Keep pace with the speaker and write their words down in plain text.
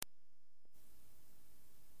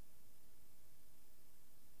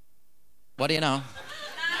What do you know?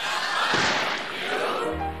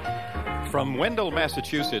 From Wendell,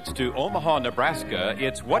 Massachusetts to Omaha, Nebraska,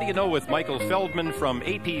 it's What Do You Know with Michael Feldman from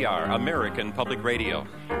APR, American Public Radio.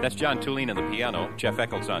 That's John Tulene on the piano, Jeff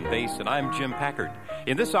Eccles on bass, and I'm Jim Packard.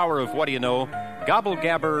 In this hour of What Do You Know, Gobble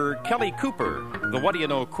Gabber Kelly Cooper, the What Do You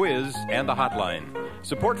Know quiz, and the hotline.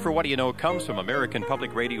 Support for What Do You Know comes from American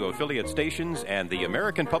Public Radio affiliate stations and the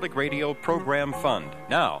American Public Radio Program Fund.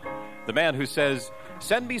 Now, the man who says,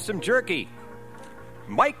 "Send me some jerky,"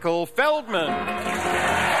 Michael Feldman.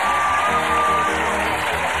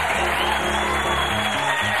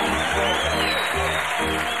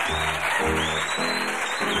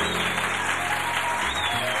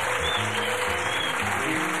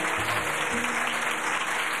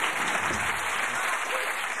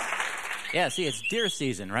 Yeah, see, it's deer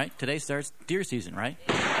season, right? Today starts deer season, right?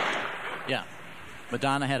 Yeah.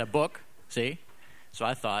 Madonna had a book, see? So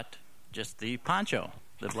I thought just the poncho,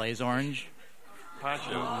 the blaze orange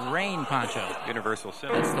Poncho. rain poncho. Universal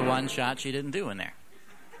symbol. That's the one shot she didn't do in there.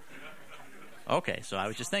 Okay, so I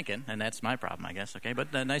was just thinking, and that's my problem, I guess. Okay,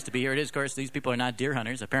 but nice to be here. It is, of course, these people are not deer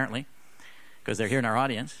hunters, apparently, because they're here in our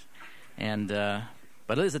audience. And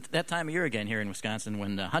but it is at that time of year again here in Wisconsin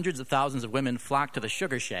when hundreds of thousands of women flock to the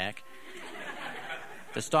Sugar Shack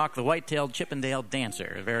to stalk the white-tailed Chippendale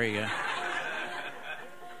dancer.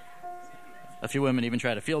 A few women even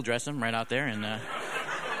try to field dress him right out there, and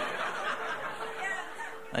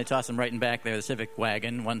they toss him right in back there, the Civic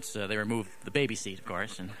wagon, once they remove the baby seat, of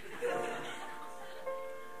course. And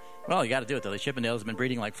well, you got to do it, though. The Chippendales have been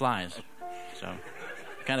breeding like flies, so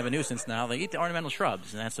kind of a nuisance now. They eat the ornamental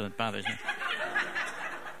shrubs, and that's what bothers me.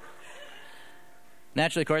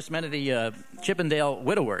 Naturally, of course, many of the Chippendale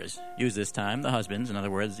widowers use this time, the husbands, in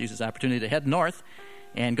other words, use this opportunity to head north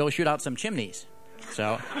and go shoot out some chimneys.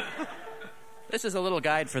 So this is a little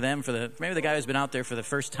guide for them, maybe the guy who's been out there for the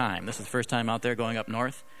first time. This is the first time out there going up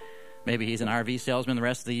north. Maybe he's an RV salesman the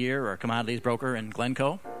rest of the year or a commodities broker in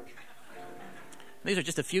Glencoe. These are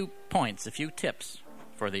just a few points, a few tips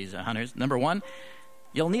for these hunters. Number one,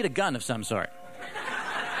 you'll need a gun of some sort.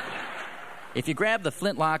 If you grab the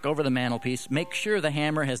flintlock over the mantelpiece, make sure the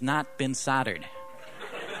hammer has not been soldered.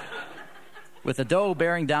 With the doe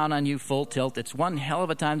bearing down on you full tilt, it's one hell of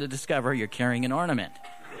a time to discover you're carrying an ornament.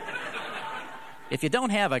 If you don't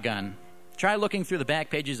have a gun, try looking through the back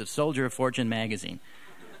pages of Soldier of Fortune magazine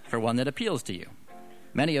for one that appeals to you.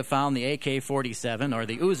 Many have found the AK-47 or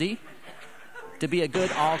the Uzi to be a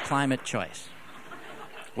good all-climate choice.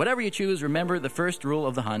 Whatever you choose, remember the first rule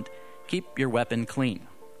of the hunt: keep your weapon clean.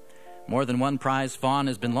 More than one prize fawn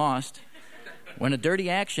has been lost when a dirty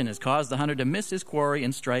action has caused the hunter to miss his quarry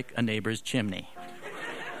and strike a neighbor's chimney.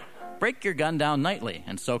 Break your gun down nightly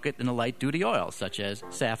and soak it in a light-duty oil, such as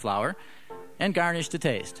safflower, and garnish to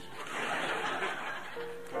taste.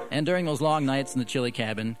 And during those long nights in the chilly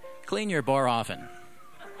cabin, clean your bore often.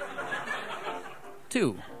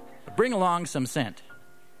 2, bring along some scent.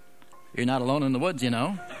 You're not alone in the woods, you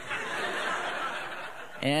know.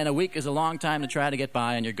 And a week is a long time to try to get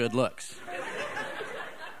by on your good looks.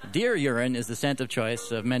 Deer urine is the scent of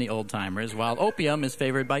choice of many old-timers, while opium is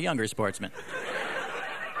favored by younger sportsmen.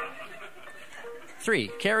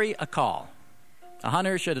 3, carry a call. A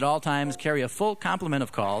hunter should at all times carry a full complement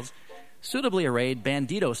of calls, suitably arrayed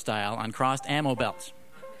bandito style on crossed ammo belts.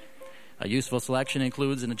 A useful selection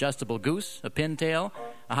includes an adjustable goose, a pintail,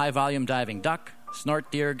 a high-volume diving duck,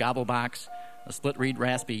 snort deer, gobble box, a split-reed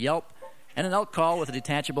raspy yelp, and an elk call with a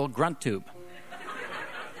detachable grunt tube.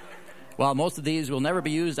 While most of these will never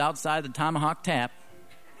be used outside the tomahawk tap,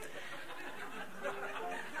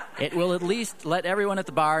 it will at least let everyone at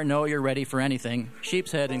the bar know you're ready for anything,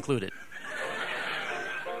 sheep's head included.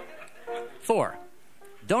 4,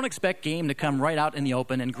 don't expect game to come right out in the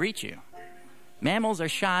open and greet you. Mammals are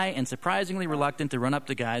shy and surprisingly reluctant to run up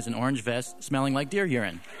to guys in orange vests smelling like deer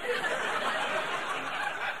urine.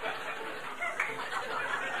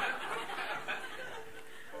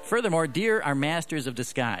 Furthermore, deer are masters of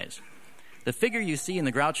disguise. The figure you see in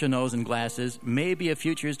the Groucho nose and glasses may be a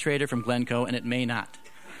futures trader from Glencoe, and it may not.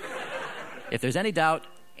 If there's any doubt,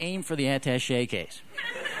 aim for the attaché case.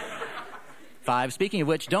 5, speaking of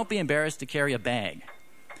which, don't be embarrassed to carry a bag.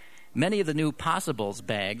 Many of the new Possibles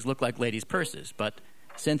bags look like ladies' purses, but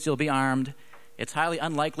since you'll be armed, it's highly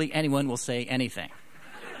unlikely anyone will say anything.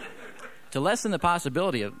 To lessen the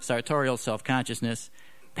possibility of sartorial self-consciousness,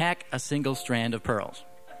 pack a single strand of pearls.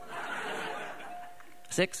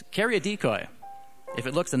 6, carry a decoy. If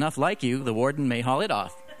it looks enough like you, the warden may haul it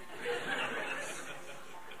off.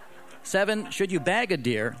 7, should you bag a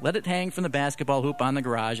deer, let it hang from the basketball hoop on the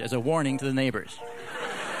garage as a warning to the neighbors.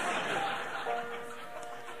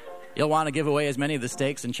 You'll want to give away as many of the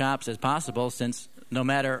steaks and chops as possible, since no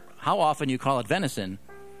matter how often you call it venison,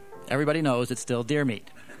 everybody knows it's still deer meat.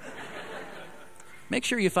 Make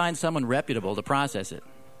sure you find someone reputable to process it.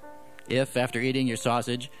 If, after eating your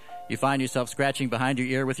sausage, you find yourself scratching behind your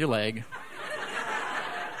ear with your leg,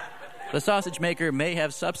 the sausage maker may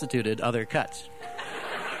have substituted other cuts.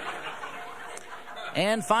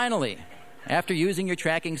 And finally, after using your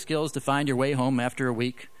tracking skills to find your way home after a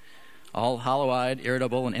week, all hollow-eyed,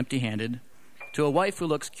 irritable, and empty-handed, to a wife who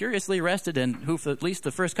looks curiously rested and who, for at least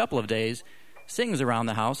the first couple of days, sings around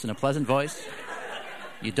the house in a pleasant voice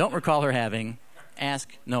you don't recall her having,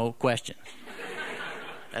 ask no questions.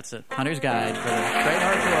 That's a hunter's guide for the Great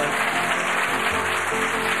Outdoors.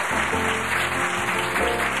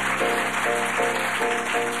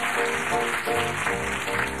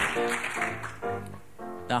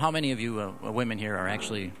 Now, how many of you women here are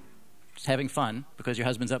actually just having fun because your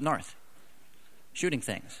husband's up north? Shooting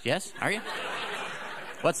things. Yes? Are you?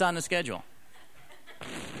 What's on the schedule?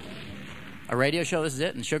 A radio show, this is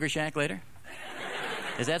it, and Sugar Shack later?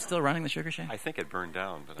 Is that still running, the Sugar Shack? I think it burned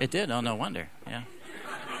down. But it did? Oh, no wonder. Yeah.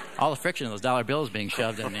 All the friction of those dollar bills being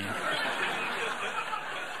shoved in the...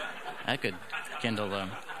 That could kindle... Well,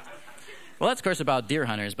 that's, of course, about deer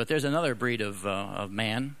hunters, but there's another breed of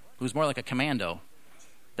man who's more like a commando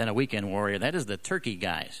than a weekend warrior. That is the turkey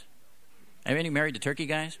guys. Have any married to turkey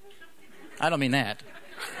guys? I don't mean that.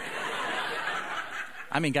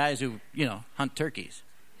 I mean guys who, hunt turkeys.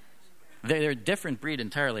 They're a different breed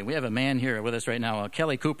entirely. We have a man here with us right now,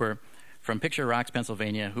 Kelly Cooper from Picture Rocks,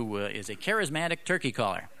 Pennsylvania, who is a charismatic turkey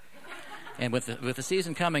caller. And with the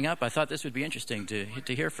season coming up, I thought this would be interesting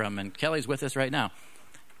to hear from. And Kelly's with us right now.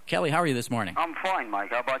 Kelly, how are you this morning? I'm fine, Mike.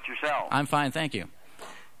 How about yourself? I'm fine, thank you.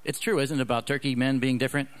 It's true, isn't it, about turkey men being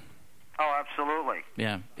different? Oh, absolutely.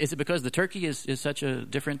 Yeah. Is it because the turkey is such a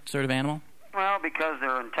different sort of animal? Well, because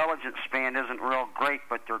their intelligence span isn't real great,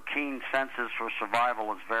 but their keen senses for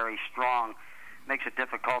survival is very strong. Makes it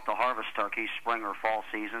difficult to harvest turkeys spring or fall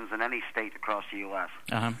seasons in any state across the U.S.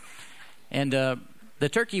 Uh-huh. And the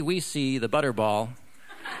turkey we see, the butterball,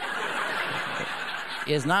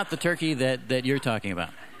 is not the turkey that you're talking about.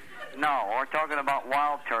 No, we're talking about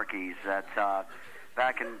wild turkeys that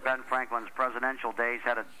back in Ben Franklin's presidential days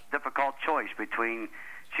had a difficult choice between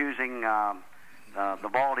choosing the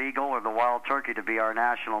bald eagle or the wild turkey to be our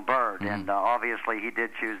national bird. Mm-hmm. And obviously he did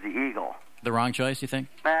choose the eagle. The wrong choice, you think?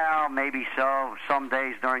 Well, maybe so. Some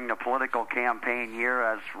days during the political campaign year,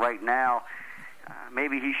 as right now,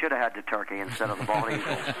 maybe he should have had the turkey instead of the bald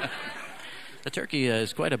eagle. The turkey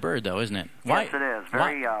is quite a bird, though, isn't it? Yes, it is.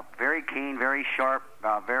 Very keen, very sharp,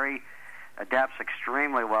 adapts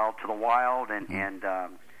extremely well to the wild, and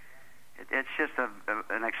it's just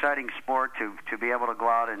an exciting sport to be able to go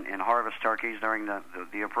out and harvest turkeys during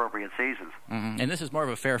the appropriate seasons. Mm-hmm. And this is more of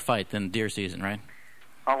a fair fight than deer season, right?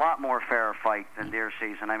 A lot more fair fight than deer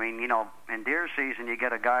season. I mean, in deer season, you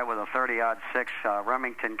get a guy with a 30-06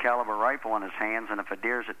 Remington caliber rifle in his hands, and if a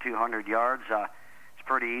deer's at 200 yards, it's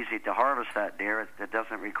pretty easy to harvest that deer. It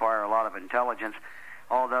doesn't require a lot of intelligence.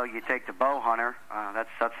 Although you take the bow hunter,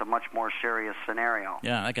 that's a much more serious scenario.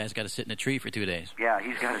 Yeah, that guy's got to sit in a tree for 2 days. Yeah,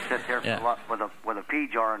 he's got to sit there with a pea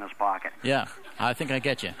jar in his pocket. Yeah, I think I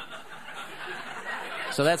get you.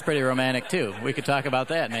 So that's pretty romantic, too. We could talk about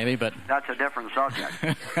that, maybe, but... That's a different subject.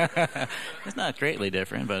 It's not greatly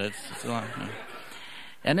different, but it's a lot...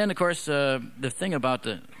 And then, of course, the thing about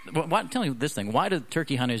tell me this thing. Why do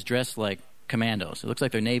turkey hunters dress like commandos? It looks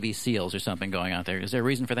like they're Navy SEALs or something going out there. Is there a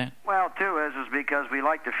reason for that? Well, too, is because we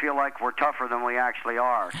like to feel like we're tougher than we actually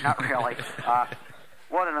are. Not really.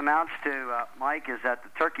 What it amounts to, Mike, is that the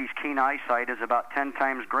turkey's keen eyesight is about 10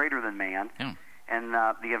 times greater than man. Yeah. And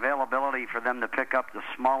the availability for them to pick up the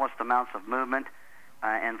smallest amounts of movement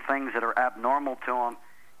and things that are abnormal to them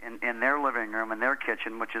in their living room, in their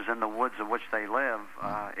kitchen, which is in the woods of which they live,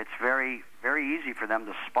 it's very, very easy for them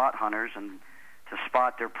to spot hunters and to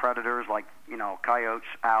spot their predators like, coyotes,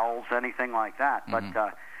 owls, anything like that. Mm-hmm.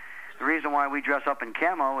 But the reason why we dress up in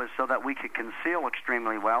camo is so that we can conceal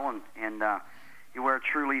extremely well, and you wear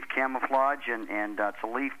true leaf camouflage, and it's a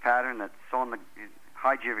leaf pattern that's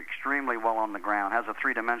hides you extremely well on the ground, has a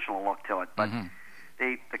three-dimensional look to it. But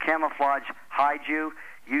the camouflage hides you.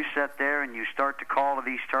 You sit there and you start to call to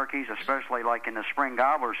these turkeys, especially like in the spring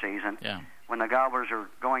gobbler season, when the gobblers are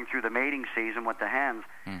going through the mating season with the hens.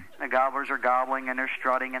 The gobblers are gobbling and they're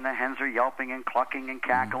strutting, and the hens are yelping and clucking and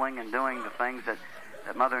cackling and doing the things that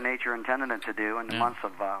Mother Nature intended it to do in the months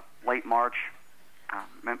of late March,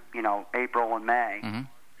 April and May. Mm-hmm.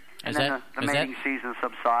 And then the mating season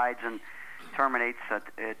subsides and terminates at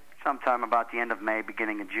sometime about the end of May,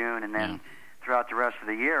 beginning of June, and then throughout the rest of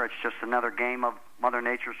the year. It's just another game of Mother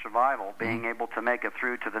Nature's survival, being able to make it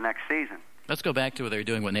through to the next season. Let's go back to where they're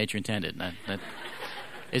doing what nature intended.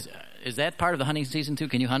 Is that part of the hunting season too?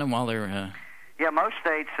 Can you hunt them while they're? Yeah, most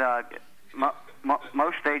states,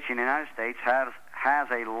 most states in the United States has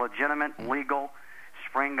a legitimate, legal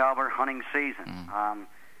spring gobbler hunting season,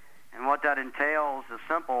 and what that entails is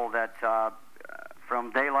simple: that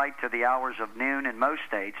from daylight to the hours of noon in most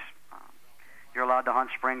states, you're allowed to hunt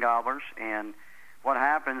spring gobblers. And what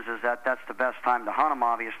happens is that that's the best time to hunt them,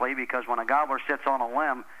 obviously, because when a gobbler sits on a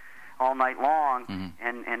limb all night long,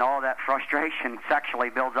 and all that frustration sexually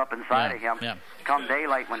builds up inside of him. Yeah. Come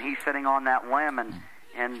daylight, when he's sitting on that limb,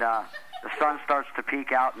 and the sun starts to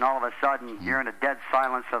peek out, and all of a sudden you're in a dead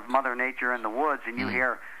silence of Mother Nature in the woods, and you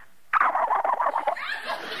hear,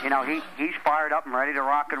 he's fired up and ready to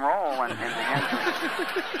rock and roll, and the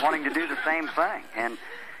hens are wanting to do the same thing. And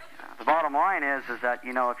the bottom line is that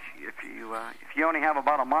if you only have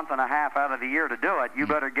about a month and a half out of the year to do it, you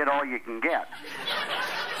better get all you can get.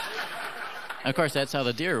 Of course, that's how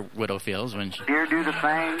the deer widow feels when deer do the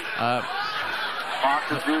same.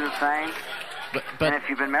 Foxes do the same. But and if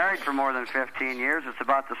you've been married for more than 15 years, it's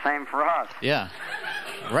about the same for us. Yeah.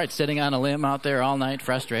 Right, sitting on a limb out there all night,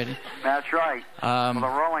 frustrated. That's right. With a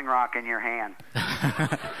Rolling Rock in your hand.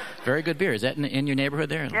 Very good beer. Is that in your neighborhood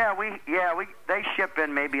there? Yeah, they ship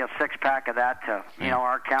in maybe a 6-pack of that to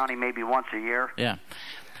our county maybe once a year. Yeah.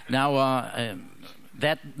 Now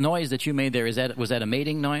that noise that you made there, was that a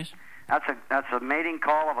mating noise? That's a mating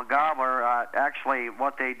call of a gobbler. Actually,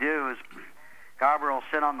 what they do is gobbler will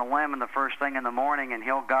sit on the limb in the first thing in the morning, and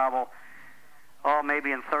he'll gobble,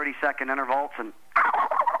 maybe in 30-second intervals, and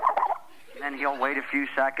then he'll wait a few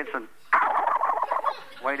seconds, and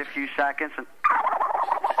wait a few seconds,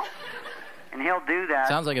 and he'll do that.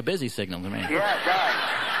 Sounds like a busy signal to me. Yeah, it does.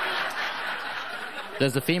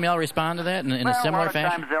 Does the female respond to that in a similar fashion? A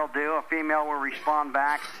lot of times they'll do. A female will respond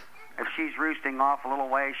back. If she's roosting off a little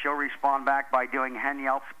way, she'll respond back by doing hen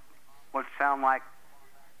yelps, which sound like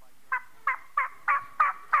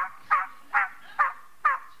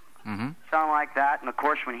sound like that. And of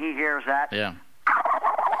course, when he hears that,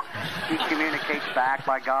 he communicates back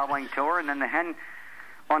by gobbling to her. And then the hen,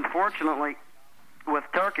 unfortunately, with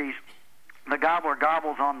turkeys, the gobbler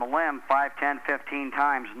gobbles on the limb 5, 10, 15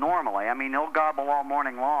 times normally. I mean, he'll gobble all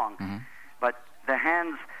morning long. But the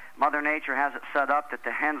hens, Mother Nature has it set up that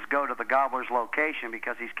the hens go to the gobbler's location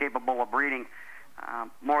because he's capable of breeding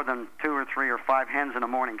more than 2 or 3 or 5 hens in a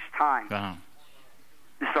morning's time.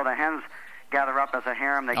 So the hens gather up as a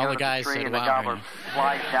harem. They go to the tree, and the gobbler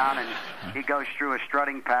flies down, and he goes through his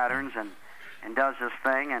strutting patterns and does his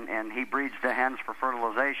thing, and he breeds the hens for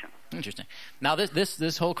fertilization. Interesting. Now,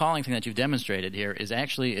 this whole calling thing that you've demonstrated here is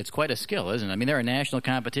actually, it's quite a skill, isn't it? I mean, there are national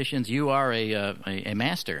competitions. You are a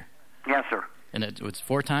master. Yes, sir. And it's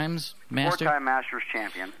 4 times master? 4-time Masters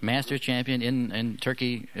champion. Masters champion in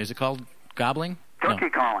turkey. Is it called gobbling? Turkey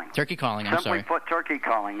calling. Turkey calling, I'm sorry. Simply put, turkey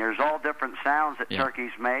calling. There's all different sounds that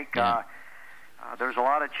turkeys make. Yeah. There's a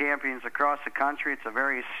lot of champions across the country. It's a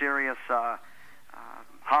very serious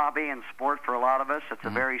hobby and sport for a lot of us. It's a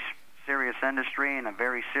very serious industry and a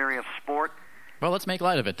very serious sport. Well, let's make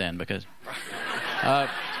light of it then, because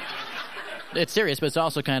it's serious, but it's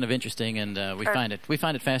also kind of interesting, and we find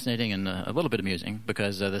it fascinating and a little bit amusing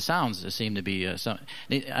because the sounds seem to be.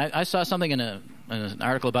 I saw something in an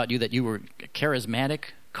article about you that you were a charismatic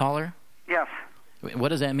caller. Yes. What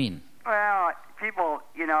does that mean? Well, people,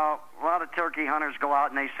 a lot of turkey hunters go out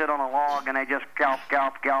and they sit on a log and they just gallop,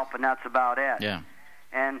 gallop, gallop, and that's about it. Yeah.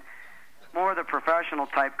 And more of the professional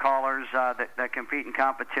type callers that compete in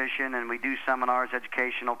competition, and we do seminars,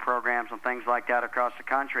 educational programs, and things like that across the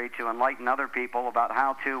country to enlighten other people about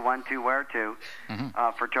how to, when to, where to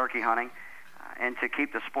for turkey hunting, and to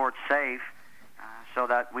keep the sport safe so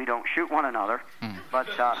that we don't shoot one another. But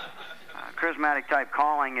charismatic type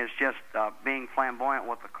calling is just being flamboyant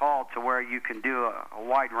with the call to where you can do a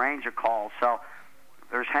wide range of calls. So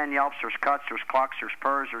there's hen yelps, there's cuts, there's clucks, there's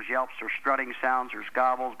purrs, there's yelps, there's strutting sounds, there's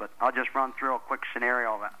gobbles, but I'll just run through a quick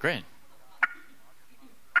scenario of that. Great.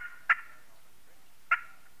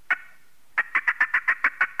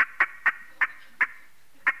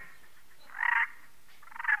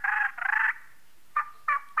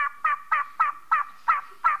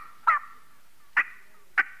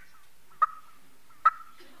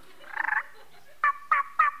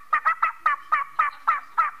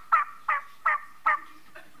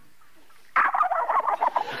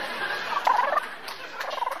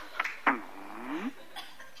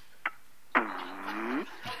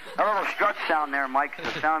 Sound there, Mike,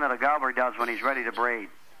 the sound that a gobbler does when he's ready to breed.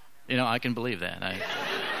 I can believe that.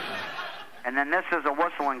 And then this is a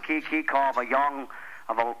whistle and key call of a young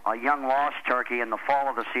lost turkey in the fall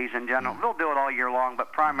of the season. They'll do it all year long,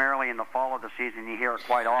 but primarily in the fall of the season you hear it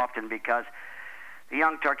quite often because the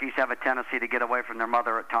young turkeys have a tendency to get away from their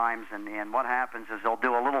mother at times, and what happens is they'll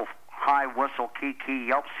do a little high whistle key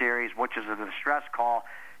yelp series, which is a distress call,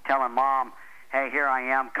 telling mom, hey, here I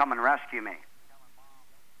am, come and rescue me.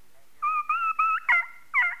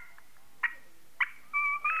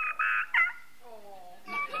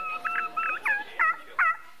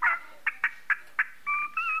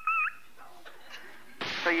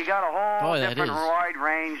 So you got a whole different wide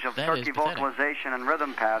range of turkey vocalization and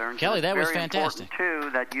rhythm patterns. Kelly, that was fantastic. fantastic. Very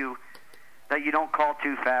important, too, that you don't call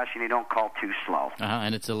too fast and you don't call too slow.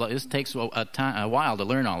 And this takes a while to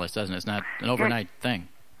learn all this, doesn't it? It's not an overnight thing.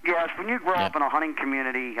 Yes, when you grow up in a hunting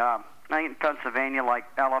community, in Pennsylvania, like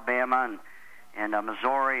Alabama and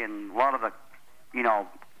Missouri, and a lot of the,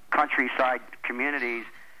 countryside communities,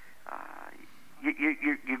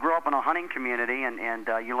 you grow up in a hunting community and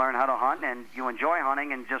you learn how to hunt and you enjoy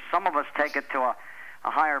hunting, and just some of us take it to a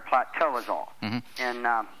higher plateau is all.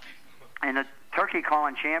 Mm-hmm. And the turkey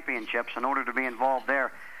calling championships, in order to be involved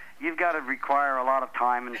there, you've got to require a lot of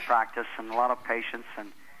time and practice and a lot of patience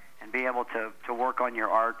and be able to work on your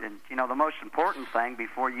art. And the most important thing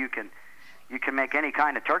before you can make any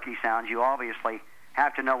kind of turkey sounds, you obviously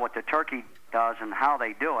have to know what the turkey does and how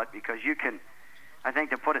they do it, because you can, I think,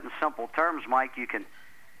 to put it in simple terms, Mike, you can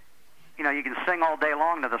sing all day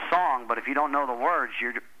long to the song, but if you don't know the words,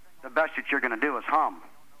 the best that you're going to do is hum.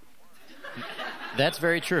 That's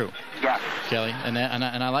very true. Yes. Kelly, and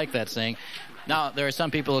I like that saying. Now, there are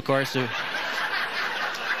some people, of course, who...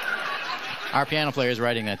 Our piano player is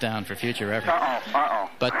writing that down for future reference. Uh-oh.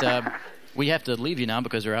 But we have to leave you now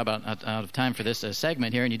because we're about out of time for this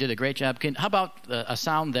segment here, and you did a great job. How about a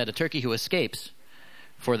sound that a turkey who escapes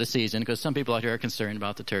for the season, because some people out here are concerned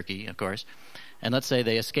about the turkey, of course, and let's say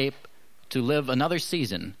they escape to live another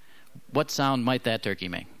season, what sound might that turkey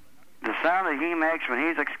make? The sound that he makes when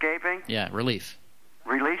he's escaping? Yeah, relief.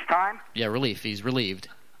 Release time? Yeah, relief. He's relieved.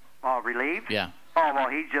 Oh, relieved? Yeah. Oh, well,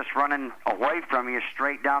 he's just running away from you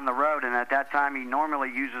straight down the road, and at that time he normally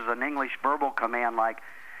uses an English verbal command like,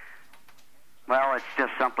 well, it's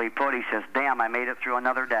just simply put, he says, damn, I made it through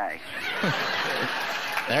another day.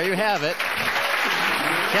 There you have it.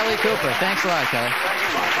 Kelly Cooper. Thanks a lot, Kelly.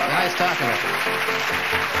 Nice talking with you.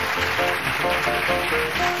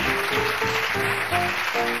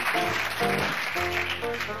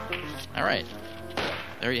 All right.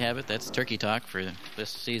 There you have it. That's Turkey Talk for this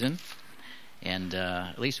season. And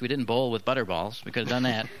at least we didn't bowl with butterballs. We could have done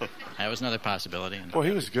that. That was another possibility. Well,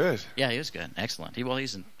 he was good. Yeah, he was good. Excellent.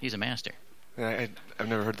 He's a master. Yeah, I've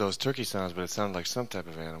never heard those turkey sounds, but it sounded like some type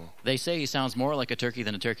of animal. They say he sounds more like a turkey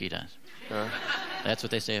than a turkey does. That's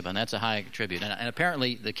what they say about him. That's a high tribute. And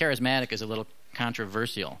apparently the charismatic is a little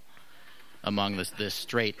controversial among the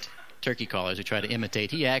straight turkey callers who try to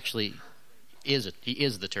imitate. He actually is the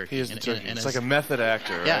turkey. He is the turkey. It's like a method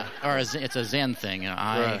actor, right? Yeah, or it's a Zen thing.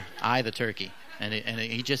 I the turkey. And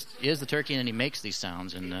he just is the turkey, and he makes these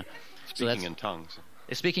sounds. And speaking in tongues.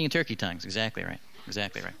 Speaking in turkey tongues. Exactly right.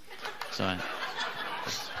 So,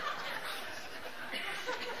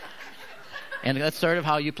 and that's sort of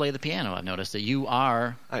how you play the piano. I've noticed that you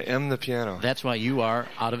are... I am the piano. That's why you are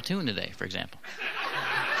out of tune today, for example.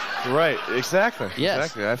 Right, exactly. Yes.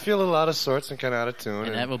 Exactly. I feel a lot of sorts and kind of out of tune.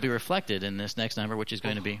 And that will be reflected in this next number, which is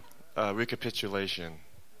going to be... Recapitulation.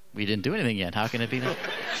 We didn't do anything yet. How can it be that?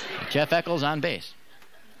 Jeff Eccles on bass.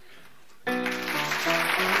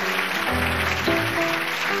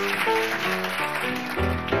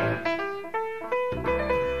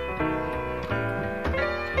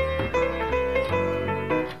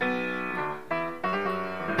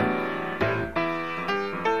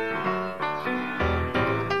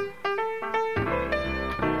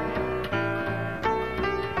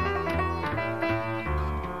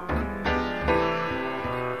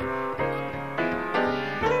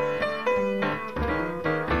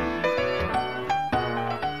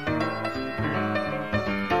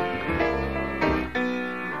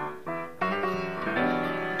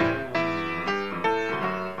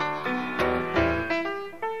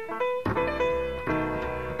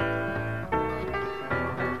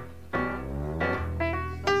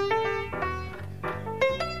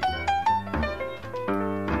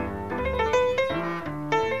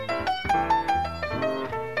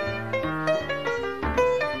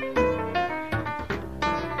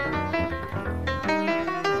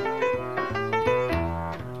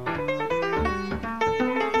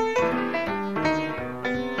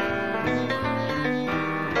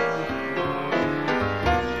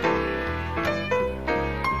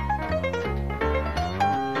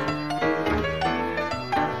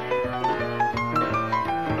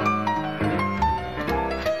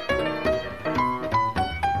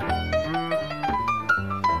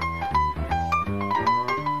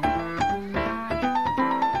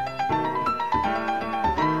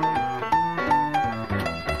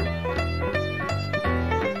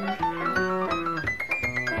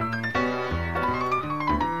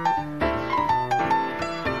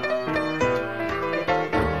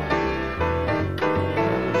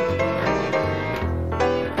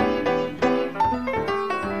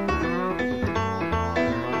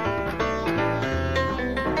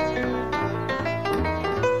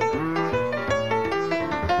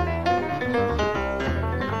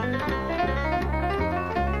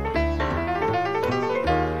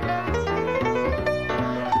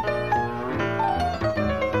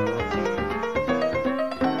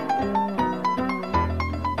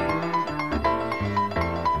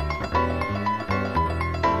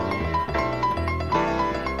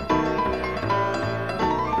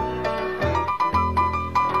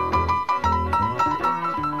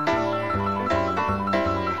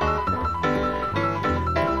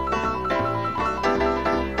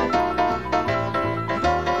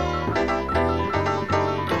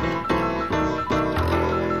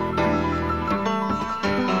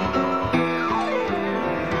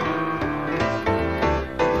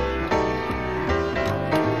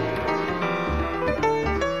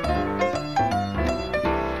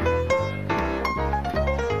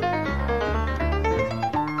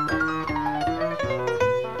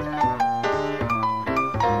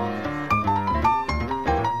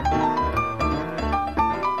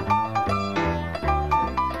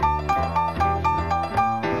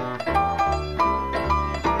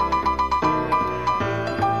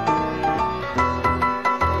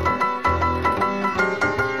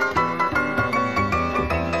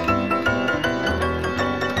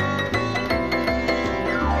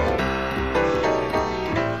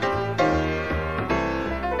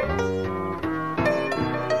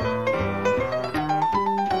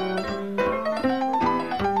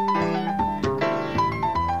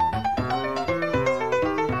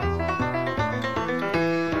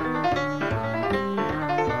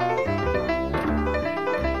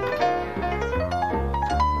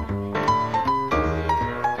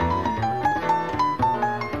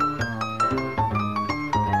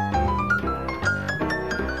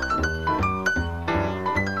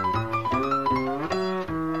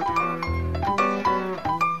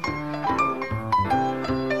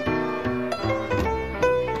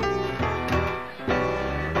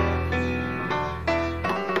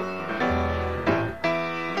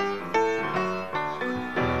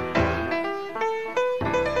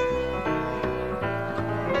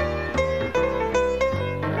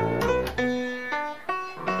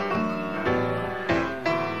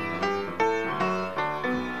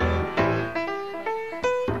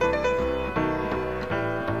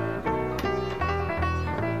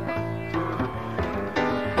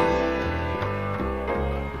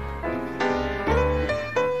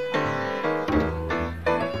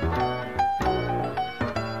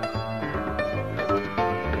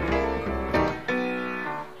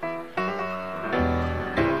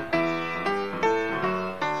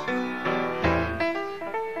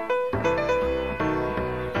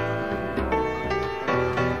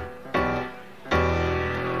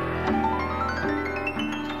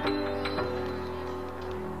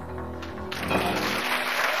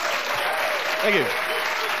 Thank you.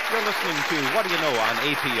 You're listening to What Do You Know on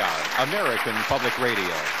APR, American Public Radio.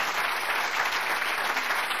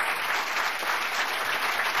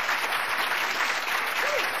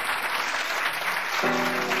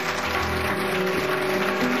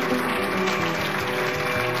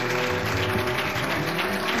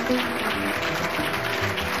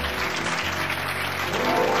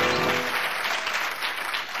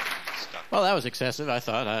 Well, that was excessive, I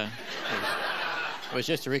thought. It was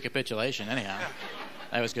just a recapitulation, anyhow.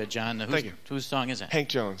 That was good, John. Thank you. Whose song is that? Hank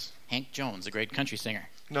Jones. Hank Jones, the great country singer.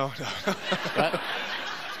 No. What?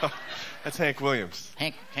 That's Hank Williams.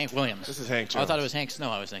 Hank Williams. This is Hank Oh, I Jones. thought it was Hank Snow,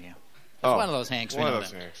 I was thinking. It's Oh, one of those Hanks. We one of know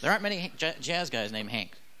those that. Hanks. There aren't many jazz guys named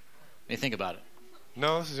Hank. When you think about it.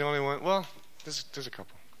 No, this is the only one. Well, there's a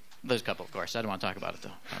couple. There's a couple, of course. I don't want to talk about it,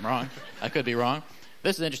 though. I'm wrong. I could be wrong.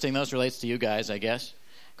 This is interesting. This relates to you guys, I guess.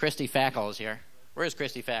 Christy Fackel is here. Where's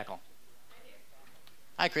Christy Fackel?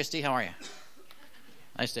 Hi, Christy. How are you?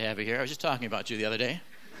 Nice to have you here. I was just talking about you the other day.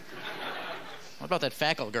 What about that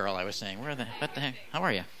Fackel girl I was saying? What the heck? How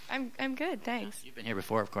are you? I'm good, thanks. You've been here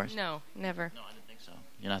before, of course. No, never. No, I didn't think so.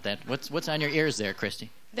 You're not that. What's on your ears there,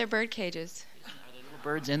 Christy? They're bird cages. Are there little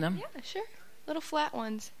birds in them? Yeah, sure. Little flat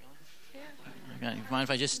ones. You mind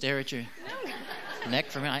if I just stare at your neck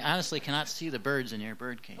for a minute? I honestly cannot see the birds in your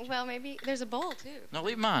bird cage. Well, maybe there's a bowl too. No,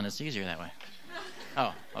 leave them on. It's easier that way.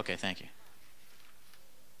 Oh, okay, thank you.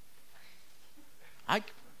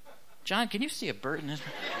 John, can you see a bird in this?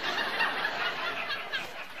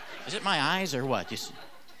 Is it my eyes or what? What do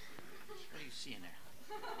you see in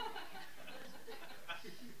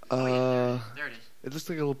there? There it is. It looks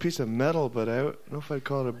like a little piece of metal, but I don't know if I'd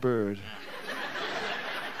call it a bird.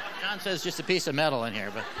 John says just a piece of metal in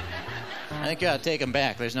here, but I think you ought to take him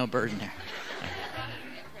back. There's no bird in there.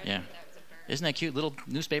 Yeah. Isn't that cute? Little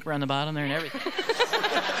newspaper on the bottom there and everything.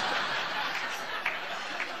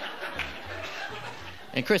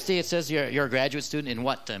 And Christy, it says you're a graduate student in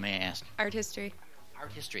what, may I ask? Art history.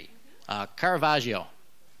 Art history. Caravaggio.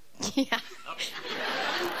 Yeah.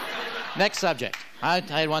 Next subject. I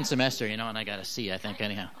had one semester, and I got a C, I think,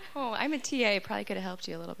 anyhow. Oh, I'm a TA. Probably could have helped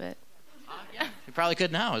you a little bit. Yeah, you probably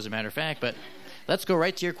could now, as a matter of fact. But let's go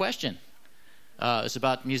right to your question. It's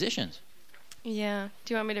about musicians. Yeah.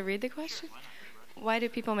 Do you want me to read the question? Why do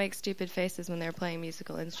people make stupid faces when they're playing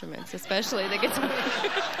musical instruments, especially the guitar?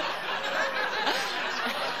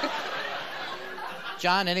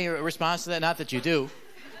 John, any response to that? Not that you do.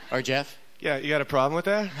 Or Jeff? Yeah, you got a problem with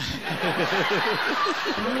that?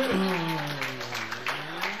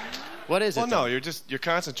 What is it? Well, no, you're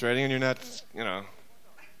concentrating and you're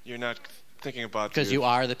not thinking about... Because you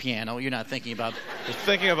are the piano. You're not thinking about... You're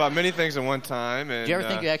thinking about many things at one time. And, do you ever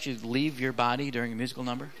think you actually leave your body during a musical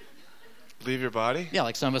number? Leave your body? Yeah,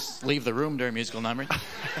 like some of us leave the room during a musical number.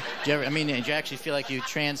 Do you actually feel like you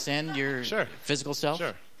transcend your physical self?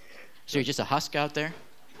 Sure. So you're just a husk out there?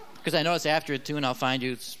 Because I notice after a tune I'll find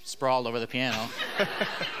you sprawled over the piano.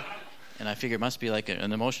 And I figure it must be like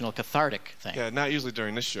an emotional cathartic thing. Yeah, not usually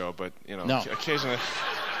during this show, but, No. occasionally...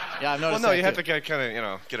 Yeah, I've noticed Well, no, that you have too.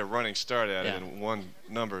 to get a running start at it, and one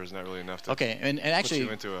number is not really enough to Okay, and actually,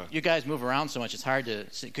 put you into you guys move around so much, it's hard to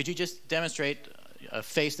see. Could you just demonstrate a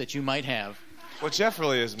face that you might have Well, Jeff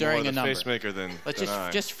really is more during the a number? facemaker than Let's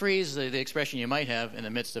I. just freeze the expression you might have in the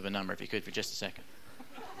midst of a number, if you could, for just a second.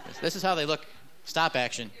 This is how they look. Stop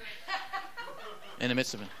action. In the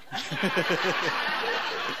midst of it.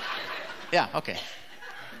 Yeah, okay.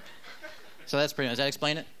 So that's pretty much... Does that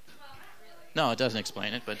explain it? No, it doesn't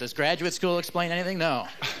explain it. But does graduate school explain anything? No.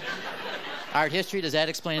 Art history, does that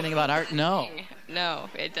explain anything about art? No. No,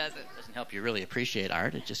 it doesn't. It doesn't help you really appreciate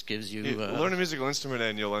art. It just gives you... learn a musical instrument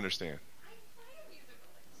and you'll understand.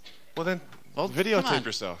 Well, then, Well, come videotape on.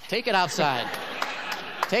 yourself. Take it outside.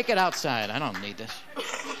 Take it outside. I don't need this.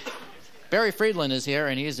 Barry Friedland is here,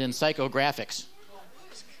 and he's in psychographics.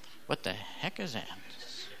 What the heck is that?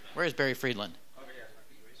 Where's Barry Friedland?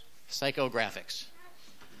 Psychographics.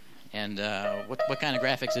 And what kind of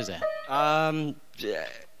graphics is that?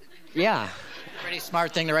 Yeah. Pretty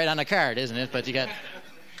smart thing to write on a card, isn't it? But you got...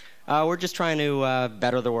 We're just trying to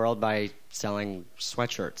better the world by selling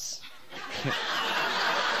sweatshirts.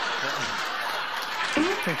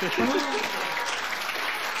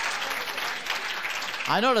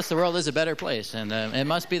 I notice the world is a better place, and it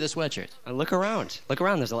must be the sweatshirt. Look around. Look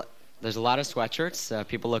around. There's a lot of sweatshirts.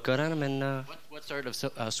 People look good on them, and What sort of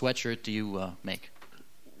sweatshirt do you make?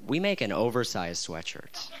 we make an oversized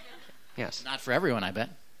sweatshirt. Yes. Not for everyone, I bet.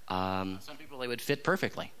 It Some people, they would fit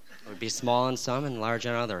perfectly. would be small on some and large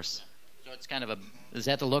on others. So it's kind of is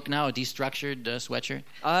that the look now, a destructured sweatshirt?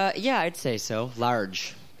 Yeah, I'd say so.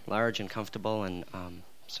 Large and comfortable, and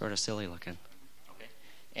sort of silly looking. Okay.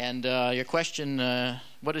 And your question,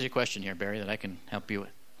 what is your question here, Barry, that I can help you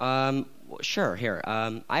with? Sure, here.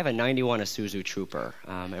 I have a 91 Isuzu Trooper,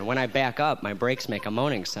 and when I back up, my brakes make a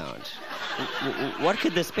moaning sound. What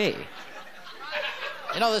could this be?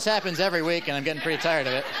 You know, this happens every week, and I'm getting pretty tired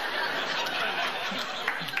of it.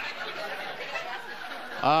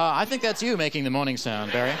 I think that's you making the moaning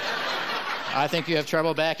sound, Barry. I think you have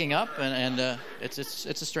trouble backing up, and it's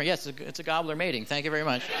a string. Yes, it's a gobbler mating. Thank you very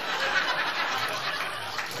much.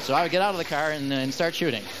 So I would get out of the car and start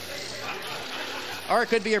shooting. Or it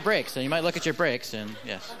could be your brakes, and you might look at your brakes, and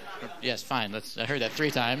yes, fine. I heard that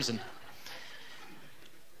 3 times, and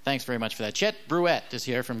thanks very much for that. Chet Bruette is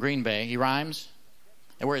here from Green Bay. He rhymes.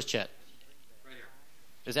 And where is Chet? Right here.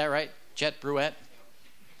 Is that right? Chet Bruette?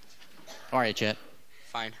 How are you, Chet?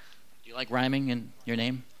 Fine. Do you like rhyming in your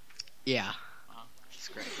name? Yeah. It's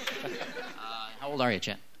great. How old are you,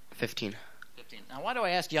 Chet? 15. 15. Now, why do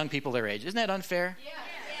I ask young people their age? Isn't that unfair? Yeah.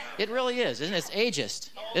 It really is, isn't it? It's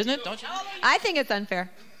ageist, isn't it? Don't you? I think it's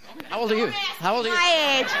unfair. How old are you? How old are you?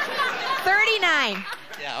 My age. 39.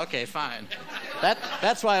 Yeah, okay, fine.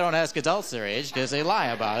 That's why I don't ask adults their age, because they lie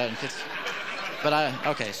about it.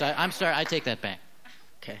 Okay, so I'm sorry, I take that back.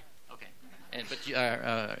 Okay. But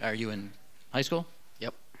are you in high school?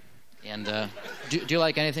 Yep. And do you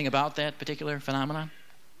like anything about that particular phenomenon?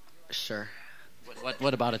 Sure.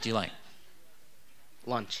 What about it do you like?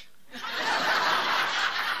 Lunch.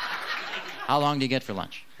 How long do you get for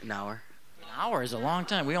lunch? An hour. An hour is a long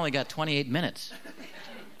time. We only got 28 minutes.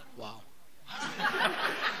 Wow.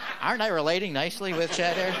 Aren't I relating nicely with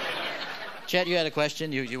Chet here? Chet, you had a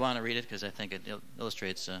question. You want to read it? Because I think it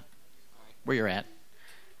illustrates where you're at.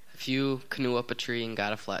 If you canoe up a tree and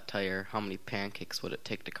got a flat tire, how many pancakes would it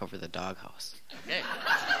take to cover the doghouse? Okay.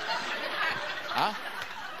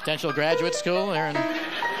 Potential graduate school there in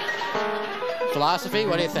philosophy?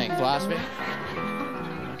 What do you think? Philosophy?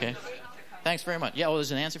 Okay. Thanks very much. Yeah, well, there's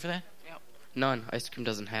an answer for that? Yep. None. Ice cream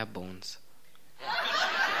doesn't have bones.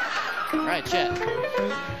 All right, Chet.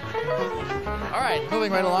 All right,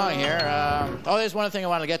 moving right along here. There's one thing I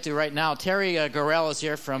want to get to right now. Terry Gorell is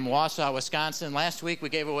here from Wausau, Wisconsin. Last week we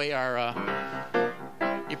gave away our,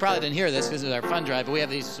 you probably didn't hear this because it's our fund drive, but we have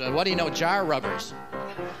these, what do you know, jar rubbers.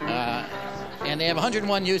 And they have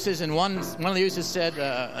 101 uses, and one of the uses said,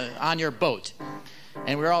 on your boat.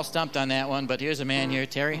 And we're all stumped on that one, but here's a man here,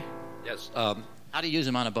 Terry. Yes. How do you use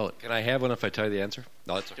them on a boat? Can I have one if I tell you the answer?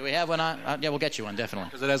 No, that's okay. Do we have one on? Yeah, we'll get you one, definitely.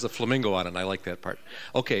 Because it has a flamingo on it, and I like that part.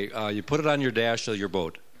 Okay, you put it on your dash of your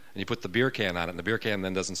boat, and you put the beer can on it, and the beer can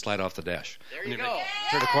then doesn't slide off the dash. There you go.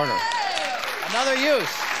 Turn the corner. Another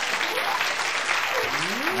use.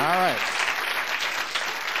 All right.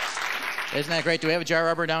 Isn't that great? Do we have a jar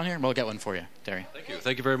rubber down here? We'll get one for you, Terry. Thank you.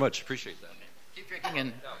 Thank you very much. Appreciate that.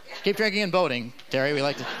 Keep drinking and boating, Terry. We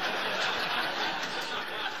like to...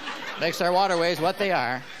 Makes our waterways what they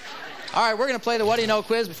are. All right, we're going to play the What Do You Know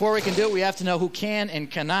quiz. Before we can do it, we have to know who can and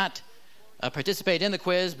cannot participate in the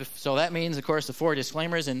quiz. So that means, of course, the 4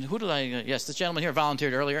 disclaimers. And who did I... yes, this gentleman here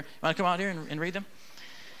volunteered earlier. You want to come out here and read them?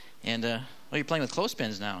 And, you're playing with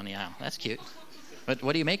clothespins now in the aisle. That's cute. But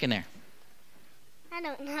what are you making there? I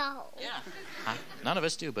don't know. Yeah. None of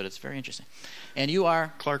us do, but it's very interesting. And you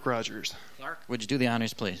are? Clark Rogers. Clark, would you do the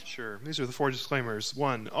honors, please? Sure. These are the 4 disclaimers.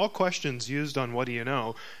 1. All questions used on What Do You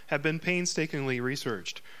Know have been painstakingly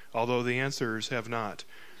researched, although the answers have not.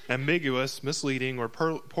 Ambiguous, misleading, or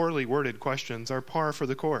poorly worded questions are par for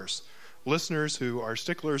the course. Listeners who are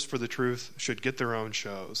sticklers for the truth should get their own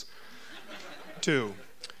shows. 2.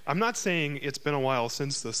 I'm not saying it's been a while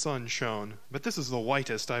since the sun shone, but this is the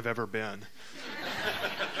whitest I've ever been.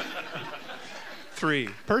 3.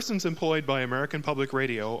 Persons employed by American Public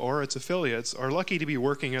Radio or its affiliates are lucky to be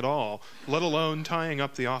working at all, let alone tying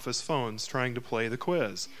up the office phones trying to play the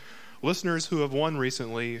quiz. Listeners who have won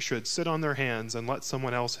recently should sit on their hands and let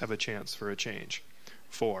someone else have a chance for a change.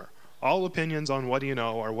 4. All opinions on What Do You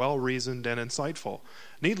Know are well-reasoned and insightful.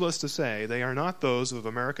 Needless to say, they are not those of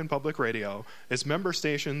American Public Radio, its member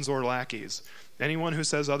stations, or lackeys. Anyone who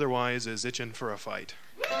says otherwise is itching for a fight.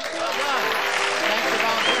 Well done. Thanks for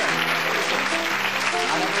volunteering.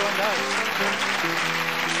 Not everyone does.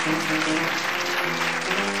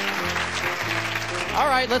 All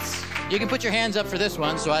right, you can put your hands up for this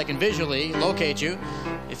one so I can visually locate you.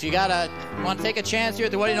 If you want to take a chance here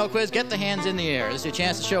at the What Do You Know quiz, get the hands in the air. This is your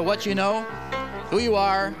chance to show what you know, who you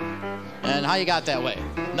are, and how you got that way.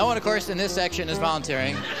 No one, of course, in this section is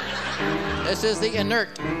volunteering. This is the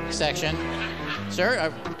inert section.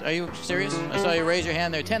 Sir, are you serious? I saw you raise your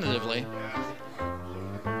hand there tentatively.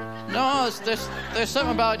 No, there's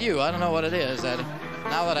something about you. I don't know what it is.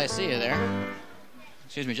 Now that I see you there.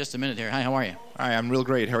 Excuse me just a minute here. Hi, how are you? Hi, I'm real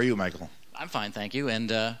great. How are you, Michael? I'm fine, thank you.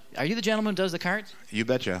 And are you the gentleman who does the cards? You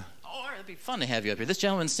betcha. Oh, it'd be fun to have you up here. This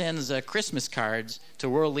gentleman sends Christmas cards to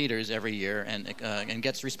world leaders every year and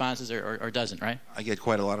gets responses or doesn't, right? I get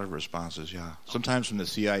quite a lot of responses, yeah. Sometimes from the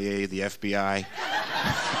CIA, the FBI,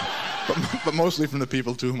 but mostly from the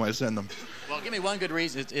people to whom I send them. Well, give me one good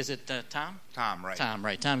reason. Is it Tom? Tom, right. Tom,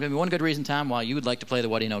 right. Tom, give me one good reason, Tom, why you would like to play the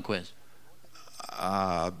What Do You Know quiz.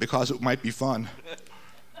 Because it might be fun.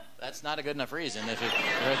 That's not a good enough reason.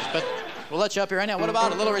 But we'll let you up here right now. What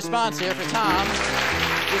about a little response here for Tom?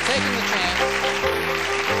 You're taking the chance.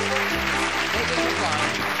 Taking the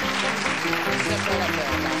plunge. Step right up there,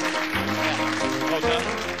 Tom. Yeah.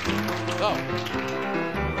 Go.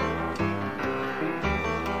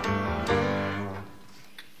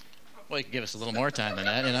 Well, you could give us a little more time than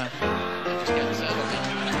that, you know. Just get settled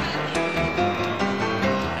down.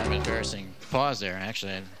 Kind of embarrassing pause there,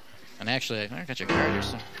 actually. And actually, I got your card here,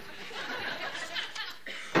 so.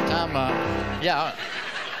 Tom, yeah,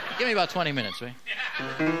 give me about 20 minutes, will you?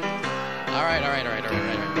 All right.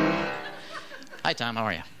 Hi, Tom, how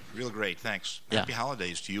are you? Real great, thanks. Yeah. Happy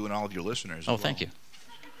holidays to you and all of your listeners. Oh, thank you.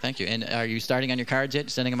 Thank you. And are you starting on your cards yet,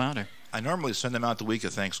 sending them out? Or? I normally send them out the week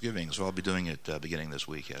of Thanksgiving, so I'll be doing it beginning this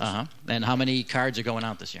week, yes. Uh-huh. And how many cards are going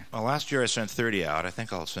out this year? Well, last year I sent 30 out. I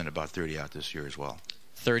think I'll send about 30 out this year as well.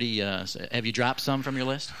 30, have you dropped some from your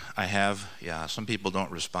list? I have, yeah. Some people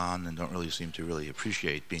don't respond and don't really seem to really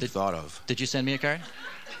appreciate being thought of. Did you send me a card?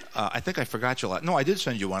 I think I forgot you. No, I did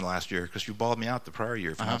send you one last year because you bawled me out the prior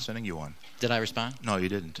year for not sending you one. Did I respond? No, you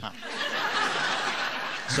didn't. Oh.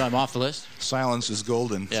 So I'm off the list? Silence is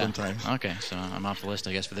golden sometimes. Okay, so I'm off the list,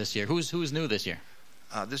 I guess, for this year. Who's new this year?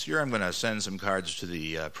 This year I'm going to send some cards to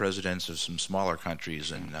the presidents of some smaller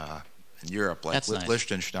countries in Europe, like That's nice.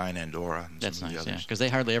 Liechtenstein, Andorra, and That's some of the nice, others. yeah, because they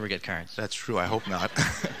hardly ever get cards. That's true. I hope not.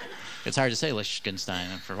 It's hard to say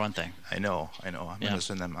Liechtenstein, for one thing. I know. I'm going to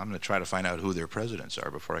send them. I'm going to try to find out who their presidents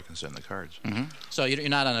are before I can send the cards. Mm-hmm. So you're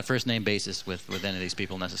not on a first-name basis with any of these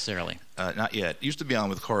people necessarily? Not yet. Used to be on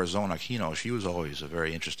with Corazon Aquino. She was always a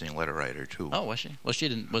very interesting letter writer, too. Oh, was she? Well,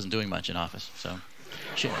 she wasn't doing much in office, so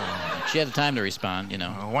she had the time to respond, you know.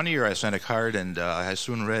 One year I sent a card, and I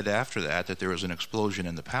soon read after that there was an explosion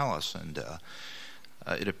in the palace, and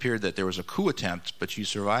it appeared that there was a coup attempt, but she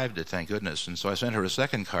survived it, thank goodness. And so I sent her a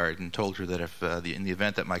second card and told her that if, in the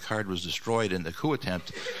event that my card was destroyed in the coup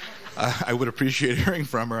attempt, I would appreciate hearing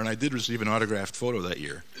from her, and I did receive an autographed photo that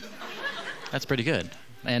year. That's pretty good.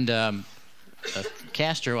 And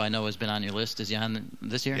Castro, I know, has been on your list. Is he on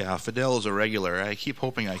this year? Yeah, Fidel is a regular. I keep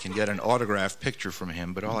hoping I can get an autographed picture from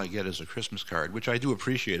him, but all I get is a Christmas card, which I do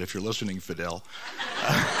appreciate if you're listening, Fidel.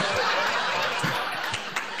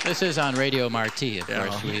 This is on Radio Marti, of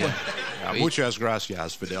course. Muchas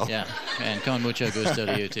gracias, Fidel. Yeah, and con mucho gusto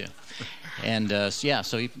to you, too. And,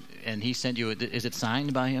 he sent you, is it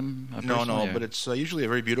signed by him? No, but it's usually a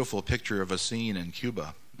very beautiful picture of a scene in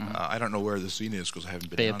Cuba. Mm-hmm. I don't know where the scene is because I haven't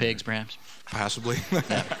been Bay down of Pigs, there. perhaps? Possibly.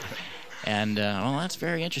 Yeah. And, well, that's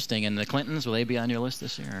very interesting. And the Clintons, will they be on your list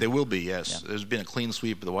this year? They will be, yes. Yeah. There's been a clean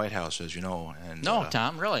sweep of the White House, as you know. And, no,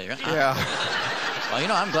 Tom, really? Yeah.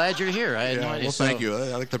 Well, I'm glad you're here. I had no idea. Well, thank you.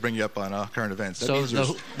 I like to bring you up on current events. That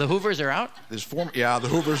so the Hoovers are out? The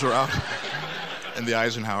Hoovers are out. And the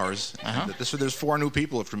Eisenhowers. And there's 4 new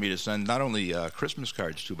people for me to send not only Christmas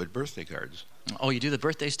cards to, but birthday cards. Oh, you do the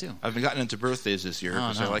birthdays too? I've gotten into birthdays this year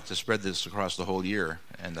because I like to spread this across the whole year.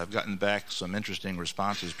 And I've gotten back some interesting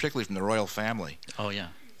responses, particularly from the royal family. Oh, yeah.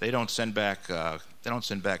 They don't send back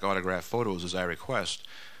autographed photos as I request.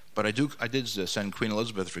 But I did send Queen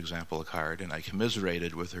Elizabeth, for example, a card, and I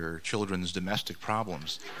commiserated with her children's domestic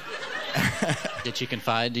problems. Did she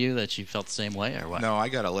confide to you that she felt the same way, or what? No, I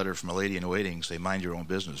got a letter from a lady in waiting saying, "Mind your own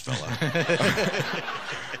business, fella."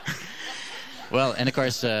 Well, and of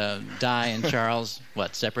course, Di and Charles,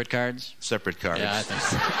 what, separate cards? Separate cards. Yeah, I think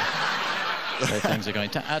so. Things are going.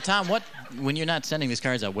 Tom, when you're not sending these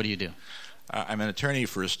cards out, what do you do? I'm an attorney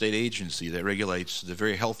for a state agency that regulates the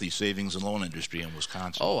very healthy savings and loan industry in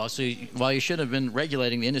Wisconsin. Oh, so while you should have been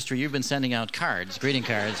regulating the industry, you've been sending out cards, greeting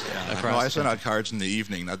cards across. No, I send out cards in the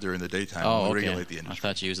evening, not during the daytime. Oh, okay. Regulate the industry. I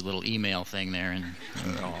thought you used a little email thing there.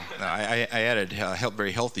 No, I added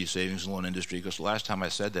very healthy savings and loan industry because the last time I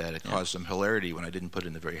said that, it caused some hilarity when I didn't put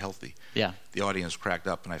in the very healthy. Yeah. The audience cracked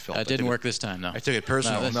up, and I felt it didn't work this time, though. I took it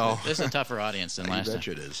personal. No, this is a tougher audience than last time. I bet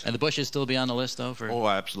you it is. And the Bushes still be on the list, though? Oh,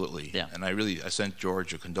 absolutely. Yeah. And I sent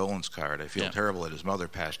George a condolence card. I feel terrible that his mother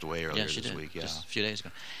passed away earlier this week. Yeah, just a few days ago.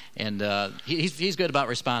 And he's good about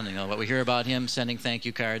responding, though. What we hear about him, sending thank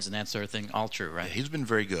you cards and that sort of thing, all true, right? Yeah, he's been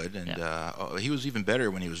very good, and he was even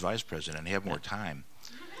better when he was vice president. He had more time.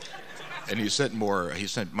 And he sent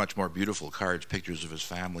much more beautiful cards, pictures of his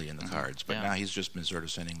family in the cards. But now he's just been sort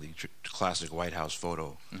of sending the classic White House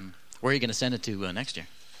photo. Where are you going to send it to next year?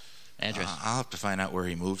 Address? I'll have to find out where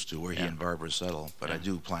he moves to, where he and Barbara settle. But I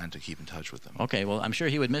do plan to keep in touch with them. Okay, well, I'm sure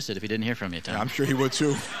he would miss it if he didn't hear from you, Tom. Yeah, I'm sure he would,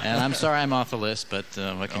 too. And I'm sorry I'm off the list, but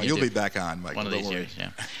what can you do? You'll be back on, Michael. One of these years, yeah.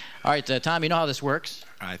 All right, Tom, you know how this works?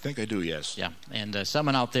 I think I do, yes. Yeah, and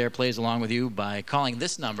someone out there plays along with you by calling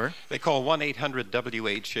this number. They call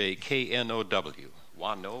 1-800-WHA-KNOW.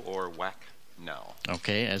 Wano or whack now.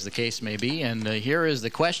 Okay, as the case may be. And here is the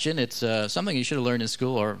question. It's something you should have learned in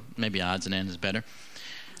school, or maybe odds and ends is better.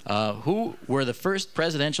 Who were the first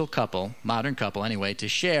presidential couple, modern couple anyway, to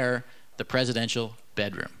share the presidential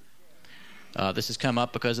bedroom? This has come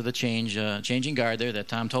up because of the changing guard there that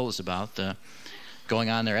Tom told us about going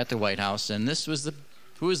on there at the White House. And this was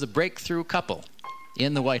who was the breakthrough couple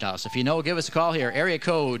in the White House? If you know, give us a call here. Area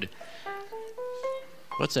code.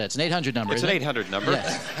 What's that? It's an 800 number. It's an 800 number.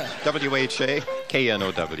 Yes.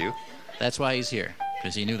 WHA-KNOW. That's why he's here,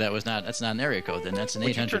 because he knew that's not an area code. Then that's an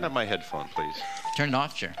 800. Would you turn up my headphone, please? Turn it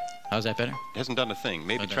off, sure. How's that better? It hasn't done a thing.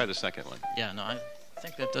 Maybe try the second one. Yeah, no, I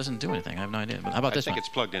think that doesn't do anything. I have no idea. But how about this one? I think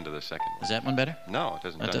it's plugged into the second one. Is that one better? No, it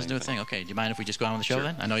doesn't. That doesn't do a thing. Okay. Do you mind if we just go on with the show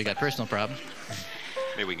then? I know you got personal problems.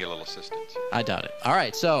 Maybe we can get a little assistance. I doubt it. All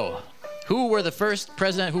right. So, who was the first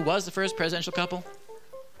presidential couple?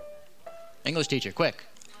 English teacher, quick.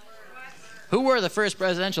 Who were the first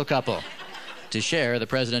presidential couple to share the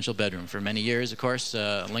presidential bedroom? For many years, of course,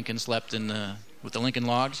 Lincoln slept with the Lincoln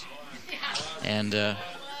Logs. And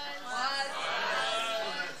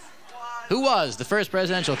who was the first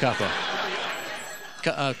presidential couple?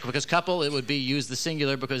 Because couple, it would be use the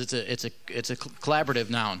singular because it's a collaborative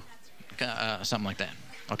noun, something like that.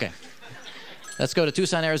 Okay. Let's go to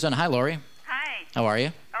Tucson, Arizona. Hi, Lori. Hi. How are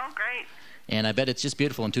you? Oh, great. And I bet it's just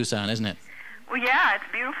beautiful in Tucson, isn't it? Well, yeah, it's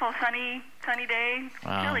beautiful, sunny day.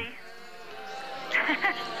 Wow. Chilly.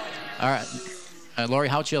 All right. Lori,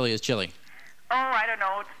 how chilly is chilly? Oh, I don't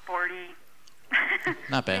know. It's 40.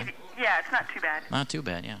 Not bad. Maybe, yeah, it's not too bad. Not too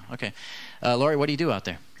bad, yeah. Okay. Lori, what do you do out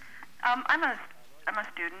there? I'm a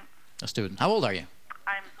student. A student. How old are you?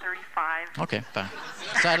 I'm 35. Okay, fine.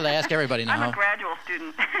 Decided to ask everybody now. I'm a graduate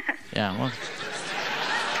student. Yeah, well.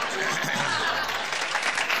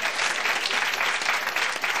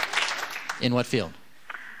 In what field?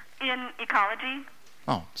 In ecology.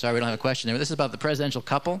 Oh, sorry, we don't have a question there. This is about the presidential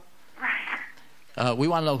couple. Right. We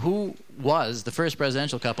want to know who was the first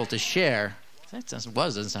presidential couple to share.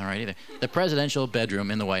 Doesn't sound right either. The presidential bedroom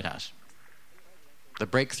in the White House. The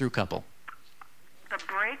breakthrough couple. The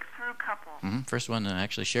breakthrough couple. Mm-hmm. First one to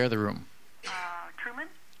actually share the room. Truman?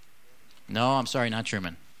 No, I'm sorry, not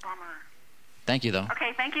Truman. Bummer. Thank you, though.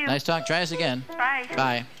 Okay, thank you. Nice talk. Try us again. Bye.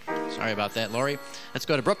 Bye. Sorry about that, Lori. Let's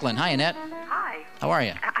go to Brooklyn. Hi, Annette. Hi. How are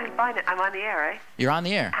you? I'm fine. I'm on the air, eh? You're on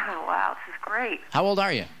the air. Oh, wow. This is great. How old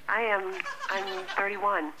are you? I'm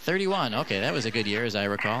 31. 31. Okay, that was a good year, as I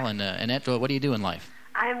recall. And Annette, what do you do in life?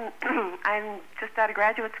 I'm just out of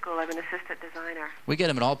graduate school. I'm an assistant designer. We get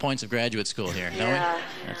them at all points of graduate school here, don't we? Yeah.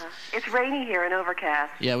 It's rainy here and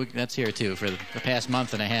overcast. Yeah, that's here, too, for the past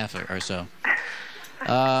month and a half or so.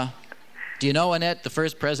 Do you know, Annette, the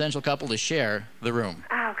first presidential couple to share the room?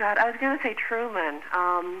 Oh, God. I was going to say Truman.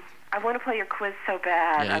 I want to play your quiz so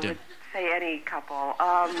bad. Yeah, I would say any couple.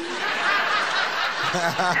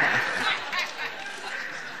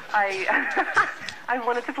 I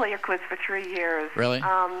wanted to play your quiz for 3 years. Really?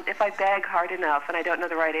 If I beg hard enough and I don't know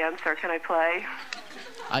the right answer, can I play?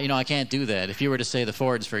 I can't do that. If you were to say the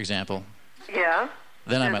Fords, for example. Yeah?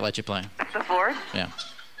 Then I might let you play. The Fords? Yeah.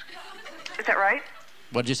 Is that right?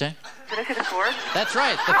 What did you say? Did I say the Fords? That's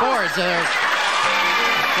right. The Fords are the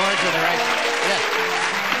Fords are the right. Yes.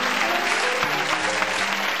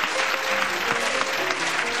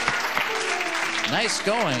 Nice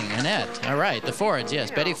going, Annette. All right, the Fords,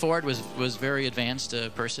 yes. Betty Ford was very advanced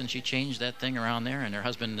person. She changed that thing around there, and her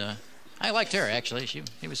husband, I liked her, actually.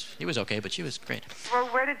 He was okay, but she was great. Well,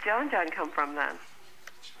 where did John come from, then?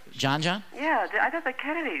 John? Yeah, I thought the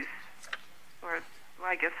Kennedys. Well,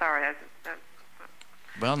 I guess, sorry.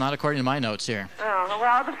 Well, not according to my notes here. Oh,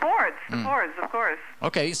 well, the Fords. The Fords, of course.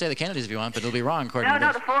 Okay, you can say the Kennedys if you want, but it'll be wrong according to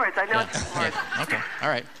No, the Fords. I know it's the Fords. Yeah. Okay, all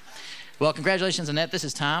right. Well, congratulations, Annette. This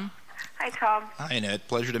is Tom. Hi, Tom. Hi, Annette.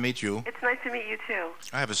 Pleasure to meet you. It's nice to meet you, too.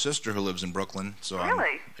 I have a sister who lives in Brooklyn, so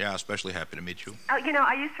Really? I'm especially happy to meet you. Oh,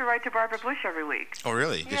 I used to write to Barbara Bush every week. Oh,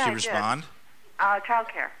 really? Did she respond? Child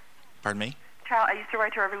care. Pardon me? I used to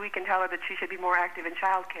write to her every week and tell her that she should be more active in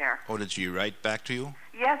child care. Oh, did she write back to you?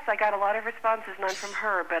 Yes, I got a lot of responses, none from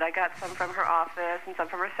her, but I got some from her office and some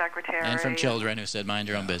from her secretary. And from children who said, mind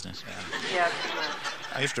your own business. Yes.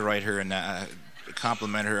 I used to write her, and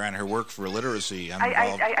compliment her on her work for literacy. I'm I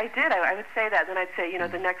involved. did. I would say that. Then I'd say,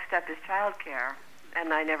 the next step is childcare.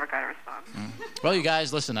 And I never got a response. Well, you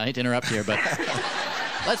guys, listen, I hate to interrupt here, but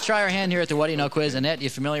let's try our hand here at the What Do You Know quiz. Annette, you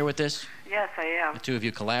familiar with this? Yes, I am. The two of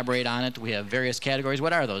you collaborate on it. We have various categories.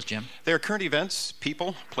 What are those, Jim? They're current events,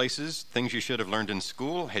 people, places, things you should have learned in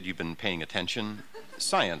school had you been paying attention,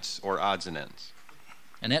 science, or odds and ends.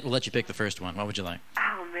 Annette, we'll let you pick the first one. What would you like?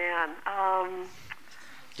 Oh, man.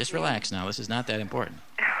 Just relax now. This is not that important.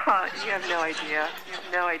 You have no idea. You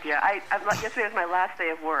have no idea. Yesterday was my last day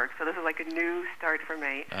of work, so this is like a new start for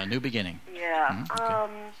me. A new beginning. Yeah. Okay.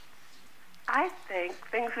 I think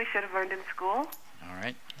things we should have learned in school. All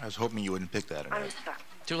right. I was hoping you wouldn't pick that. I'm stuck.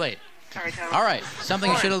 Too late. Sorry, Tom. All right. Something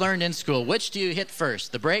you should have learned in school. Which do you hit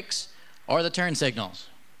first, the brakes or the turn signals?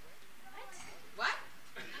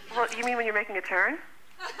 Well, you mean when you're making a turn?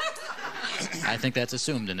 I think that's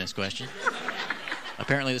assumed in this question.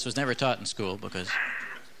 Apparently this was never taught in school because...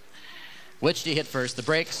 Which do you hit first, the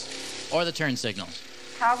brakes or the turn signals?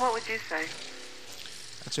 Tom, what would you say?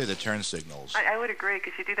 I'd say the turn signals. I would agree,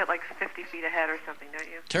 because you do that like 50 feet ahead or something, don't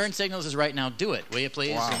you? Turn signals is right now. Do it, will you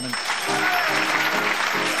please? Wow.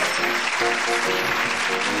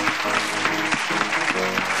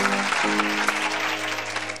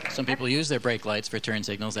 Some people use their brake lights for turn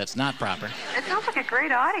signals. That's not proper. It sounds like a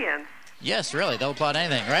great audience. Yes, really. They'll applaud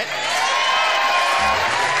anything, right?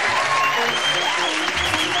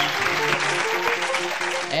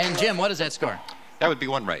 And Jim, what is that score? That would be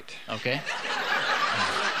one right. Okay.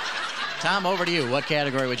 Tom, over to you. What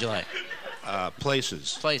category would you like?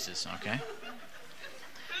 Places. Places, okay.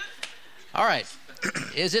 All right.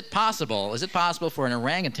 Is it possible for an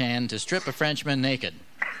orangutan to strip a Frenchman naked?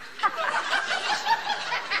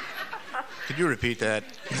 Could you repeat that?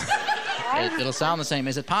 It'll sound the same.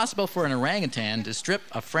 Is it possible for an orangutan to strip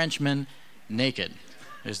a Frenchman naked?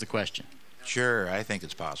 Is the question. Sure, I think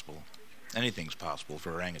it's possible. Anything's possible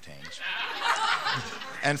for orangutans.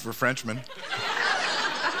 And for Frenchmen.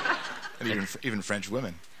 And even French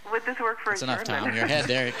women. Would this work for That's a enough, German? Tom. Your head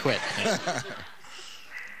there, it quit. Yeah.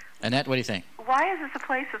 Annette, what do you think? Why is this a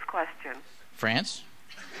places question? France?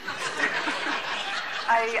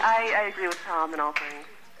 I agree with Tom in all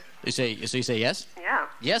things. So you say yes? Yeah.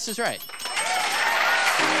 Yes is right.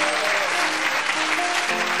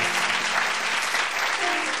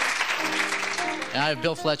 Now, I have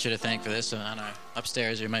Bill Fletcher to thank for this.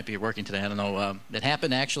 Upstairs, you might be working today. I don't know. It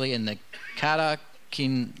happened actually in the Kata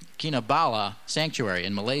Kinabalu Sanctuary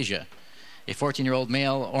in Malaysia. A 14-year-old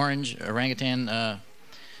male orange orangutan,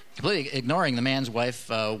 completely ignoring the man's wife,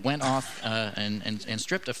 went off and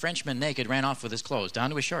stripped a Frenchman naked, ran off with his clothes, down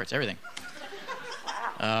to his shorts, everything.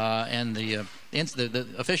 And the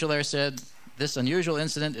official there said, "This unusual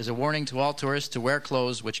incident is a warning to all tourists to wear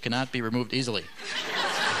clothes which cannot be removed easily."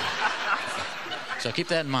 So keep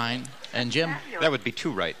that in mind. And Jim? That would be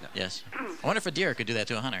two right now. Yes. I wonder if a deer could do that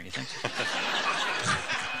to a hunter, you think?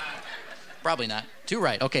 Probably not. Two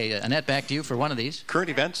right. Okay, Annette, back to you for one of these.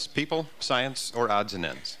 Current events, people, science, or odds and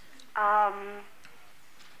ends? How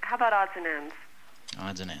about odds and ends?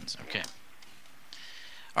 Odds and ends, okay.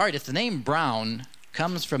 All right, if the name Brown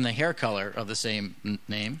comes from the hair color of the same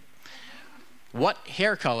name, what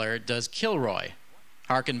hair color does Kilroy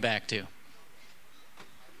harken back to?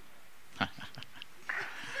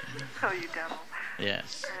 Oh, you devil.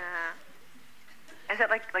 Yes. Is that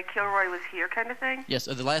like Kilroy was here kind of thing? Yes,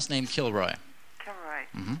 the last name Kilroy. Kilroy.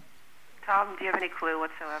 Mm-hmm. Tom, do you have any clue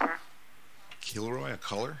whatsoever? Kilroy, a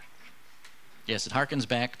color? Yes, it harkens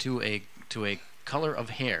back to a color of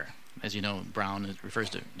hair. As you know, brown refers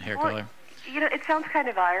to hair color. It sounds kind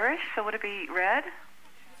of Irish, so would it be red?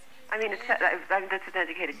 I mean, that's an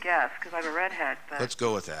educated guess, because I'm a redhead. But... Let's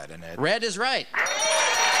go with that, Annette. Red is right.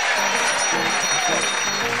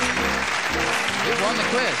 You won the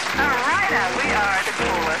quiz. All right, we are the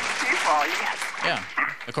coolest people. Yes. Yeah.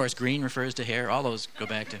 Of course, green refers to hair. All those go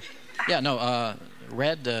back to... Yeah, no,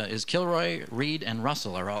 red is Kilroy, Reed, and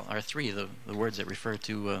Russell are three of the words that refer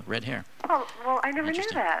to red hair. Well, I never knew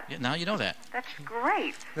that. Yeah, now you know that. That's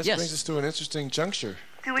great. This brings us to an interesting juncture.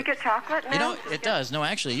 Do we get chocolate now? You know, it does. No,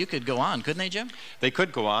 actually, you could go on, couldn't they, Jim? They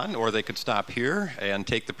could go on, or they could stop here and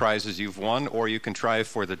take the prizes you've won, or you can try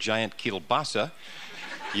for the giant kielbasa.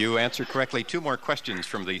 You answer correctly 2 more questions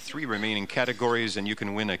from the 3 remaining categories, and you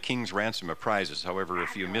can win a king's ransom of prizes. However,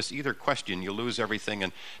 if you miss either question, you lose everything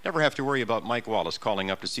and never have to worry about Mike Wallace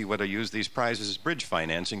calling up to see whether you use these prizes as bridge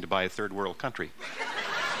financing to buy a third world country.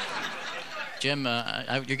 Jim,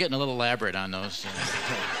 you're getting a little elaborate on those.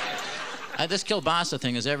 This kielbasa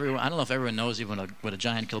thing is everyone. I don't know if everyone knows even what a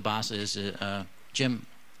giant kielbasa is. Jim,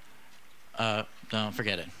 no,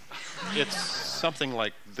 forget it. It's something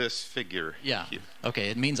like this figure. Yeah. Okay,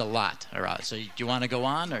 it means a lot. All right. So do you want to go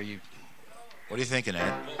on, or you? What are you thinking,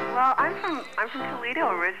 Ed? Well, I'm from Toledo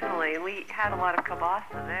originally, and we had a lot of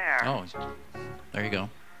kielbasa there. Oh, there you go.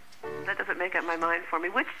 That doesn't make up my mind for me.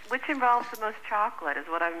 Which involves the most chocolate is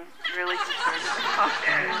what I'm really concerned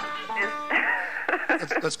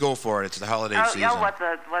about. Let's go for it. It's the holiday season. Oh, what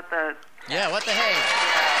the? Yeah, what the hey?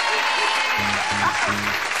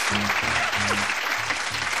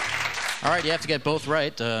 All right, you have to get both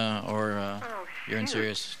right, or you're in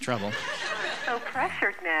serious trouble. I'm so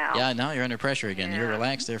pressured now. Yeah, now you're under pressure again. You're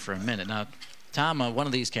relaxed there for a minute. Now, Tom, one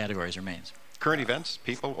of these categories remains. Current events,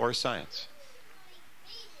 people, or science?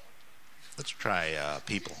 Let's try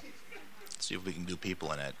people. Let's see if we can do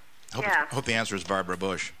people in it. Yeah. Hope the answer is Barbara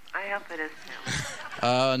Bush. I hope it is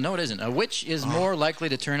too. No, it isn't. Which is more likely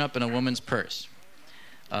to turn up in a woman's purse?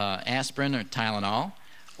 Aspirin or Tylenol,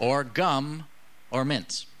 or gum or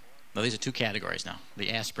mints? Now, these are two categories now.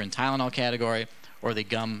 The aspirin Tylenol category or the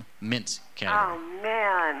gum mints category. Oh,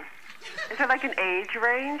 man. Is there like an age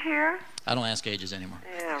range here? I don't ask ages anymore.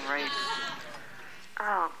 Yeah, right.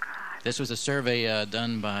 Oh, God. This was a survey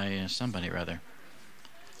done by somebody, rather.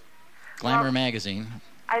 Glamour magazine.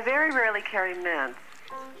 I very rarely carry mints,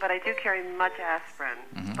 but I do carry much aspirin.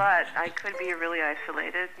 Mm-hmm. But I could be really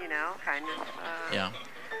isolated, kind of. Yeah.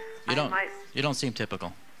 You don't seem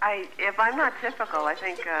typical. If I'm not typical, I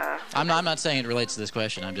think. I'm not saying it relates to this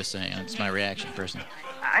question. I'm just saying it's my reaction personally.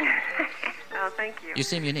 Oh, thank you. You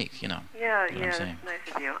seem unique, Yeah, what I'm that's saying. nice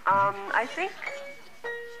of you. I think.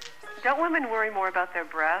 Don't women worry more about their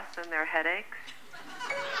breasts and their headaches?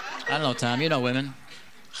 I don't know, Tom. You know women.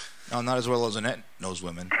 No, not as well as Annette knows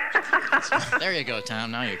women. There you go, Tom.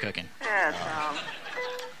 Now you're cooking. Yeah, Tom.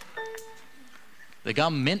 The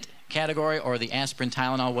gum mint category or the aspirin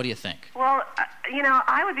Tylenol? What do you think? Well,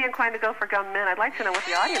 I would be inclined to go for gum mint. I'd like to know what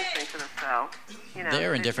the audience thinks of this, though.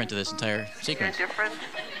 They're indifferent to this entire sequence. They're indifferent?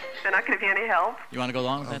 They're not going to be any help? You want to go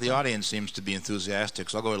along with that? The audience seems to be enthusiastic,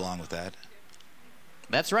 so I'll go along with that.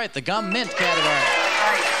 That's right, the gum mint category.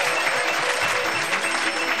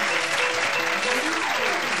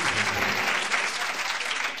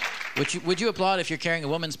 Would you applaud if you're carrying a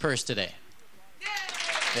woman's purse today?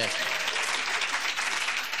 Yes.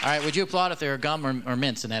 All right, would you applaud if there are gum or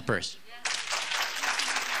mints in that purse?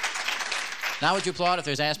 Now would you applaud if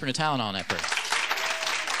there's aspirin or Tylenol in that purse?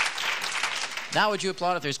 Now would you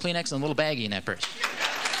applaud if there's Kleenex and a little baggie in that purse?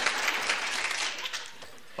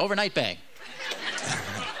 Overnight bag.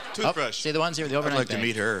 Toothbrush. See the ones here, the overnight I'd like bag. to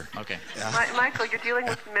meet her. Okay. Yeah. Michael, you're dealing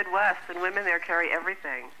with the Midwest, and women there carry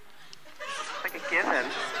everything. It's like a given.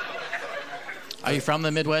 Are you from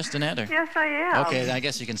the Midwest, Annette? Or? Yes, I am. Okay, I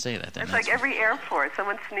guess you can say that then. It's like every airport,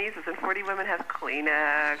 someone sneezes, and 40 women have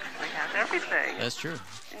Kleenex. They have everything. That's true. In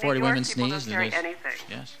 40 New York, women people sneeze. don't carry anything.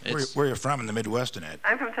 Yes. Where are you from in the Midwest, Annette?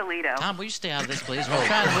 I'm from Toledo. Tom, will you stay out of this, please? We're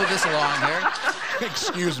trying to move this along here.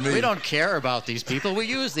 Excuse me. We don't care about these people. We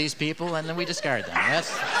use these people, and then we discard them.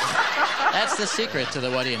 That's the secret to the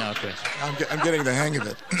What Do You Know quiz. I'm getting the hang of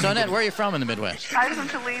it. So, Annette, where are you from in the Midwest? I'm from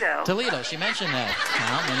Toledo. Toledo. She mentioned that,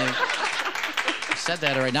 Tom. And you said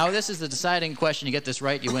that already. Now, this is the deciding question. You get this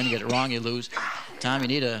right, you win. You get it wrong, you lose. Tom, you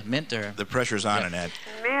need a mint or... The pressure's on, Annette.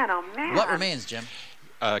 Man, oh, man. What remains, Jim?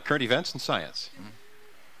 Current events and science.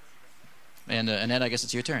 Mm-hmm. And, Annette, I guess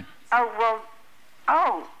it's your turn. Oh, well...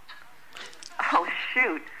 Oh,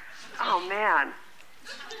 shoot. Oh, man.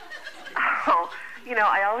 Oh...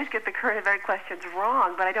 I always get the current event questions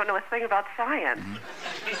wrong, but I don't know a thing about science.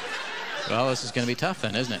 Mm-hmm. Well, this is going to be tough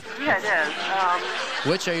then, isn't it? Yeah, it is.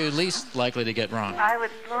 Which are you least likely to get wrong?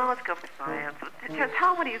 Let's go for science.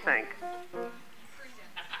 Tom, what do you think?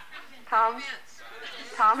 Tom,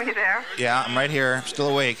 are you there? Yeah, I'm right here. I'm still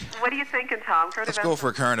awake. What are you thinking, Tom? Let's go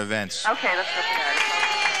for current events. Okay, let's go for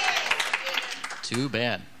that. Too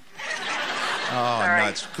bad. Oh,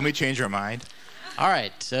 nuts. Can we change our mind? All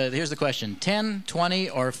right, here's the question. 10, 20,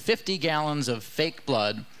 or 50 gallons of fake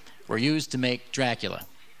blood were used to make Dracula.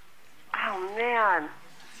 Oh, man.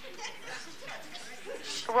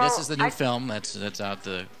 Well, this is the new film that's out,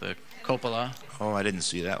 the Coppola. Oh, I didn't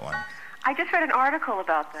see that one. I just read an article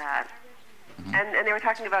about that. Mm-hmm. And they were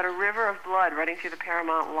talking about a river of blood running through the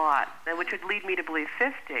Paramount lot, which would lead me to believe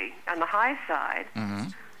 50 on the high side. Mm-hmm.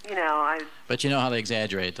 But you know how they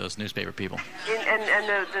exaggerate, those newspaper people. And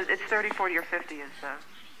it's 30, 40, or 50 is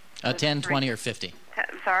 10, 20, or 50.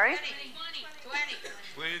 Sorry? 20.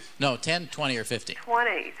 Please. No, 10, 20, or 50.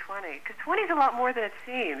 20. Because 20 is a lot more than it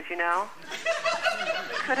seems,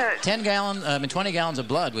 20 gallons of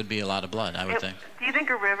blood would be a lot of blood, I would think. Do you think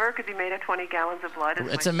a river could be made of 20 gallons of blood?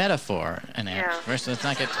 It's a metaphor, Annette. Yeah. Let's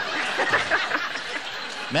not get...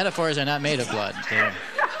 Metaphors are not made of blood.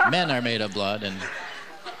 Men are made of blood, and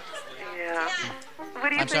Yeah. What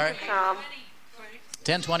do you I'm think, sorry? Tom?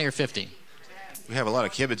 10, 20, or 50. We have a lot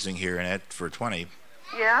of kibitzing here, Annette, for 20.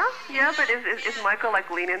 Yeah, but is Michael like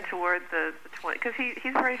leaning toward the 20? Because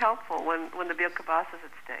he's very helpful when the big kibas is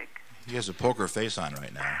at stake. He has a poker face on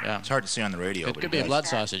right now. Yeah. It's hard to see on the radio. It but could he be a does. blood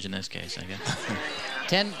sausage in this case, I guess.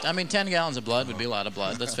 10 gallons of blood would be a lot of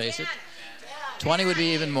blood, let's face it. 20 would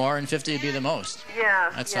be even more, and 50 would be the most.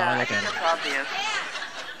 Yeah, That's yeah, how I I look think at it. that's obvious.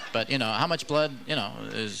 But, how much blood,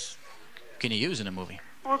 can you use in a movie?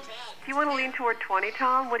 Well, do you want to lean toward 20,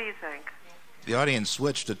 Tom? What do you think? The audience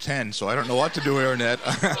switched to 10, so I don't know what to do here, Annette.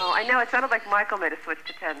 Oh, I know. It sounded like Michael made a switch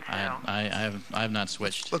to 10, too. I have not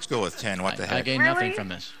switched. Let's go with 10. What the heck? I gain nothing from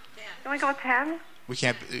this. You want to go with 10? We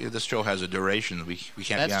can't. This show has a duration. We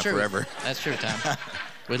can't be on true. forever. That's true, Tom.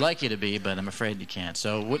 We'd like you to be, but I'm afraid you can't.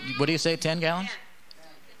 So what do you say, 10 gallons?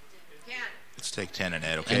 Let's take 10,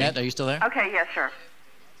 Annette, okay? Annette, are you still there? Okay, yeah, sure.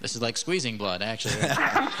 This is like squeezing blood, actually.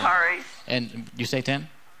 I'm sorry. And you say 10?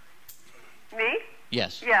 Me?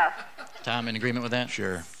 Yes. Yeah. Tom, in agreement with that?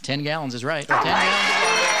 Sure. 10 gallons is right. 10 gallons of blood.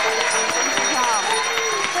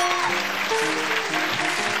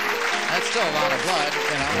 That's still a lot of blood.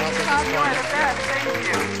 Tom, you are the best. Thank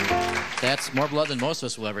you. That's more blood than most of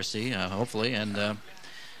us will ever see, hopefully. And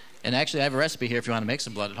actually, I have a recipe here if you want to make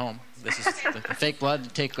some blood at home. This is the fake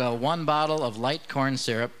blood. Take 1 bottle of light corn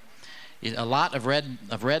syrup, a lot of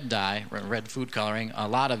red dye, red food coloring, a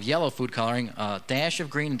lot of yellow food coloring, a dash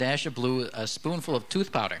of green, a dash of blue, a spoonful of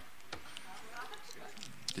tooth powder,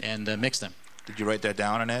 and mix them. Did you write that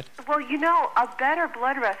down, Annette? Well, a better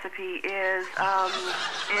blood recipe is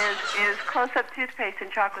close-up toothpaste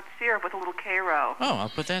and chocolate syrup with a little K-Row. Oh, I'll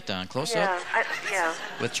put that down. Close yeah, up yeah.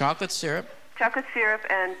 with chocolate syrup. Chocolate syrup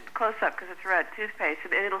and close-up because it's red toothpaste,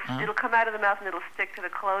 and it'll come out of the mouth and it'll stick to the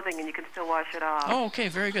clothing, and you can still wash it off. Oh, okay,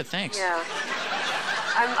 very good. Thanks. Yeah.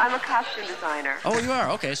 I'm a costume designer. Oh, you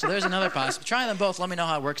are? Okay, so there's another possibility. Try them both. Let me know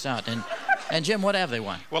how it works out. And Jim, what have they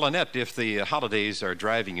won? Well, Annette, if the holidays are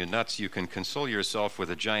driving you nuts, you can console yourself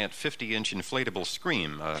with a giant 50-inch inflatable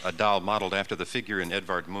Scream, a doll modeled after the figure in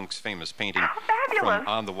Edvard Munch's famous painting from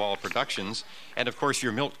On the Wall Productions. And, of course,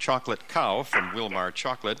 your milk chocolate cow from Wilmar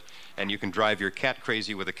Chocolate. And you can drive your cat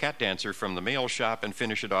crazy with a cat dancer from the mail shop and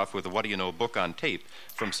finish it off with a What Do You Know book on tape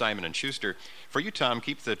from Simon & Schuster. For you, Tom,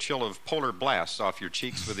 keep the chill of polar blasts off your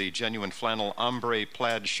cheeks with the genuine flannel ombre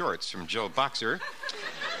plaid shorts from Joe Boxer.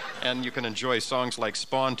 And you can enjoy songs like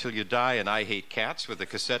Spawn Till You Die and I Hate Cats with a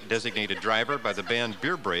cassette designated driver by the band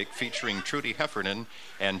Beer Break featuring Trudy Heffernan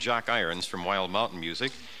and Jock Irons from Wild Mountain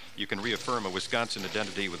Music. You can reaffirm a Wisconsin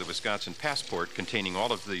identity with a Wisconsin passport containing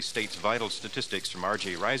all of the state's vital statistics from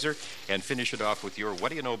R.J. Reiser and finish it off with your What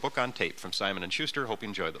Do You Know book on tape from Simon & Schuster. Hope you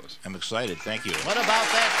enjoy those. I'm excited. Thank you. What about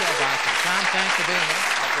that, Joe Boxer? Tom, thanks for being here.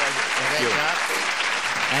 Great job.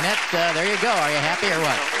 Annette, there you go. Are you happy or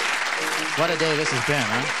what? What a day this has been,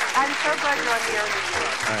 huh? I'm so glad you're on the air with you.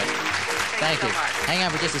 All right. Thank you. Hang on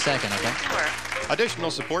for just a second, okay? Sure. Additional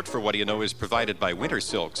support for What Do You Know is provided by Winter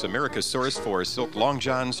Silks, America's source for silk long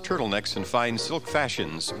johns, turtlenecks, and fine silk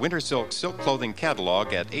fashions. Winter Silk silk clothing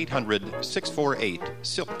catalog at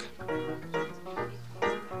 800-648-SILK.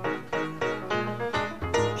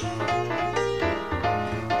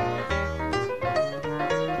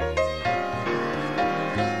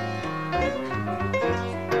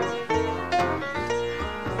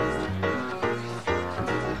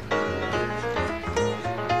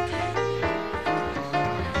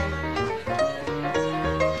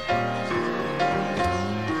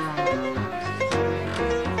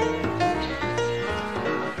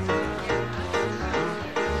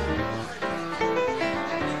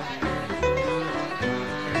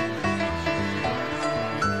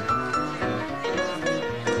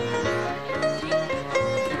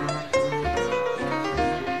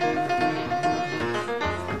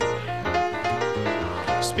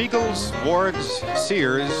 Spiegels, Wards,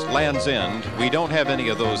 Sears, Land's End. We don't have any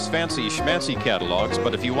of those fancy schmancy catalogs,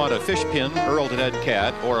 but if you want a fish pin, Earl to Dead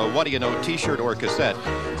Cat, or a What Do You Know t-shirt or cassette,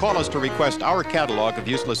 call us to request our catalog of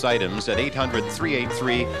useless items at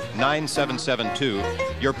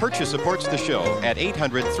 800-383-9772. Your purchase supports the show at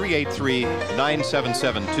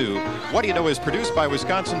 800-383-9772. What Do You Know is produced by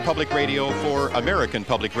Wisconsin Public Radio for American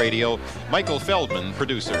Public Radio. Michael Feldman,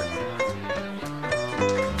 producer.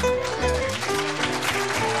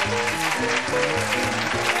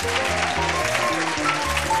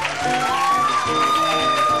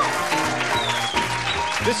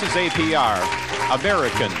 This is APR,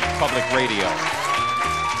 American Public Radio.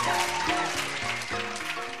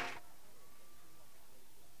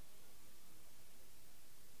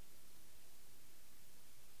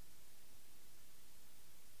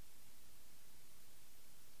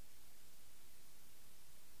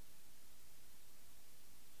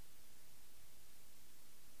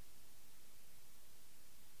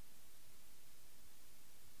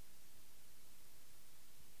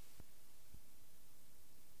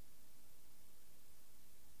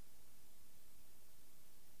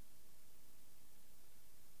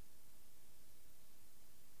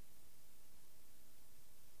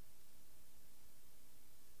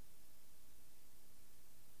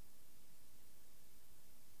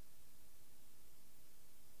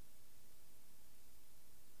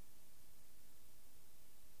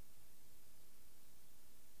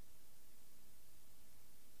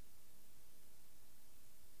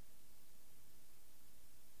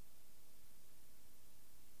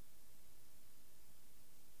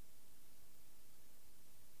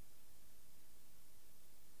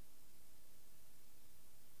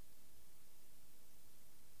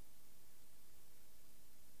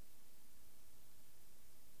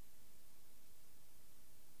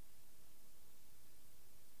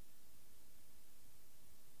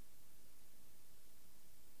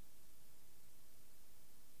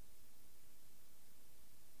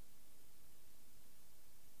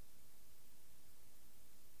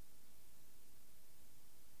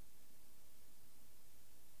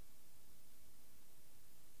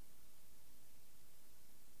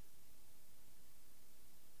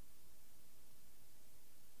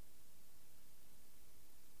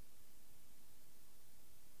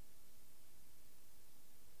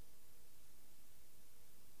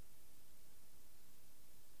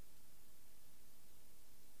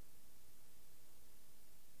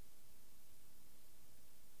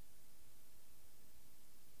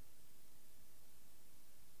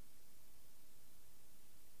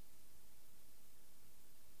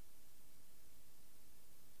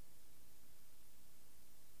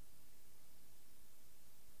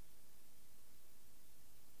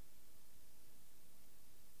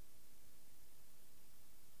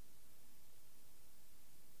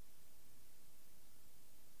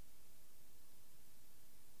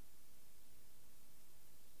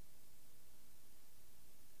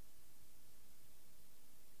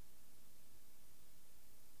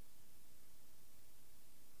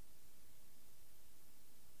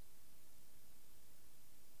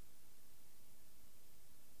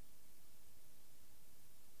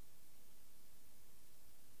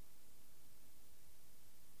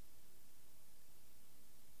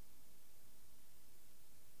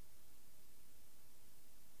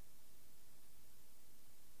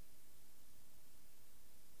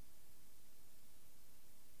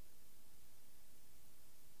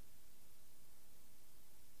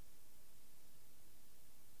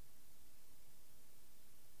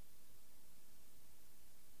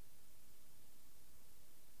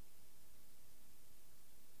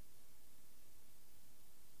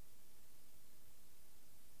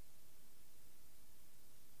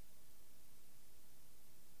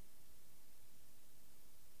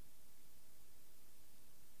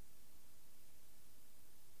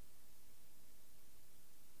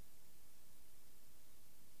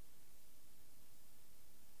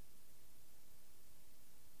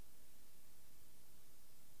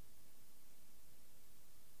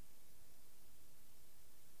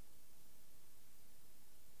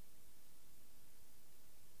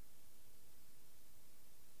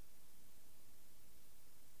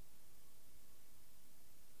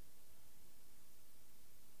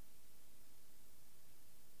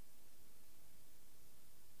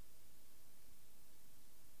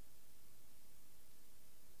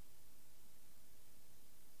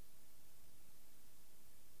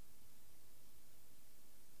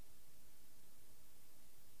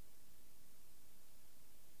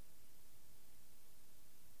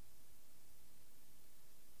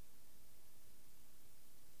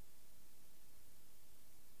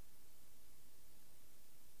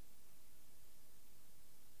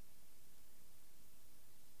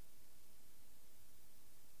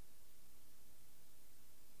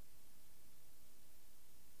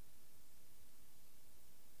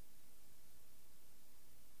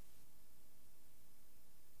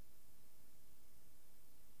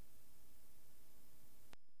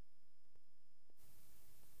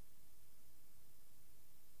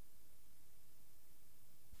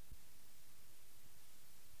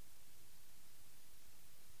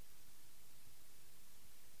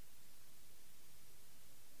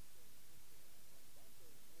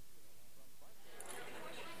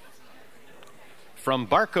 From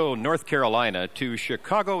Barco, North Carolina to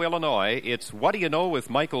Chicago, Illinois, it's What Do You Know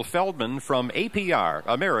with Michael Feldman from APR,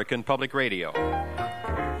 American Public Radio.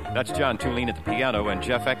 That's John Tulene at the piano and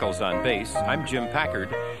Jeff Eccles on bass. I'm Jim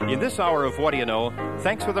Packard. In this hour of What Do You Know,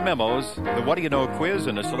 thanks for the memos, the What Do You Know quiz,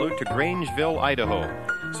 and a salute to Grangeville, Idaho.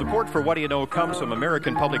 Support for What Do You Know comes from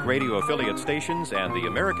American Public Radio affiliate stations and the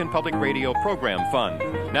American Public Radio Program Fund.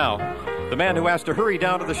 Now, the man who has to hurry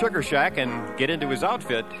down to the Sugar Shack and get into his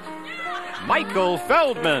outfit, Michael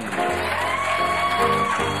Feldman. Thank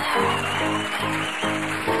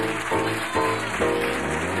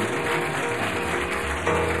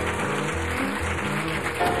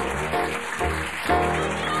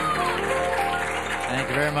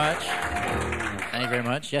you very much. Thank you very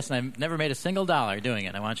much. Yes, and I've never made a single dollar doing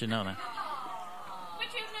it. I want you to know that.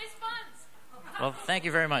 But you have nice buns. Well, thank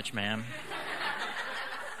you very much, ma'am.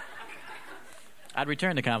 I'd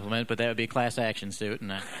return the compliment, but that would be a class action suit.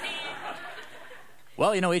 And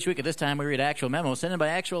well, you know, each week at this time we read actual memos sent in by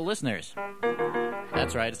actual listeners.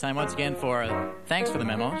 That's right. It's time once again for thanks for the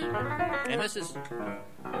memos. And this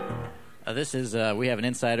is we have an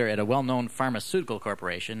insider at a well-known pharmaceutical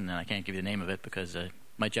corporation, and I can't give you the name of it because it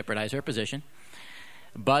might jeopardize her position.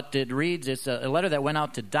 But it reads, it's a letter that went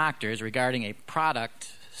out to doctors regarding a product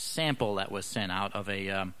sample that was sent out of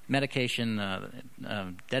a medication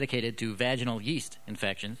dedicated to vaginal yeast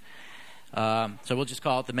infections. So we'll just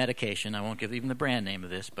call it the medication. I won't give even the brand name of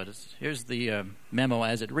this, but here's the memo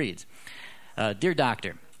as it reads. Dear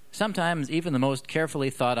Doctor, sometimes even the most carefully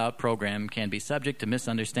thought-out program can be subject to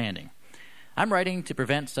misunderstanding. I'm writing to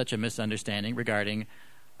prevent such a misunderstanding regarding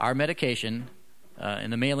our medication in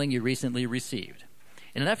the mailing you recently received.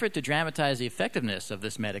 In an effort to dramatize the effectiveness of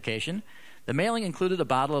this medication, the mailing included a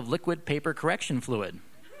bottle of liquid paper correction fluid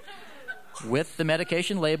with the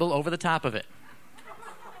medication label over the top of it.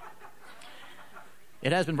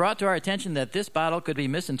 It has been brought to our attention that this bottle could be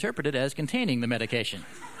misinterpreted as containing the medication.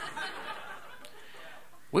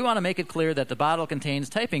 We want to make it clear that the bottle contains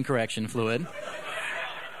typing correction fluid,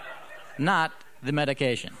 not the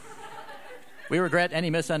medication. We regret any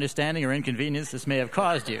misunderstanding or inconvenience this may have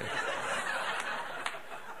caused you.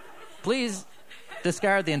 Please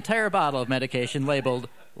discard the entire bottle of medication labeled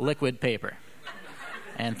liquid paper.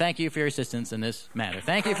 And thank you for your assistance in this matter.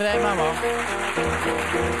 Thank you for that memo.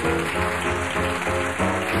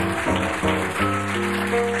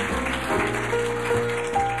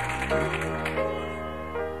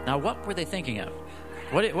 Now, what were they thinking of?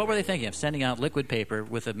 What were they thinking of, sending out liquid paper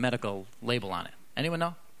with a medical label on it? Anyone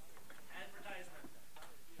know?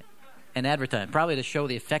 An advertisement. Probably to show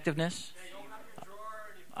the effectiveness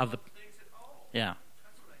of the... Yeah.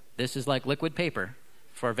 This is like liquid paper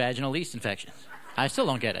for vaginal yeast infections. I still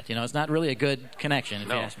don't get it. You know, it's not really a good connection, if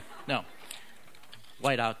you ask me. No.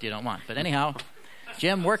 Whiteout you don't want. But anyhow,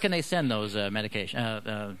 Jim, where can they send those memos?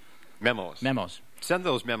 Memos. Send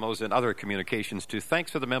those memos and other communications to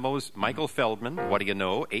Thanks for the Memos, Michael Feldman, What Do You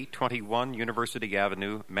Know, 821 University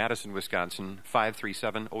Avenue, Madison, Wisconsin,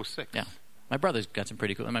 53706. Yeah. My brother's got some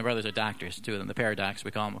pretty cool... My brothers are doctors, two of them. The paradox,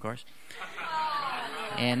 we call them, of course.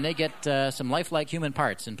 And they get some lifelike human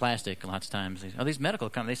parts in plastic lots of times. These medical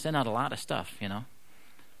companies, they send out a lot of stuff, you know.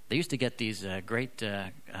 They used to get these great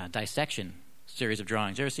dissection series of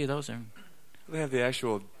drawings. You ever see those? They have the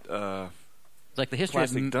actual it's like the history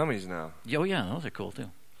plastic of dummies now. Oh, yeah, those are cool, too.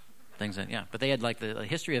 Things that, yeah. But they had like the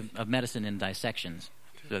history of medicine in dissections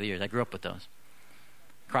through the years. I grew up with those.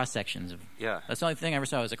 Cross-sections. Yeah. That's the only thing I ever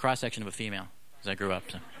saw was a cross-section of a female as I grew up.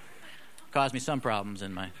 So. Caused me some problems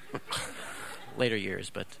in my... later years,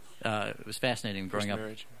 but it was fascinating growing up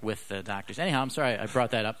with doctors. Anyhow, I'm sorry I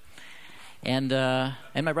brought that up. And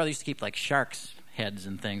my brother used to keep like sharks' heads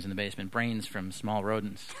and things in the basement, brains from small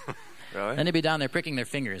rodents. Really? And they'd be down there pricking their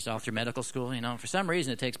fingers all through medical school. You know, for some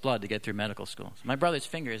reason it takes blood to get through medical school. So my brother's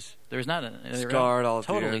fingers, they were scarred all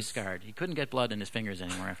through. Totally scarred. He couldn't get blood in his fingers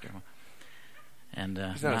anymore after a while. And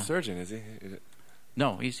he's not a surgeon, is he?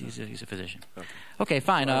 No, he's a physician. Okay,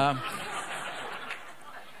 fine. And,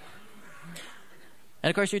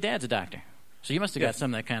 of course, your dad's a doctor. So you must have got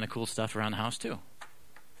some of that kind of cool stuff around the house, too.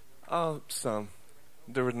 Oh, some.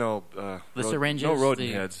 There were no syringes, no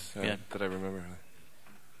rodent heads that I remember.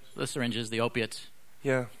 The syringes, the opiates.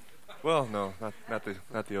 Yeah. Well, no, not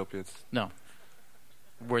the opiates. No.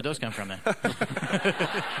 Where'd those come from, then?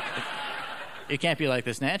 It can't be like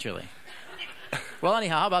this naturally. Well,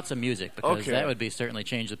 anyhow, how about some music? Because that would be certainly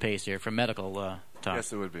change the pace here from medical talk.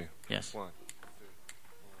 Yes, it would be. Yes. One.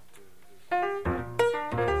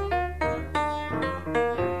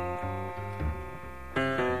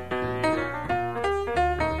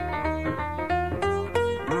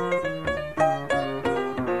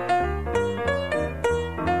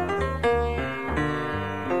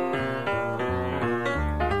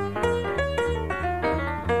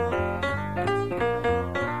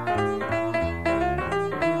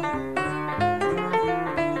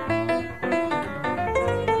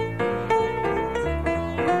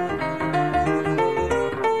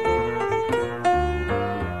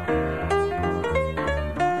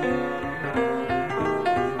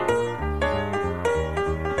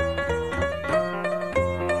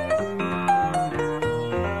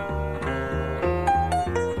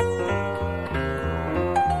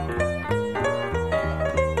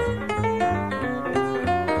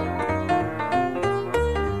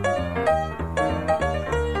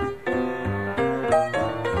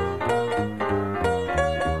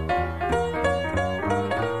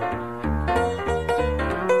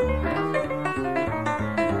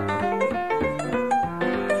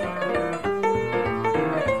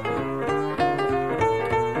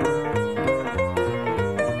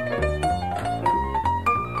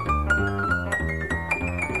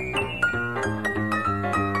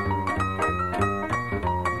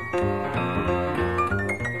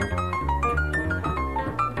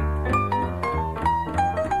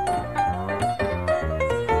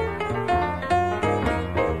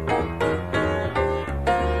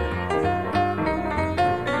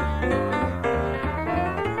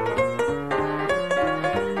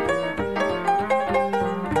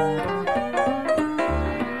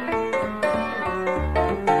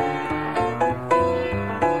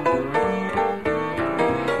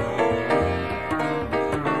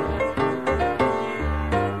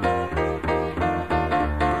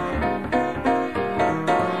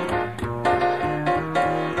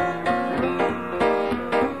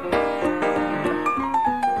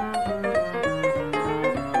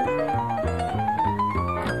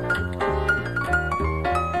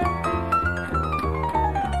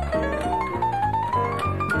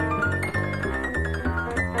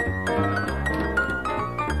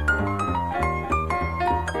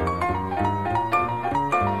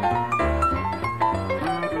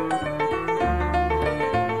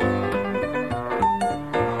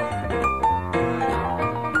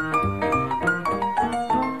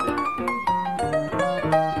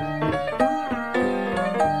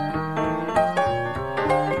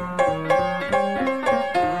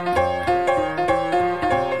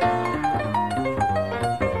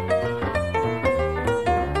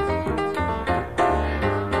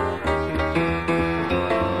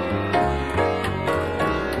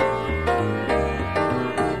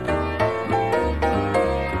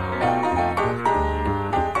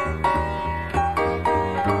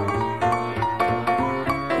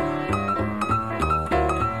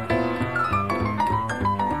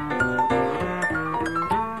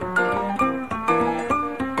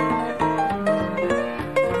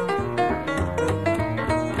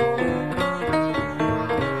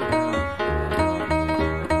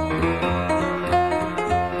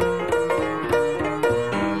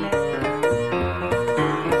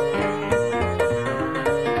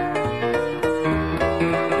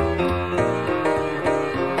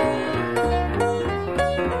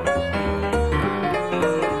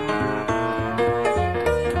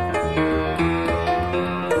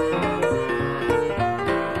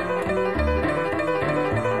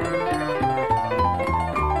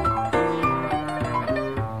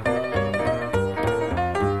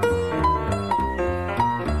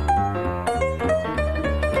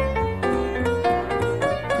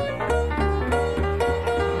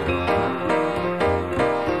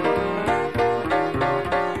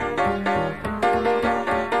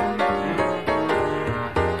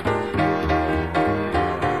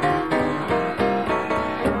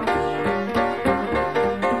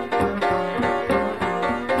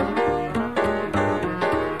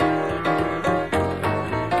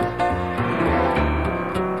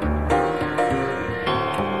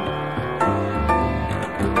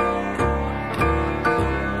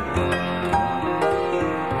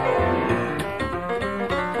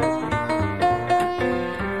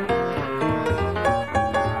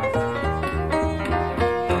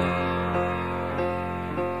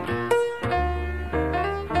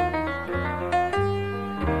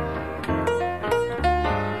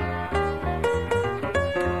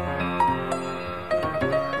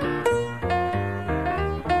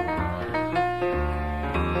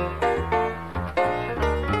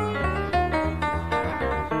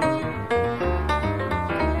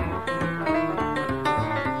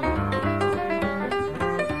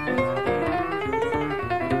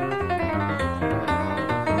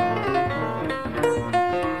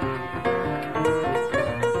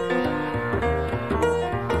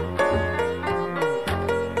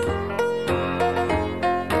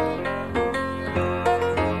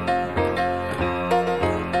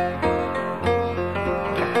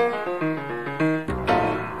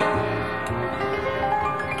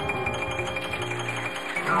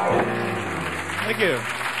 you.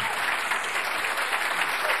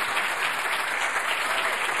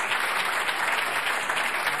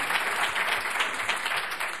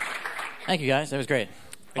 Thank you, guys. That was great.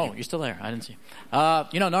 You're still there. I didn't see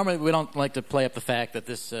you. Normally we don't like to play up the fact that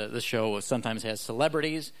this show sometimes has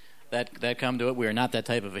celebrities that come to it. We are not that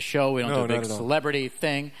type of a show. We don't do a big celebrity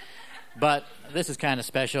thing. But this is kind of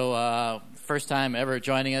special. First time ever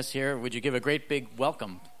joining us here. Would you give a great big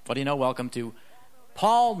welcome? What do you know? Welcome to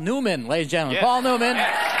Paul Newman, ladies and gentlemen. Yes. Paul Newman.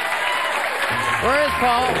 Where is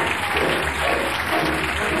Paul?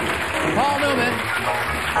 Paul Newman.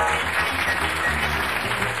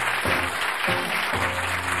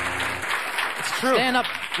 True. Stand up.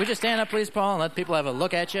 Would you stand up, please, Paul, and let people have a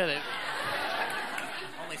look at you? They've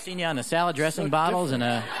only seen you on the salad dressing bottles and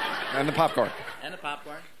the popcorn. And the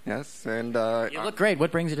popcorn. Yes, and you look great.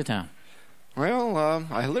 What brings you to town? Well,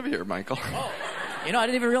 I live here, Michael. Oh. I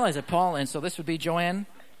didn't even realize that, Paul. And so this would be Joanne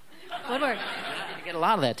Woodward. You get a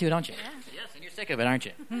lot of that too, don't you? Yes, and you're sick of it, aren't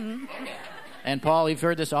you? Mm-hmm. And Paul, you've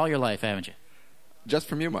heard this all your life, haven't you? Just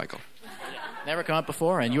from you, Michael. Never come up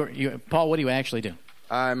before. And you, Paul, what do you actually do?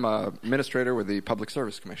 I'm an administrator with the Public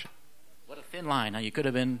Service Commission. What a thin line. Now, you could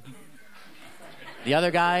have been the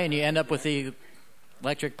other guy, and you end up with the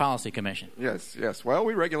Electric Policy Commission. Yes. Well,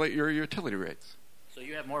 we regulate your utility rates. So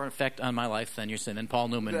you have more effect on my life than Paul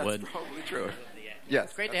Newman would. That's probably true. Yes.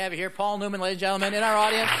 It's great to have you here. Paul Newman, ladies and gentlemen, in our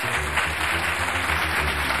audience.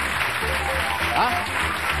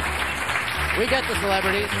 We get the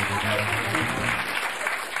celebrities.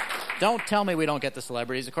 Don't tell me we don't get the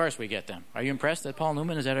celebrities. Of course we get them. Are you impressed that Paul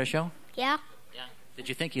Newman is at our show? Yeah. Yeah. Did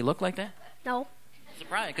you think he looked like that? No.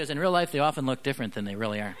 Surprised, because in real life they often look different than they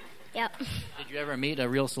really are. Yep. Did you ever meet a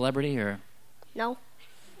real celebrity or? No.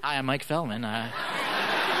 Hi, I'm Mike Feldman.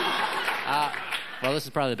 Well, this is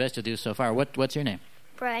probably the best you'll do so far. What's your name?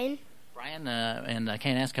 Brian. Brian, and I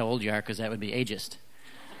can't ask how old you are because that would be ageist.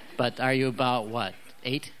 But are you about, what,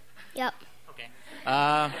 8? Yep. Okay.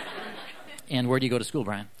 And where do you go to school,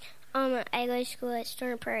 Brian? I go to school at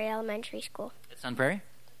Stone Prairie Elementary School. At Sun Prairie?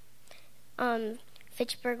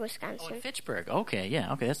 Fitchburg, Wisconsin. Oh, in Fitchburg. Okay,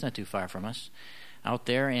 yeah. Okay, that's not too far from us. Out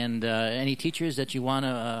there. And any teachers that you want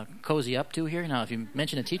to cozy up to here? Now, if you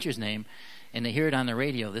mention a teacher's name and they hear it on the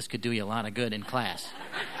radio, this could do you a lot of good in class.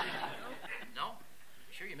 No?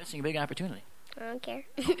 Sure, you're missing a big opportunity. I don't care.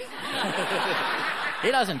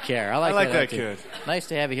 He doesn't care. I like that kid. Nice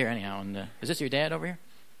to have you here anyhow. And is this your dad over here?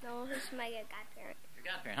 No, this is my godparent. Your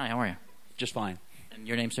godparent. Hi, how are you? Just fine. And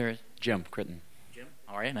your name, sir? Jim Critton. Jim?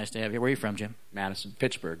 How are you? Nice to have you. Where are you from, Jim? Madison.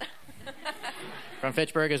 Pittsburgh. From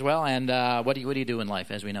Fitchburg as well. And what do you do in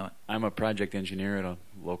life as we know it? I'm a project engineer at a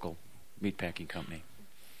local meatpacking company.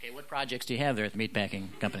 Okay, what projects do you have there at the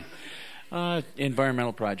meatpacking company?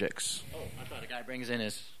 Environmental projects. Oh, I thought a guy brings in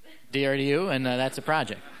his DRDU and that's a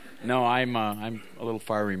project. No, I'm a little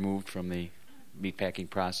far removed from the meatpacking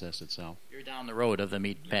process itself. You're down the road of the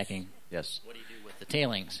meatpacking. Yes. What do you do with the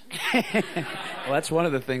tailings? Well, that's one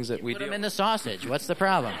of the things that we do. Put them in the sausage. What's the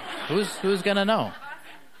problem? Who's going to know?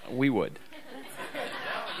 We would.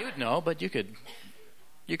 You'd know, but you could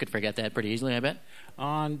forget that pretty easily, I bet.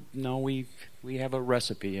 No, we have a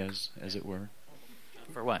recipe, as it were.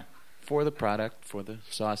 For what? For the product, for the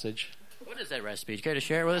sausage. What is that recipe? Do you care to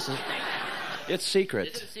share it with us? It's secret.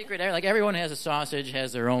 Is it a secret? Like everyone has a sausage,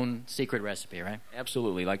 has their own secret recipe, right?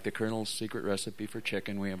 Absolutely. Like the Colonel's secret recipe for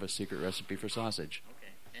chicken, we have a secret recipe for sausage.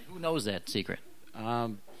 Okay. And who knows that secret?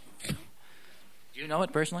 Do you know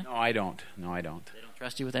it personally? No, I don't. They don't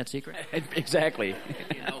trust you with that secret? Exactly.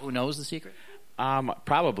 Do you know who knows the secret?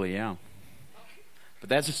 Probably, yeah. But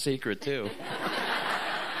that's a secret, too.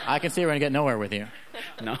 I can see we're going to get nowhere with you.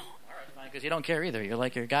 No. All right, fine, because you don't care either. You're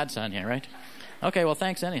like your godson here, right? Okay, well,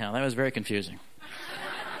 thanks anyhow. That was very confusing.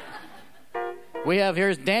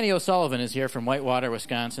 Here's Danny O'Sullivan is here from Whitewater,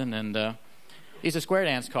 Wisconsin, and he's a square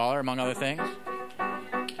dance caller, among other things.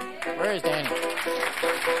 Where is Danny?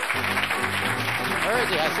 Where is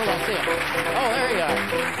he? I still don't see him. Oh, there you are.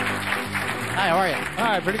 Hi, how are you?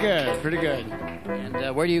 Hi, pretty good.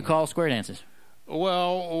 And where do you call square dances?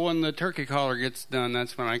 Well, when the turkey caller gets done,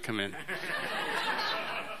 that's when I come in.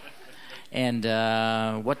 And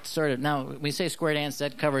what sort of... Now, when you say square dance,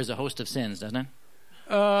 that covers a host of sins, doesn't it?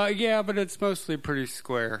 Yeah, but it's mostly pretty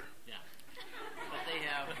square. Yeah. But they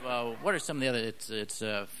have... what are some of the other... It's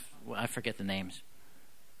I forget the names.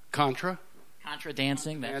 Contra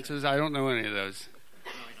dancing? Dances, I don't know any of those.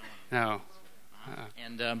 No.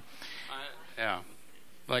 And... yeah.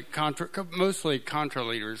 Like mostly Contra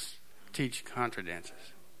leaders teach Contra dances.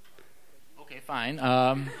 Okay, fine.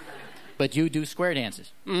 But you do square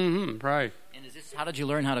dances. Mm-hmm, right. And how did you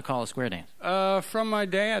learn how to call a square dance? From my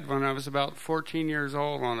dad when I was about 14 years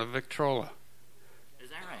old on a Victrola.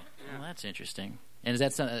 Well, that's interesting. And is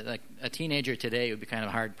that something, like a teenager today, it would be kind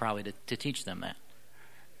of hard probably to teach them that?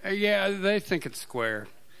 Yeah, they think it's square.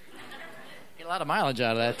 Get a lot of mileage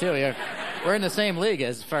out of that, too. We're in the same league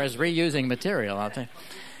as far as reusing material, I'll tell you.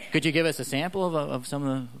 Could you give us a sample of some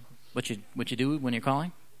of what you do when you're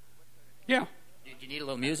calling? Yeah. Do you need a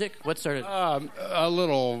little music? What sort of... a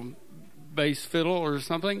little bass fiddle or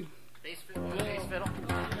something. Bass fiddle?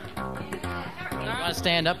 You want to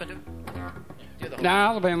stand up and do the whole...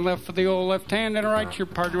 Now, the band left with the old left hand and the right. Your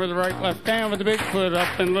partner with the right left hand with the big foot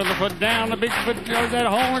up and little foot down. The big foot goes at a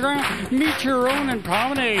hole in the ground. Meet your own and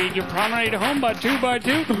promenade. You promenade home by two.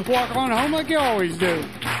 Walk on home like you always do.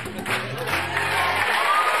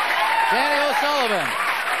 Danny O'Sullivan.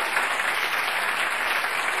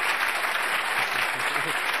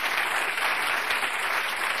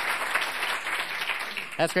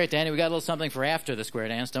 That's great, Danny. We got a little something for after the square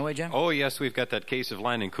dance, don't we, Jim? Oh, yes, we've got that case of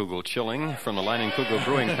Leinenkugel chilling from the Leinenkugel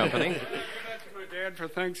Brewing Company. That's my dad for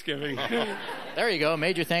Thanksgiving. There you go.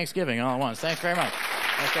 Major Thanksgiving all at once. Thanks very much.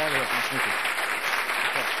 Nice to have you here. Nice to meet you.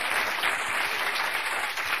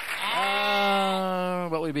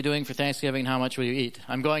 What will you be doing for Thanksgiving and how much will you eat?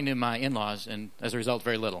 I'm going to my in-laws, and as a result,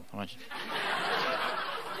 very little. How much?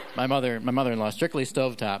 My mother-in-law, strictly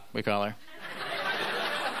stovetop, we call her.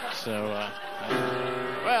 So,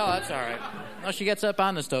 well, that's all right. No, she gets up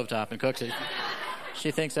on the stovetop and cooks it.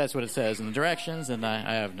 She thinks that's what it says in the directions, and I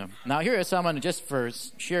have no. Now, here is someone, just for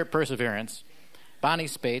sheer perseverance, Bonnie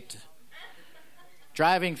Spate,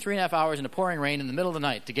 driving 3.5 hours in the pouring rain in the middle of the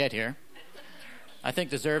night to get here. I think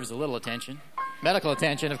deserves a little attention. Medical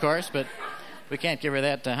attention, of course, but we can't give her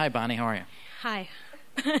that. Hi, Bonnie. How are you? Hi.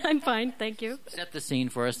 I'm fine, thank you. Set the scene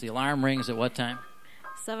for us. The alarm rings at what time?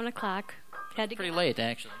 7 o'clock. Pretty late,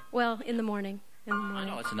 actually. Well, in the morning. I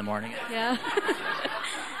know it's in the morning. Yeah.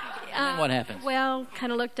 And then what happens? Well,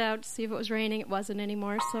 kind of looked out to see if it was raining. It wasn't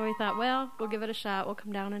anymore, so we thought, well, we'll give it a shot. We'll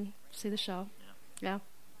come down and see the show. Yeah.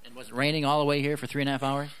 And was it raining all the way here for 3.5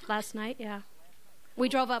 hours? Last night, yeah. We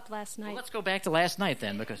drove up last night. Well, let's go back to last night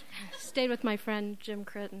then, because... Stayed with my friend Jim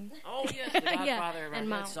Critton. Oh, yes, the Godfather. Yeah, and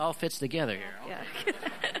Mom. It all fits together here. Yeah.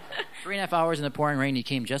 3.5 hours in the pouring rain, you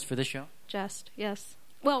came just for this show? Just, yes.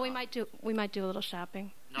 Well, we might do a little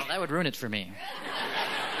shopping. No, that would ruin it for me.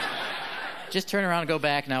 Just turn around and go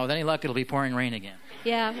back now. With any luck, it'll be pouring rain again.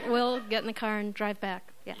 Yeah, we'll get in the car and drive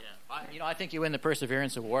back. Yeah. I think you win the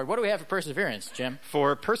Perseverance Award. What do we have for Perseverance, Jim?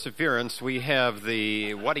 For Perseverance, we have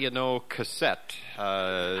the What Do You Know cassette,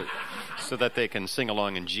 so that they can sing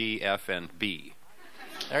along in G, F, and B.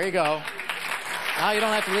 There you go. Now you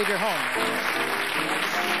don't have to leave your home.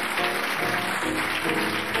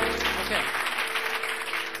 Okay.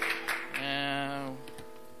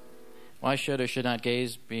 Why should or should not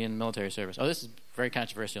gays be in military service? Oh, this is very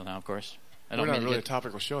controversial now, of course. We're not really a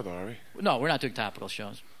topical show, though, are we? No, we're not doing topical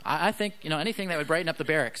shows. I think, anything that would brighten up the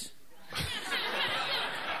barracks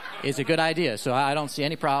is a good idea. So I don't see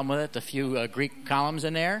any problem with it. A few Greek columns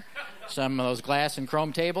in there, some of those glass and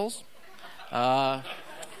chrome tables.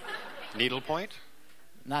 Needlepoint?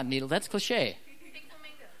 Not needle. That's cliche.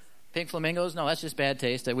 Pink flamingos? No, that's just bad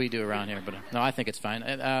taste that we do around here. But no, I think it's fine.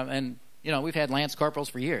 And we've had lance corporals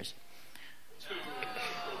for years.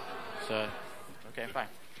 So, okay, fine.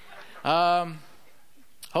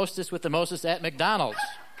 Hostess with the mostest at McDonald's.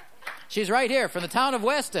 She's right here from the town of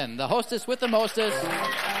Weston, the hostess with the mostest.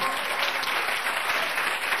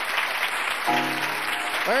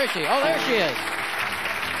 Where is she? Oh, there she is.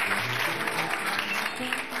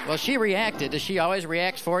 Well, she reacted. Does she always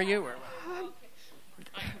react for you?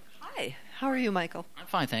 Hi. How are you, Michael? I'm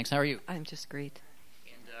fine, thanks. How are you? I'm just great.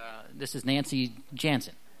 And this is Nancy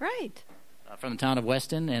Jansen. Right. From the town of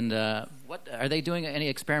Weston. And what are they doing? Any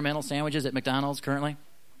experimental sandwiches at McDonald's currently?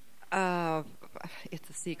 It's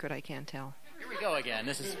a secret. I can't tell. Here we go again.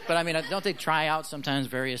 But don't they try out sometimes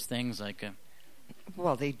various things like?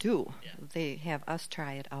 Well, they do. Yeah. They have us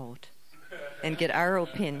try it out and get our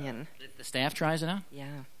opinion. The staff tries it out?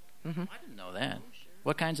 Yeah. Mm-hmm. I didn't know that.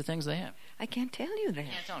 What kinds of things do they have? I can't tell you that.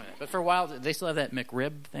 You can't tell me that. But for a while, they still have that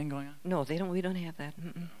McRib thing going on? No, they don't. We don't have that.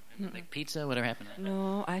 Mm-mm. McPizza? Whatever happened to that?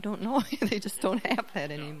 No, I don't know. They just don't have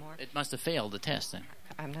that anymore. It must have failed the test then.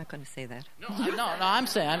 I'm not going to say that. I'm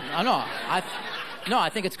saying. I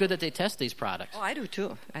think it's good that they test these products. Oh, I do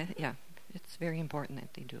too. Yeah, it's very important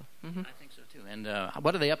that they do. Mm-hmm. I think so too. And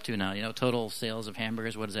what are they up to now? Total sales of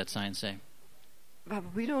hamburgers. What does that sign say?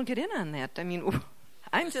 We don't get in on that.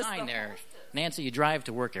 I'm just sign there. Nancy, you drive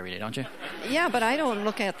to work every day, don't you? Yeah, but I don't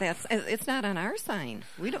look at that. It's not on our sign.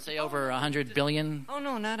 We don't say over 100 billion. Oh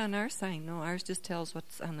no, not on our sign. No, ours just tells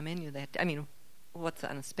what's on the menu what's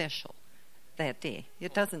on a special that day.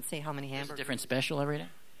 It doesn't say how many hamburgers. Is it a different special every day?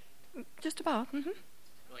 Just about. Mm-hmm.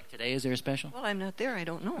 Like today, is there a special? Well, I'm not there. I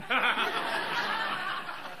don't know.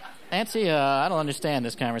 Nancy, I don't understand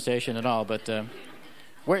this conversation at all, but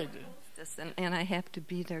where... And I have to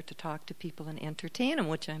be there to talk to people and entertain them,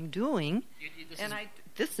 which I'm doing.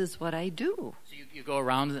 This is what I do. So you go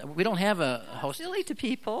around. We don't have a host. Silly to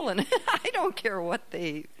people, and I don't care what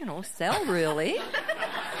they, sell, really.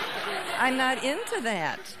 I'm not into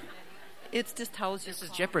that. It's just how's this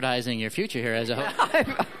is jeopardizing your future here as a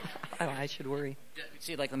host. I should worry.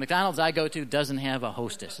 See, like the McDonald's I go to doesn't have a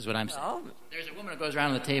hostess, is what I'm saying. Well, there's a woman who goes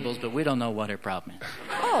around the tables, but we don't know what her problem is.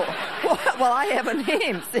 Oh, well, I have a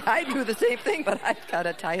name. See, I do the same thing, but I've got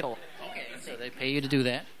a title. Okay, so they pay you to do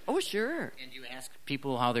that? Oh, sure. And you ask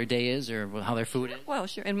people how their day is or how their food is? Well,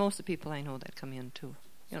 sure. And most of the people I know that come in, too.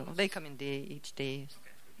 They come in each day.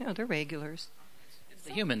 Okay. They're regulars. It's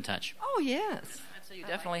the human touch. Oh, yes. I'd say you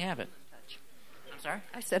definitely have it. I'm sorry?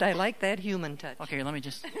 I said I like that human touch. Okay, let me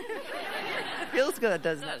just... It feels good,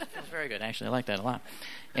 doesn't it? It feels very good, actually. I like that a lot.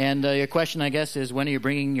 And your question, I guess, is when are you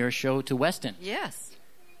bringing your show to Weston? Yes.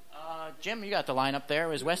 Jim, you got the line up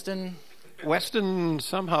there. Is Weston... Weston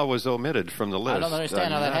somehow was omitted from the list. I don't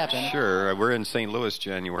understand how that happened. Sure. We're in St. Louis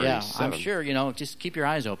January 7th. I'm sure, just keep your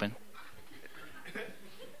eyes open.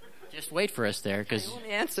 Just wait for us there, because... I won't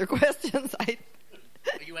answer questions.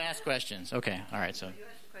 You ask questions. Okay, all right, so... You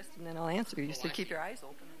ask a question, then I'll answer. You said keep your eyes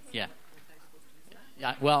open. Yeah.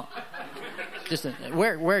 Yeah, well, just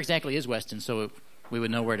where exactly is Weston, so we would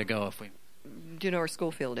know where to go if we... Do you know where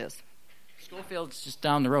Schofield is? Schofield's just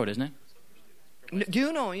down the road, isn't it? Do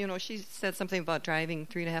you know, she said something about driving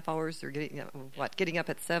 3.5 hours or getting up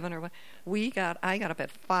at 7 or what. I got up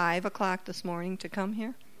at 5 o'clock this morning to come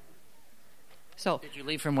here. So. Did you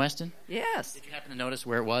leave from Weston? Yes. Did you happen to notice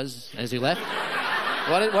where it was as you left?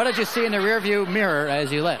 What did you see in the rearview mirror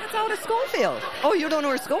as you left? It's out of Schofield. Oh, you don't know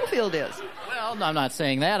where Schofield is? Well, no, I'm not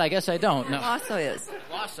saying that. I guess I don't. No. Wausau is.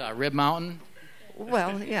 Wausau, Rib Mountain.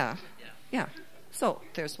 Well, yeah. So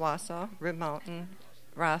there's Wausau, Rib Mountain,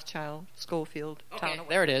 Rothschild, Schofield, Town of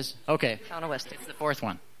there it is. Okay. Town of Weston. It's the fourth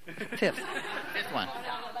one. Fifth one.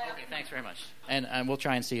 Okay, thanks very much. And we'll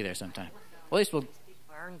try and see you there sometime. Well, at least we'll...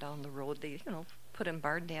 Barn down the road. They, put in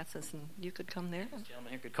barn dances, and you could come there. Gentleman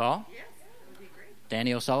here could call. Yes, that would be great.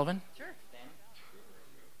 Danny O'Sullivan? Sure.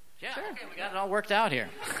 Yeah, sure. Okay, we got it all worked out here.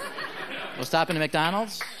 We'll stop into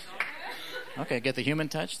McDonald's. Okay, get the human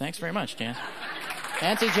touch. Thanks very much, Jan.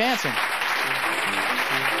 Nancy Jansen.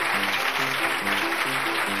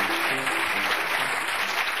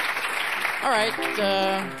 All right,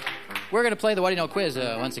 we're going to play the What Do You Know quiz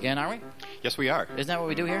once again, aren't we? Yes, we are. Isn't that what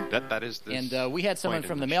we do here? That is this. And we had someone point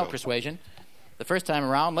from in the male show. persuasion the first time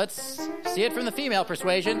around. Let's see it from the female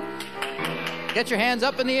persuasion. Get your hands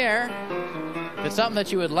up in the air. If it's something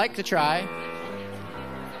that you would like to try.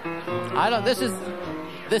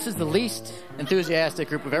 This is the least enthusiastic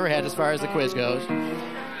group we've ever had as far as the quiz goes.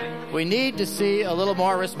 We need to see a little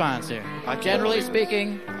more response here. Generally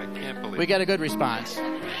speaking, we get a good response.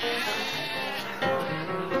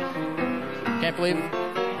 Can't believe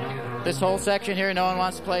this whole section here, no one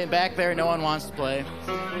wants to play. And back there, no one wants to play.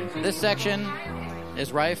 This section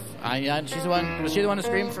is rife. She's the one. Was she the one who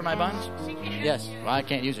screamed for my buns? Yes. Well, I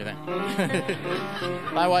can't use her then.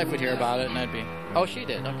 My wife would hear about it, and I'd be... Oh, she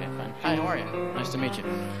did. Okay, fine. Hi, how are you? Nice to meet you.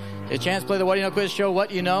 A chance to play the What Do You Know quiz, show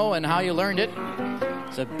what you know and how you learned it.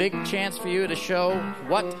 It's a big chance for you to show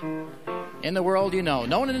what in the world you know.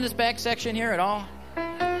 No one in this back section here at all?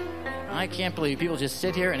 I can't believe people just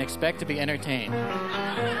sit here and expect to be entertained.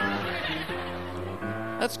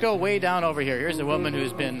 Let's go way down over here. Here's a woman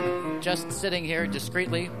who's been just sitting here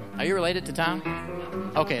discreetly. Are you related to Tom?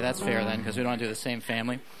 Okay, that's fair then, because we don't do the same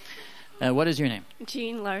family. What is your name?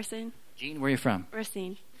 Jean Larson. Jean, where are you from?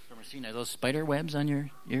 Racine. From Racine. Are those spider webs on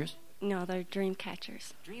your ears? No, they're dream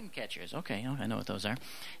catchers. Dream catchers. Okay, I know what those are.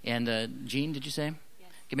 And Jean, did you say?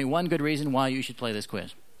 Yes. Give me one good reason why you should play this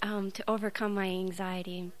quiz. To overcome my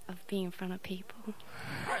anxiety of being in front of people. All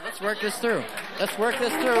right, let's work this through. Let's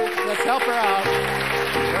help her out.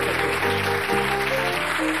 Work it through.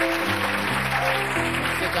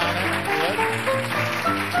 Sit down there.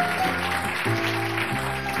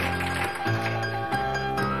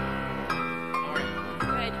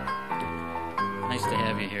 Good. Nice to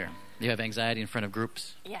have you here. You have anxiety in front of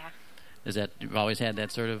groups? Yeah. You've always had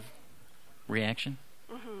that sort of reaction?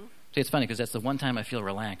 Mm-hmm. See, it's funny because that's the one time I feel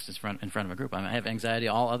relaxed in front of a group. I have anxiety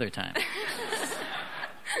all other times.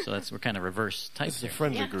 So we're kind of reverse types. It's a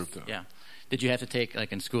friendly group, though. Yeah. Did you have to take,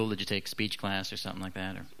 like in school, did you take speech class or something like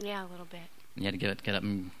that? Or? Yeah, a little bit. You had to get up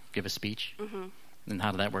and give a speech? Mm-hmm. And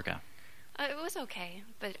how did that work out? It was okay,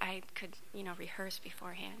 but I could, rehearse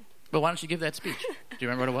beforehand. Well, why don't you give that speech? Do you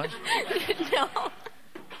remember what it was? No.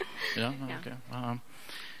 Yeah. Okay.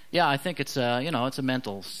 Yeah, I think it's it's a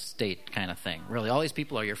mental state kind of thing. Really, all these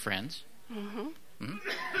people are your friends. Mm-hmm.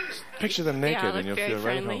 Picture them naked, Yeah, and you'll very feel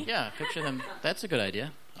right at friendly. home. Yeah, picture them. That's a good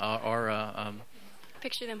idea.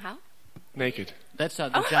 Picture them how? Naked. That's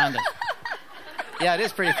John does. Yeah, it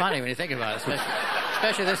is pretty funny when you think about it,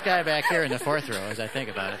 especially this guy back here in the fourth row. As I think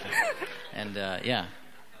about it, and yeah,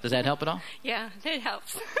 does that help at all? Yeah, it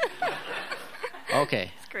helps.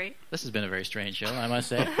 Okay. It's great. This has been a very strange show, I must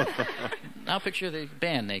say. Now picture the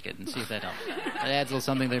band naked and see if that helps. It adds a little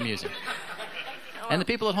something to their music. And the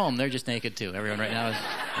people at home, they're just naked too. Everyone right now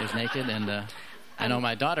is naked, and I know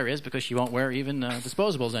my daughter is because she won't wear even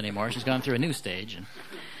disposables anymore. She's gone through a new stage.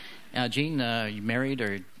 Now, Jean, you married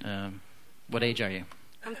or what age are you?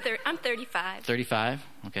 I'm 35. 35,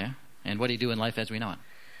 okay. And what do you do in life as we know it?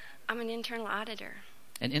 I'm an internal auditor.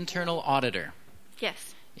 An internal auditor.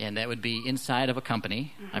 Yes. And that would be inside of a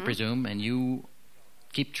company, I Mhm. presume, and you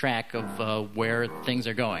keep track of where things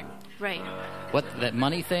are going. Right. That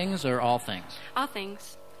money things or all things? All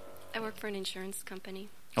things. I work for an insurance company.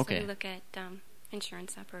 Okay. So we look at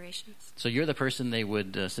insurance operations. So you're the person they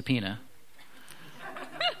would subpoena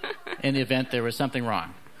in the event there was something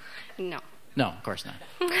wrong? No. No, of course not.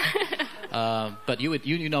 But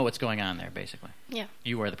you know what's going on there, basically. Yeah.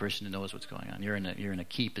 You are the person who knows what's going on. You're in a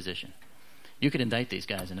key position. You could indict these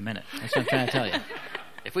guys in a minute. That's what I'm trying to tell you.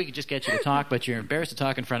 If we could just get you to talk, but you're embarrassed to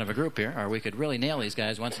talk in front of a group here, or we could really nail these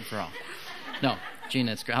guys once and for all. No, Gene,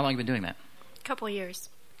 that's great. How long have you been doing that? A couple of years.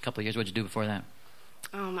 A couple of years. What'd you do before that?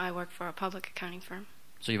 I work for a public accounting firm.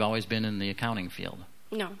 So you've always been in the accounting field.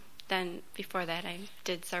 No. Then before that, I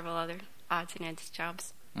did several other odds and ends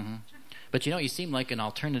jobs. Mm-hmm. But you seem like an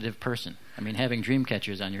alternative person. I mean, having dream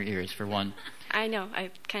catchers on your ears, for one. I know.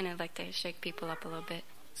 I kind of like to shake people up a little bit.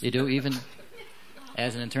 You do, even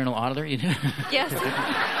as an internal auditor, you do? Yes.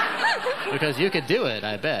 Because you could do it,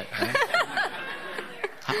 I bet. Right?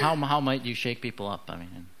 How might you shake people up? I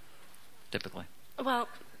mean, typically. Well,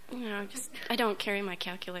 I don't carry my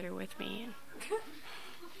calculator with me.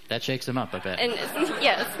 That shakes them up, I bet. And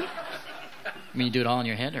yes. I mean, you do it all in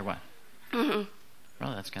your head, or what? Mm-hmm.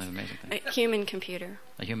 Well, that's kind of an amazing thing. A human computer.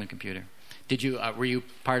 A human computer. Did you? Were you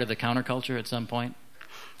part of the counterculture at some point?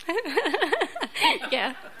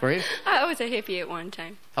 Yeah. Were you? I was a hippie at one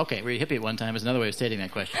time. Okay, were you a hippie at one time is another way of stating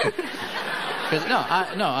that question.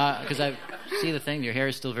 Because I see the thing. Your hair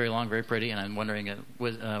is still very long, very pretty, and I'm wondering,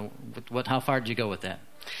 how far did you go with that?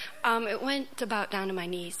 It went about down to my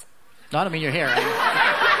knees. No, I don't mean your hair.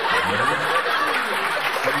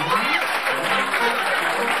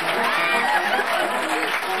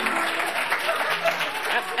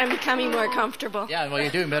 I'm becoming more comfortable. Yeah, well, you're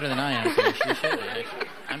doing better than I am. So you should.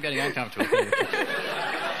 I'm getting uncomfortable.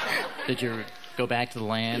 Did you go back to the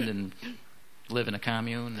land and live in a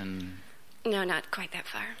commune? And No, not quite that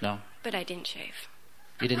far. no, But I didn't shave.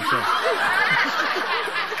 you didn't shave.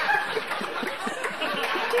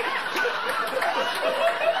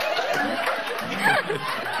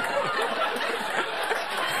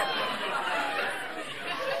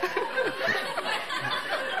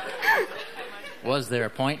 Was there a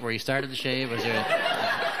point where you started to shave? Was there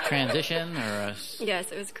a transition or a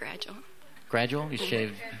Yes, it was gradual. gradual? You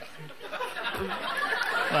shaved.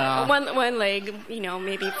 Well, One leg,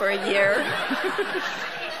 maybe for a year.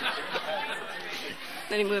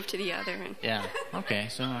 Then I moved to the other. And yeah. Okay,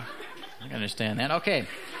 so I can understand that. Okay.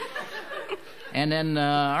 And then,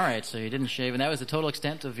 all right, so you didn't shave, and that was the total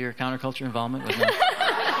extent of your counterculture involvement? Was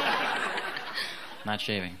not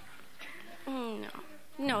shaving?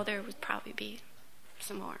 No, there would probably be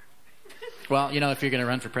some more. Well, if you're going to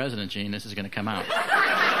run for president, Gene, this is going to come out.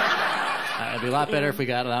 It'd be a lot better if we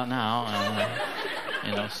got it out now.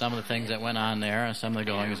 Some of the things that went on there, some of the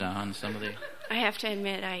goings on, some of the... I have to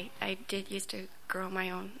admit, I did used to grow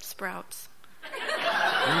my own sprouts.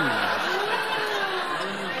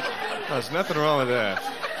 There's nothing wrong with that.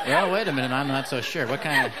 Well, wait a minute, I'm not so sure. What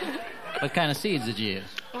kind of seeds did you use?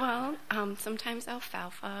 Well, sometimes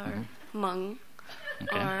alfalfa or mung.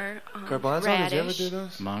 Okay. Or Garbanzo, radish. did you ever do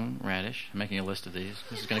those? Mung, radish. I'm making a list of these.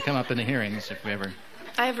 This is going to come up in the hearings if we ever...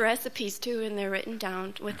 I have recipes, too, and they're written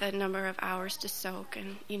down with a number of hours to soak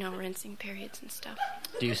and, rincing periods and stuff.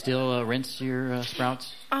 Do you still rinse your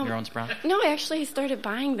sprouts, your own sprouts? No, I actually started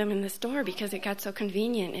buying them in the store because it got so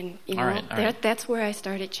convenient, and, All right. That's where I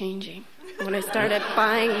started changing, when I started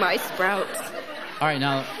buying my sprouts. All right,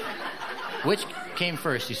 now, which came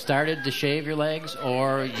first? You started to shave your legs,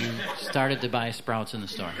 or you started to buy sprouts in the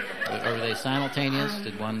store? Or were they simultaneous?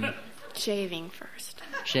 Did one... Shaving first.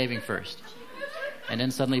 Shaving first. And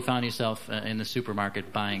then suddenly found yourself in the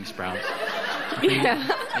supermarket buying sprouts.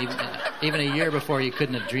 Yeah. Even a year before, you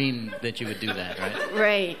couldn't have dreamed that you would do that, right?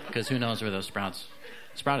 Right. Because who knows where those sprouts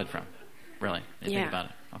sprouted from, really? If you think about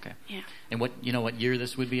it. Okay. Yeah. And what year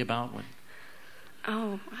this would be about? What?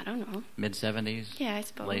 Oh, I don't know. Mid-70s? Yeah, I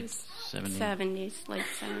suppose. Late 70s? 70s, late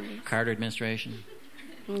 70s. Carter administration?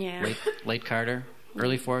 Yeah. Late Carter?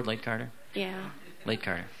 Early Ford, late Carter? Yeah. Late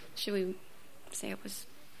Carter. Should we say it was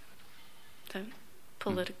the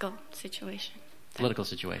political situation? Political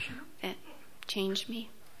situation. That changed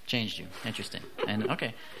me. Changed you. Interesting. And,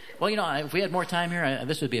 okay. Well, if we had more time here,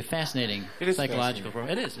 this would be a fascinating psychological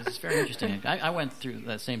program. It is. It's very interesting. I went through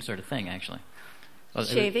that same sort of thing, actually. Well,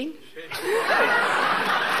 Shaving?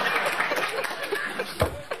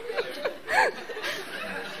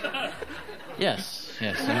 Yes. I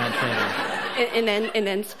went shaving. And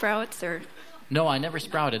then sprouts, or? No, I never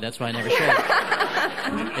sprouted. That's why I never shaved.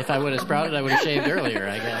 If I would have sprouted, I would have shaved earlier,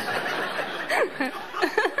 I guess.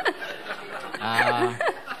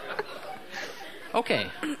 Okay.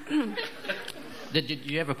 Did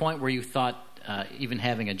you have a point where you thought even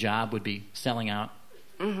having a job would be selling out?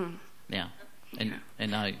 Mm-hmm. Yeah. And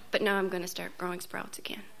now. But now I'm going to start growing sprouts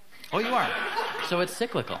again. Oh, you are. So it's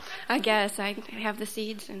cyclical. I guess I have the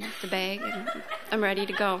seeds and the bag, and I'm ready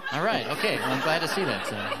to go. All right. Okay. Well, I'm glad to see that.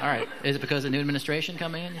 So, all right. Is it because of the new administration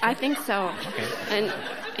coming in? I think so. Okay. And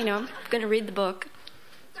I'm going to read the book.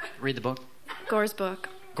 Read the book. Gore's book.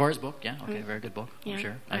 Gore's book. Yeah. Okay. Very good book. Yeah. I'm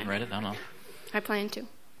sure. I haven't read it. I don't know. I plan to.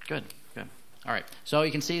 Good. All right. So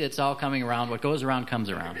you can see that's all coming around. What goes around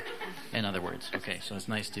comes around, in other words. Okay. So it's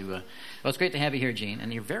nice to... well, it's great to have you here, Jean.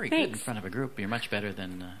 And you're very good in front of a group. You're much better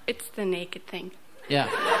than... It's the naked thing. Yeah.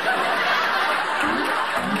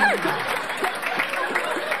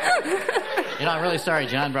 I'm really sorry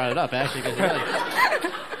John brought it up, actually, because it really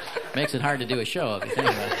makes it hard to do a show if you think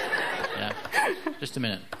about it. Yeah. Just a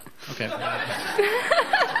minute. Okay.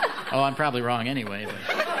 Oh, I'm probably wrong anyway. But...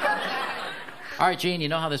 All right, Jean, you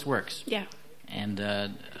know how this works. Yeah. And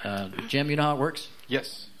Jim, you know how it works?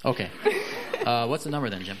 Yes. Okay. What's the number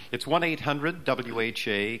then, Jim? It's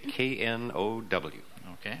 1-800-WHA-KNOW.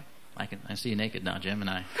 Okay. I see you naked now, Jim, and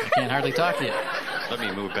I can't hardly talk to you. Let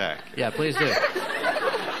me move back. Yeah, please do.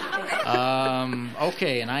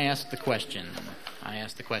 Okay, and I asked the question.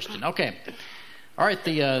 Okay. All right,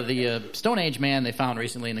 the Stone Age man they found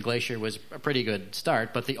recently in the glacier was a pretty good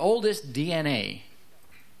start, but the oldest DNA,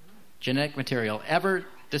 genetic material, ever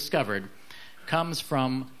discovered comes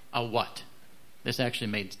from a what? This actually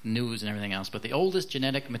made news and everything else, but the oldest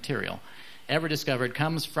genetic material ever discovered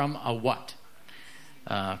comes from a what?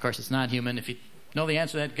 Of course, it's not human. If you know the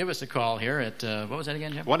answer to that, give us a call here at, what was that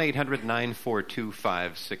again, Jim?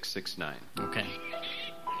 1-800-942-5669. Okay.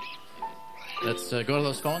 Let's go to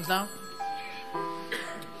those phones now.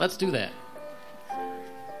 Let's do that.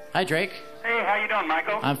 Hi, Drake. Hey, how you doing,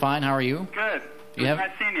 Michael? I'm fine. How are you? Good.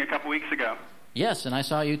 I'd seen you a couple weeks ago. Yes, and I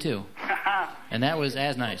saw you too. And that was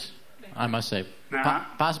as nice, I must say.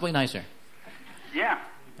 Possibly nicer. Yeah.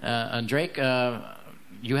 And Drake,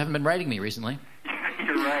 you haven't been writing me recently.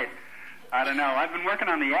 You're right. I don't know. I've been working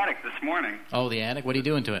on the attic this morning. Oh, the attic? What are you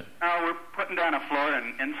doing to it? Oh, we're putting down a floor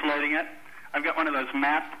and insulating it. I've got one of those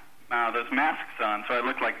masks on, so I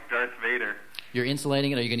look like Darth Vader. You're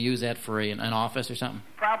insulating it? Are you going to use that for an office or something?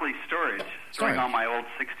 Probably storage. Storing all my old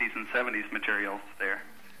 60s and 70s materials there.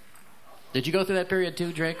 Did you go through that period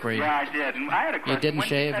too, Drake? Where Yeah, I did. And I had a question. You didn't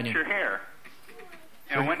shave? When did you cut your hair?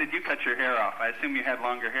 When did you cut your hair off? I assume you had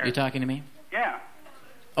longer hair. You talking to me? Yeah.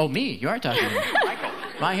 Oh, me? You are talking to me. Michael.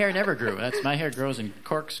 My hair never grew. My hair grows in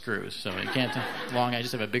corkscrews, so it can't long. I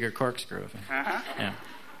just have a bigger corkscrew. Uh-huh. Yeah.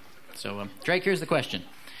 So, Drake, here's the question.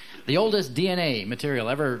 The oldest DNA material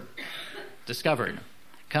ever discovered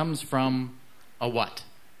comes from a what?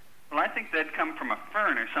 Well, I think that'd come from a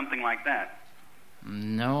fern or something like that.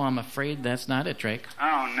 No, I'm afraid that's not it, Drake.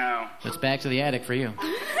 Oh, no. It's back to the attic for you.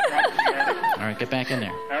 All right, get back in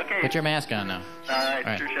there. Okay. Put your mask on now. All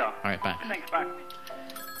right, sure shall. All right, bye. Thanks, bye.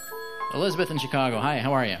 Elizabeth in Chicago. Hi,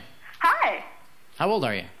 how are you? Hi. How old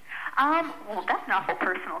are you? Well, that's an awful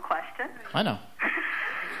personal question. I know.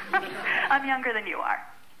 I'm younger than you are.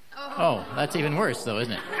 Oh, that's even worse, though,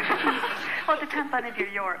 isn't it? Well, it depends on if you're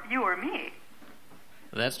you or me.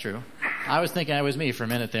 That's true. I was thinking I was me for a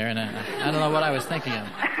minute there, and I don't know what I was thinking of.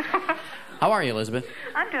 How are you, Elizabeth?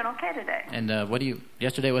 I'm doing okay today. And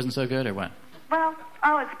yesterday wasn't so good, or what? Well,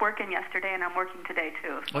 I was working yesterday, and I'm working today,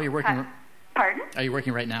 too. Oh, you're working... Pardon? Are you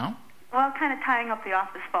working right now? Well, kind of tying up the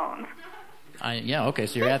office phones. Yeah, okay,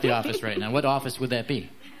 so you're at the office right now. What office would that be?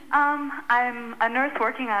 I'm a nurse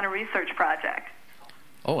working on a research project.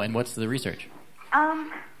 Oh, and what's the research?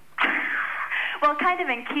 Well, kind of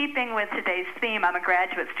in keeping with today's theme, I'm a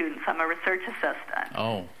graduate student, so I'm a research assistant.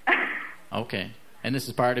 Oh. Okay. And this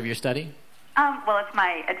is part of your study? Well, it's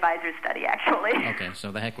my advisor's study, actually. Okay,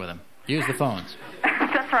 so the heck with them. Use the phones.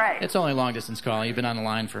 That's right. It's only a long-distance call. You've been on the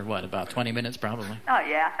line for, what, about 20 minutes probably? Oh,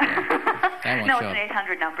 yeah. That won't No, show. it's an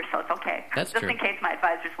 800 number, so it's okay. That's Just true. in case my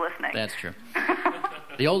advisor's listening. That's true.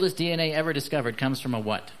 The oldest DNA ever discovered comes from a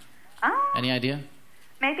what? Oh, Any idea?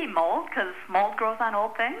 maybe mold, because mold grows on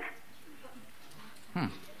old things.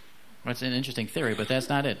 That's an interesting theory, but that's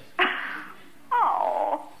not it.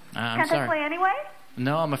 Oh. I'm Can't sorry. I play anyway?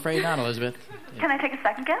 No, I'm afraid not, Elizabeth. Can I take a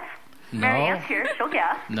second guess? No. Marianne's here. She'll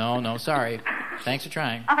guess. No, sorry. Thanks for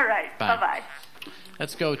trying. All right. Bye. Bye-bye.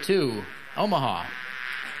 Let's go to Omaha.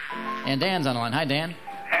 And Dan's on the line. Hi, Dan.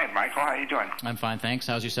 Hey, Michael, how you doing? I'm fine, thanks.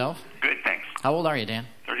 How's yourself? Good, thanks. How old are you, Dan?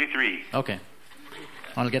 33. Okay.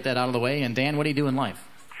 I want to get that out of the way. And Dan, what do you do in life?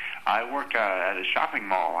 I work at a shopping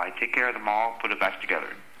mall. I take care of the mall, put it back together.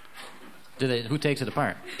 Who takes it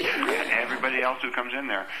apart? Everybody else who comes in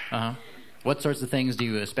there. Uh-huh. What sorts of things do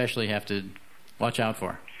you especially have to watch out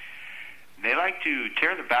for? They like to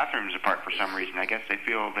tear the bathrooms apart for some reason. I guess they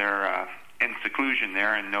feel they're in seclusion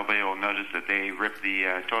there, and nobody will notice that they rip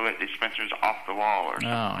the toilet dispensers off the wall or Oh, something.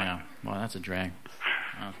 yeah. Well, that's a drag.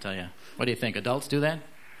 I'll tell you. What do you think? Adults do that?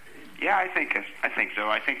 Yeah, I think so.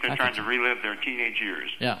 I think they're I trying think to relive their teenage years.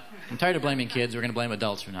 Yeah. I'm tired of blaming kids. We're going to blame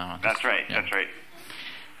adults from now on. That's right. Yeah. That's right.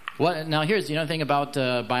 What? Now, here's the other thing about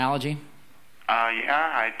biology.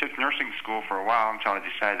 Yeah, I took nursing school for a while until I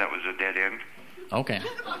decided that was a dead end. Okay.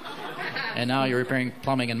 And now you're repairing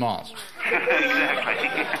plumbing in malls. Exactly.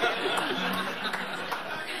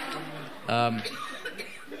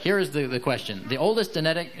 Here is the question. The oldest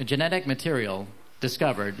genetic material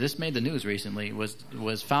discovered, this made the news recently,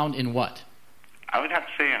 was found in what? I would have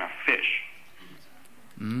to say in a fish.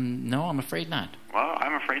 No, I'm afraid not. Well,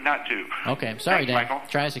 I'm afraid not to. Okay, sorry, Thanks, Dan. Michael.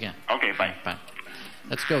 Try us again. Okay, bye. Bye.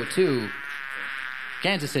 Let's go to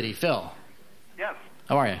Kansas City. Phil, Yes,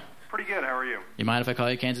 how are you? pretty good. How are you? You mind if I call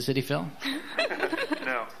you Kansas City Phil?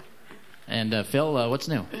 No. And Phil, what's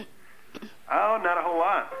new? Oh, not a whole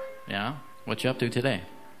lot. Yeah? What you up to today?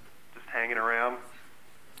 Just hanging around.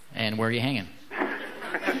 And where are you hanging?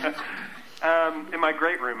 In my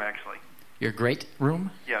great room, actually. Your great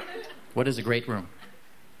room? Yes. What is a great room?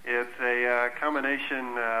 It's a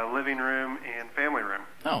combination living room and family room.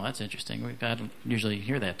 Oh, that's interesting. I don't usually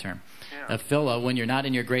hear that term. Yeah. Phil, when you're not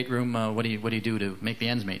in your great room, what do you do to make the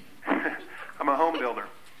ends meet? I'm a home builder.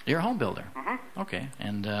 You're a home builder. Mm-hmm. Okay,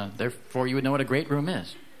 and therefore you would know what a great room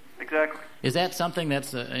is. Exactly. Is that something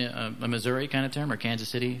that's a Missouri kind of term or Kansas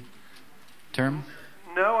City term?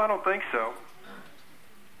 No, I don't think so.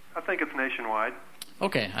 I think it's nationwide.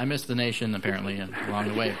 Okay, I missed the nation apparently along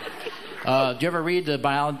the way. Do you ever read the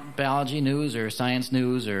biology news or science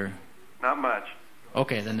news or? Not much.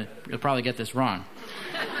 Okay, then you'll probably get this wrong.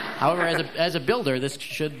 However, as a builder, this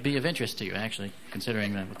should be of interest to you, actually,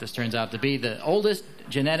 considering that what this turns out to be. The oldest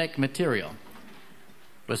genetic material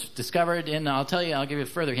was discovered in, I'll give you a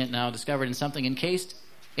further hint now, discovered in something encased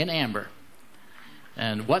in amber.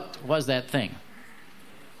 And what was that thing?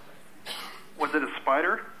 Was it a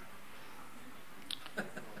spider?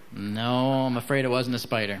 No, I'm afraid it wasn't a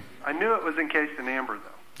spider. I knew it was encased in amber, though.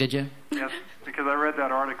 Did you? Yes, because I read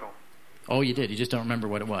that article. Oh, you did. You just don't remember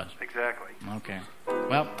what it was. Exactly. Okay.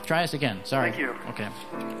 Well, try us again. Sorry. Thank you. Okay.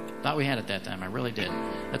 Thought we had it that time. I really did.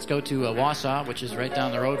 Let's go to Wausau, which is right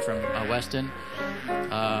down the road from Weston.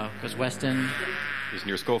 Because Weston is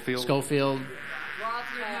near Schofield. Schofield.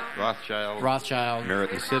 Rothschild.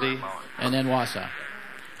 Meriton City. And then Wausau.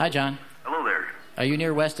 Hi, John. Hello there. Are you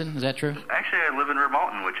near Weston? Is that true? Actually, I live in Rare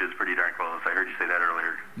Mountain, which is pretty darn close. I heard you say that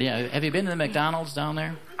earlier. Yeah. Have you been to the McDonald's down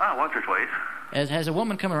there? Once or twice. Has a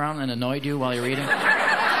woman come around and annoyed you while you're eating?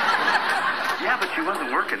 Yeah, but she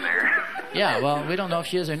wasn't working there. Yeah, well, we don't know if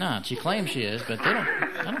she is or not. She claims she is, but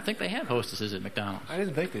I don't think they have hostesses at McDonald's. I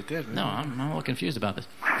didn't think they did. No, I'm a little confused about this.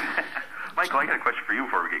 Michael, I got a question for you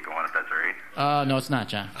before we get going, if that's all right. No, it's not,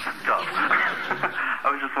 John. Tough. I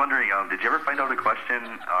was just wondering, did you ever find out a question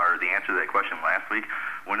or the answer to that question last week?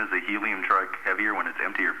 When is the helium truck heavier, when it's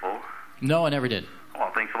empty or full? No, I never did. Well,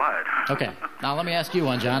 thanks a lot. Okay. Now let me ask you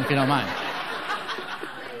one, John, if you don't mind.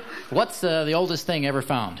 What's the oldest thing ever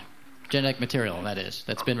found? Genetic material, that is,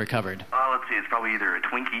 that's been recovered. Let's see, it's probably either a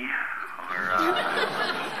Twinkie or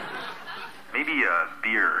maybe a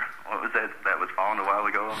beer. What was that was found a while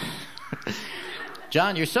ago?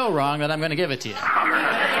 John, you're so wrong that I'm going to give it to you. You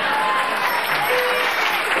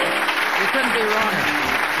couldn't be wronger.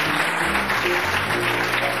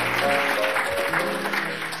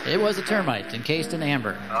 It was a termite encased in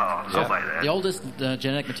amber. Oh, so by that. The oldest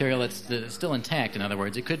genetic material that's still intact, in other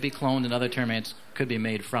words. It could be cloned and other termites could be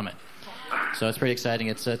made from it. So it's pretty exciting.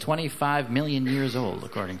 It's 25 million years old,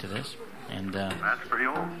 according to this. And That's pretty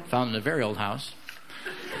old. found in a very old house.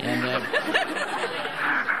 And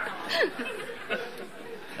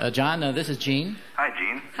John, this is Gene. Hi,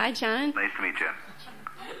 Gene. Hi, John. Nice to meet you.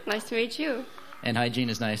 Nice to meet you. And hi, Gene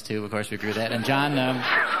is nice too. Of course, we agree with that. And John,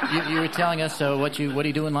 you were telling us what do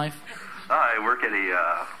you do in life? I work at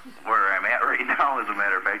where I'm at right now, as a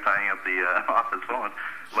matter of fact, tying up the office phone.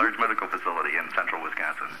 Large medical facility in central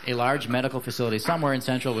Wisconsin. A large medical facility somewhere in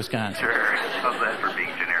central Wisconsin. Sure. How's that for being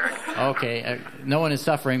generic? Okay. No one is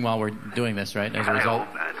suffering while we're doing this, right? As a result.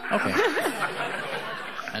 I hope not. Okay.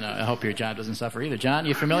 And I hope your job doesn't suffer either. John,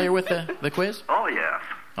 you familiar with the quiz? Oh, yeah.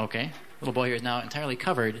 Okay. Little boy here is now entirely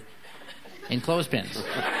covered in clothespins.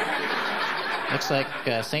 Looks like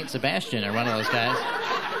Saint Sebastian or one of those guys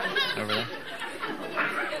over there.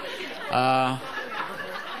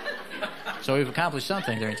 So we've accomplished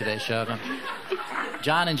something during today's show.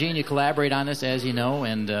 John and Gene, you collaborate on this, as you know,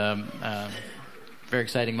 and very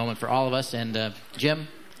exciting moment for all of us. And Jim?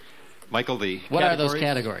 Michael, what are those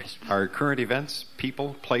categories? Are current events,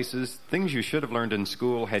 people, places, things you should have learned in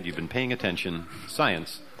school had you been paying attention,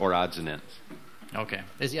 science, or odds and ends. Okay.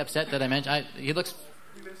 Is he upset that I mentioned? He looks...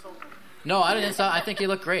 No, I didn't. I think you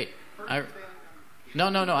look great.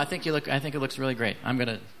 No. I think it looks really great. I'm going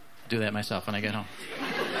to do that myself when I get home.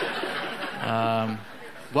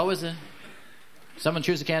 What was it? Someone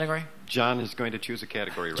choose a category? John is going to choose a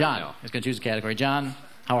category right now. John is going to choose a category. John,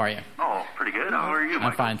 how are you? Oh, pretty good. How are you, Michael?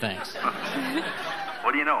 I'm fine, thanks.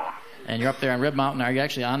 What do you know? And you're up there on Rib Mountain. Are you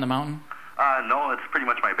actually on the mountain? No, it's pretty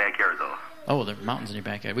much my backyard, though. Oh, the mountain's in your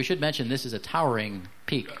backyard. We should mention this is a towering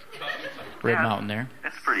peak, Rib Mountain there.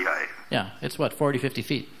 It's pretty high. Yeah, it's 40, 50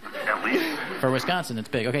 feet. At least. For Wisconsin, it's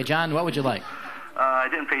big. Okay, John, what would you like? I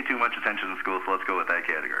didn't pay too much attention in school, so let's go with that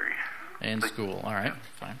category. In school. All right,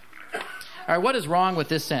 fine. All right, what is wrong with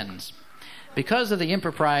this sentence? Because of the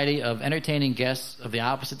impropriety of entertaining guests of the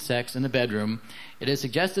opposite sex in the bedroom, it is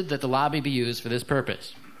suggested that the lobby be used for this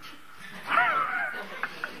purpose.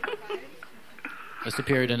 This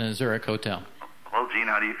appeared in a Zurich hotel. Well, Gene,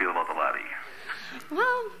 how do you feel about the lobby?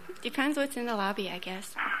 Well, depends what's in the lobby, I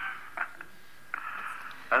guess.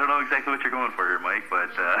 I don't know exactly what you're going for here, Mike,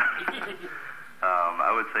 but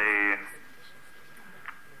I would say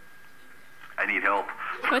I need help.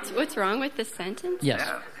 What's wrong with this sentence? Yes.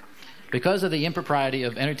 Yeah. Because of the impropriety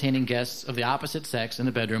of entertaining guests of the opposite sex in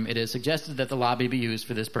the bedroom, it is suggested that the lobby be used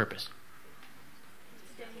for this purpose.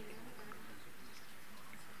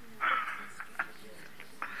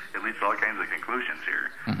 It leads to all kinds of conclusions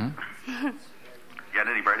here. Mm-hmm. You got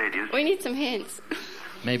any bright ideas? We need some hints.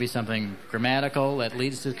 Maybe something grammatical that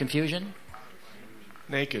leads to confusion?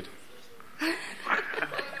 Naked.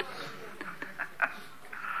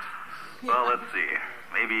 Well, let's see.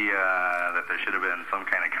 Maybe that there should have been some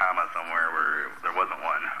kind of comma somewhere where there wasn't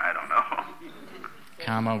one. I don't know.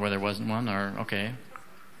 Comma where there wasn't one? Or, okay.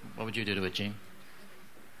 What would you do to it, Gene?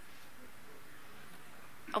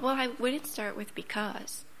 Well, I wouldn't start with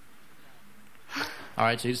because. All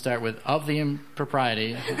right, so you'd start with of the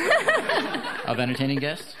impropriety of entertaining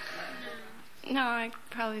guests? No, I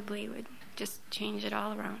probably would just change it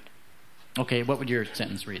all around. Okay, what would your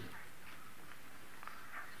sentence read?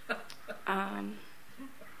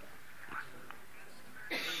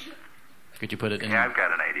 Could you put it in? Yeah, I've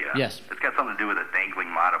got an idea. Yes. It's got something to do with a dangling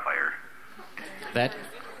modifier. That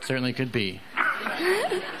certainly could be.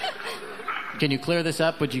 Can you clear this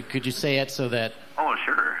up? Could you say it so that? Oh,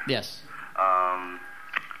 sure. Yes.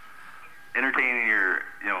 Entertaining your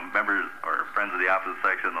members or friends of the opposite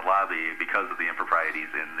sex in the lobby because of the improprieties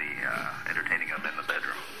in the entertaining them in the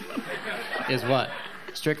bedroom. Is what?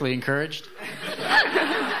 Strictly encouraged?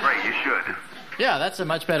 Right, you should. Yeah, that's a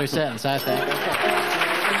much better sentence, I think.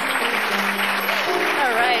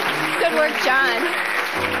 All right. Good work, John.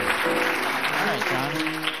 All right,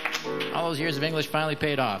 John. All those years of English finally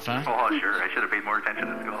paid off, huh? Oh, sure. I should have paid more attention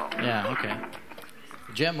in school. Yeah, okay.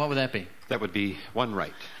 Jim, what would that be? That would be one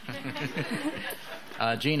right.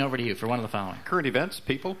 Gene, over to you for one of the following. Current events,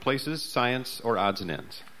 people, places, science, or odds and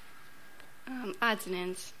ends. Odds and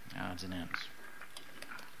ends. Odds and ends.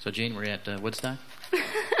 So, Gene, we're at Woodstock?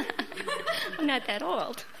 I'm not that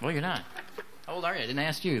old. Well, you're not. How old are you? I didn't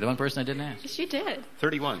ask you. The one person I didn't ask. Yes, you did.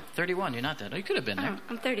 31. 31. You're not that old. You could have been there.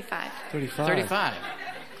 I'm 35. 35.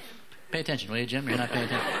 Pay attention, will you, Jim? You're not paying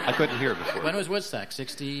attention. I couldn't hear before. When was Woodstock?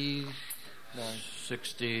 60...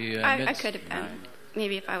 60... I could have been.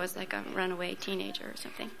 Maybe if I was like a runaway teenager or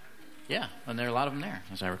something. Yeah, and there are a lot of them there,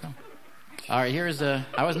 as I recall. All right, here's... I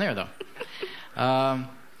wasn't there, though.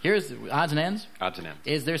 Here's odds and ends. Odds and ends.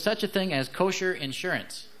 Is there such a thing as kosher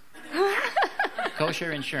insurance?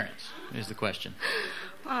 Kosher insurance is the question.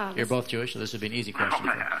 Wow, You're both Jewish, so this would be an easy question.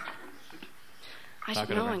 I Talk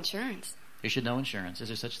should it know over. insurance. You should know insurance. Is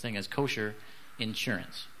there such a thing as kosher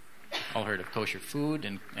insurance? All heard of kosher food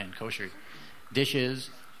and kosher dishes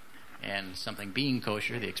and something being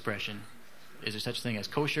kosher, the expression. Is there such a thing as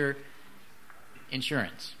kosher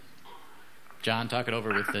insurance? John, talk it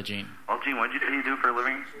over with Gene. Well, Gene, what did you say you do for a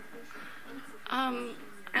living?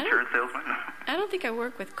 Insurance salesman? I don't think I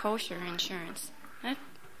work with kosher insurance. I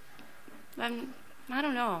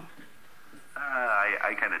don't know.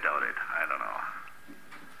 I kind of doubt it. I don't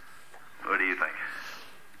know. What do you think?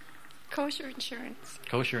 Kosher insurance.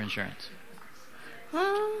 Kosher insurance.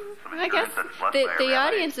 Well, Some I guess insurance that's blessed by a the rabbi.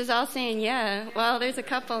 audience is all saying yeah. Well, there's a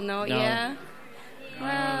couple no. Yeah.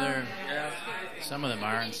 Well, Some of them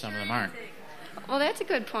are and some of them aren't. well, that's a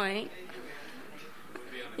good point.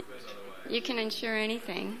 You can insure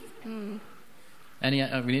anything. Any?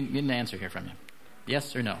 We need an answer here from you.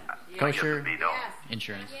 Yes or no? Kosher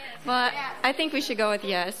insurance. Well, I think we should go with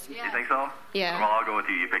yes. You think so? Yeah. Well, I'll go with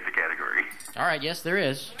you. You pick the category. All right. Yes, there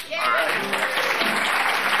is.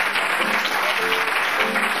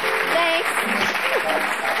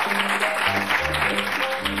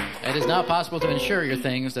 It is now possible to insure your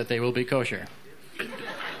things that they will be kosher.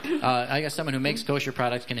 I guess someone who makes kosher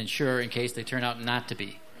products can insure in case they turn out not to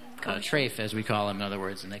be. Treif, as we call them, in other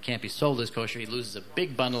words, and they can't be sold as kosher. He loses a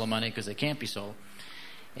big bundle of money because they can't be sold.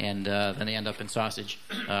 And then they end up in sausage.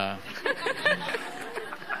 And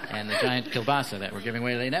the giant kielbasa that we're giving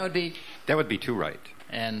away today. That would be two right.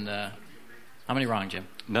 And how many wrong, Jim?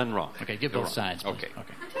 None wrong. Okay, give No both wrong. sides. please.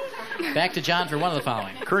 Okay. Back to John for one of the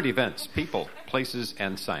following. Current events, people, places,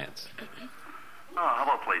 and science. Oh, how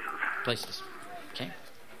about places? Places. Okay.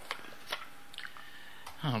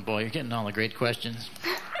 Oh, boy, you're getting all the great questions.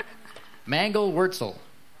 Mangel Wurzel.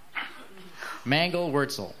 Mangel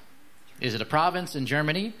Wurzel. Is it a province in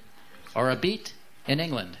Germany or a beet in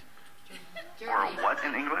England? Or a what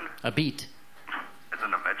in England? A beet.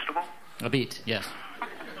 Isn't a vegetable? A beet, yes.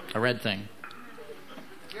 A red thing.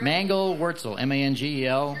 Mangel Wurzel.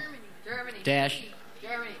 M-A-N-G-E-L dash.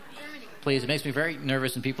 Germany. Please, it makes me very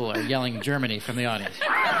nervous when people are yelling Germany from the audience.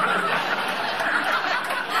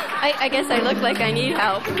 I guess I look like I need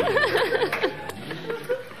help.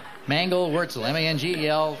 Mangel Wurzel,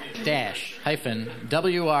 M-A-N-G-E-L dash hyphen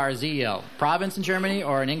W-R-Z-L. Province in Germany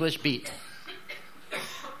or an English beet?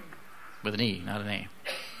 With an E, not an A.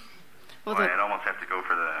 Well, I'd almost have to go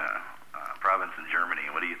for the province in Germany.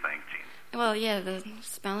 What do you think, Gene? Well, yeah, the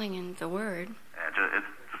spelling and the word. Yeah, it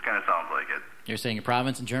just kind of sounds like it. You're saying a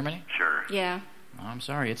province in Germany? Sure. Yeah. Oh, I'm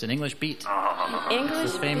sorry, it's an English beet. English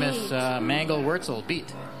It's the famous beet. Mangel Wurzel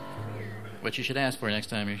beet, which you should ask for next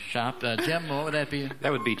time you shop. Jim, what would that be?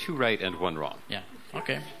 That would be two right and one wrong. Yeah,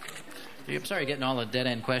 okay. I'm sorry getting all the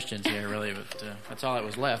dead-end questions here, really, but that's all that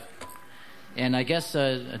was left. And I guess,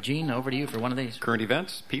 Gene, over to you for one of these. Current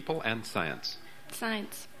events, people, and science.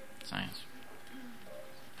 Science. Science.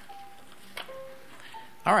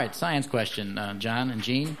 All right, science question, John and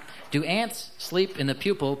Gene. Do ants sleep in the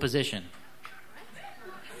pupal position?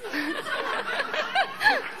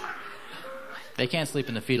 They can't sleep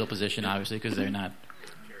in the fetal position, obviously, because they're not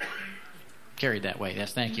carried that way.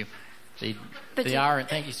 Yes, thank you. They are.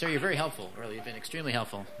 Thank you, sir. You're very helpful. Really, you've been extremely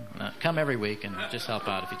helpful. Come every week and just help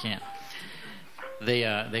out if you can.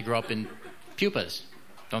 They grow up in pupas,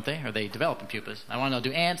 don't they? Or they develop in pupas. I want to know,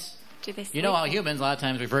 do ants? Do they sleep? You know how humans a lot of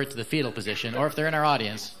times revert to the fetal position, or if they're in our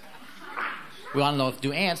audience, we want to know,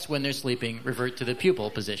 do ants, when they're sleeping, revert to the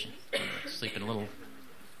pupal position? Sleep in a little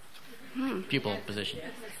pupal position.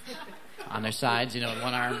 On their sides,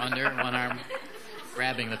 one arm under, one arm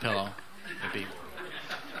grabbing the pillow. Would be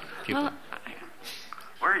pupil. Well,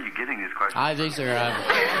 Where are you getting these questions? These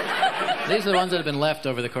are the ones that have been left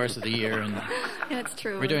over the course of the year. And that's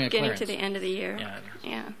true. We're doing a getting clearance. to the end of the year.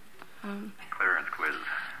 Yeah. Clearance quiz.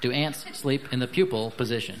 Do ants sleep in the pupal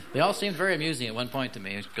position? They all seemed very amusing at one point to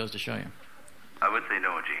me. It goes to show you. I would say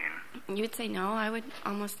no, Gene. You'd say no. I would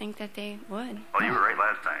almost think that they would. Well, you were right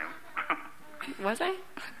last time. Was I?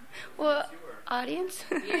 Well, audience?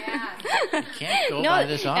 Yeah. You can't go no, by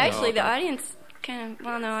this audio. actually, the audience kind of...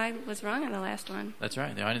 Well, no, I was wrong in the last one. That's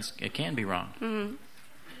right. The audience, it can be wrong. Mm-hmm.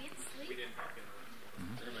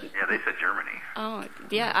 Yeah, they said Germany. Oh,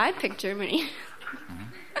 yeah, I picked Germany.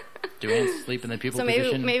 Do ants sleep in the pupal So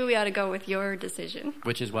position? maybe we ought to go with your decision.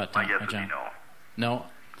 Which is what, My guess would John? be no. No.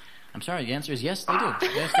 I'm sorry, the answer is yes, they do.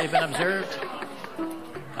 Yes, they've been observed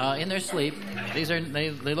in their sleep.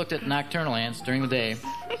 They looked at nocturnal ants during the day,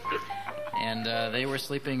 and they were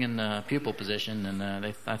sleeping in the pupal position, and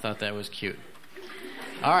I thought that was cute.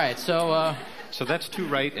 All right, So that's two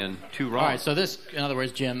right and two wrong. All right, so this, in other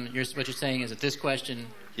words, Jim, what you're saying is that this question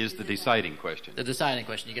is the deciding question. The deciding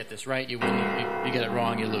question. You get this right, you win. You get it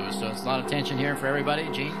wrong, you lose. So it's a lot of tension here for everybody.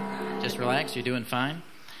 Gene, just relax. You're doing fine.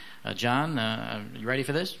 John, you ready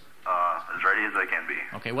for this? As ready as I can be.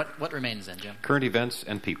 Okay, what remains then, Jim? Current events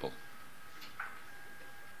and people.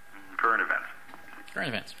 Current events. Current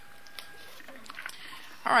events.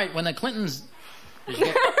 All right, when the Clintons... You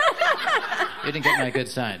didn't get my good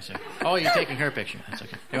side, sir. Oh, you're taking her picture. That's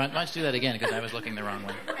okay. Why don't you do that again, because I was looking the wrong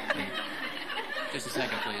way. Just a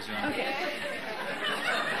second, please, Ron. Okay.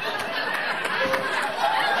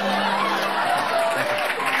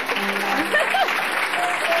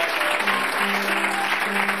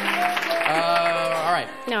 All right.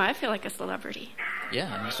 No, I feel like a celebrity.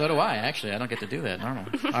 Yeah, so do I, actually. I don't get to do that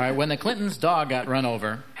normally. All right, when the Clintons' dog got run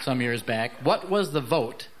over some years back, what was the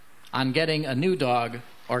vote on getting a new dog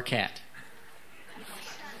or cat?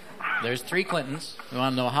 There's 3 Clintons. We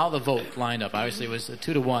want to know how the vote lined up. Obviously, it was a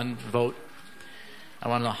 2-1 vote. I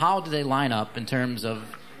want to know how did they line up in terms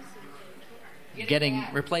of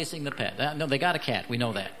replacing the pet. No, they got a cat. We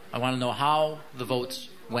know that. I want to know how the votes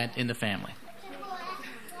went in the family.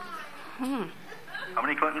 How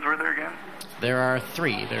many Clintons were there again? There are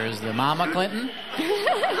 3. There's the Mama Clinton.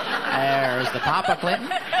 There's the Papa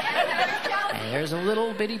Clinton. And there's a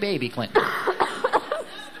little bitty baby Clinton.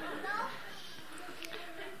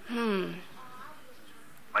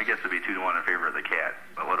 My guess would be 2-1 in favor of the cat,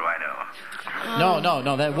 but what do I know?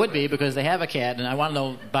 No, that would be because they have a cat, and I want to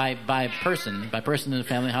know by person in the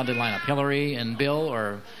family, how they line up. Hillary and Bill,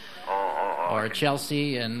 or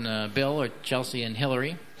Chelsea and Bill, or Chelsea and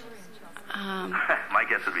Hillary. My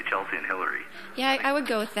guess would be Chelsea and Hillary. Yeah, I would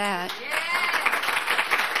go with that.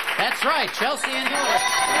 That's right, Chelsea and Hillary.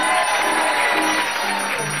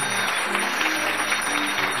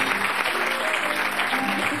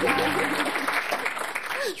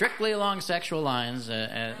 Strictly along sexual lines,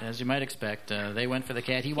 as you might expect. They went for the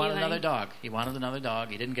cat. He wanted another dog. He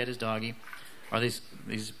didn't get his doggie. Or these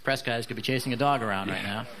press guys could be chasing a dog around right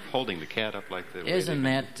now. Holding the cat up like that. Isn't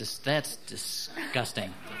that that's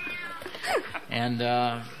disgusting? And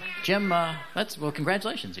Jim,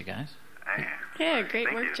 congratulations, you guys. Yeah,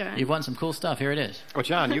 great work, John. You've won some cool stuff. Here it is. Well,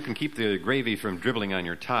 John, you can keep the gravy from dribbling on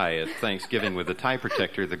your tie at Thanksgiving with the tie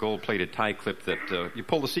protector, the gold-plated tie clip that you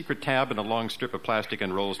pull the secret tab and a long strip of plastic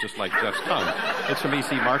unrolls just like Jeff's tongue. It's from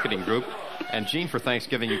EC Marketing Group. And, Gene, for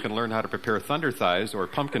Thanksgiving, you can learn how to prepare thunder thighs or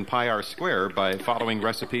pumpkin pie R square by following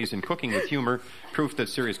recipes in Cooking with Humor, Proof that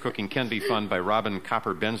Serious Cooking Can Be Fun by Robin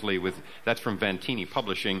Copper-Bensley. That's from Vantini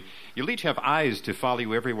Publishing. You'll each have eyes to follow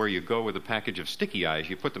you everywhere you go with a package of sticky eyes.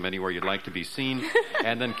 You put them anywhere you'd like to be seen.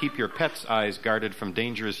 And then keep your pet's eyes guarded from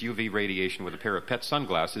dangerous UV radiation with a pair of pet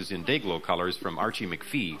sunglasses in Dayglow colors from Archie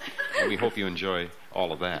McPhee. And we hope you enjoy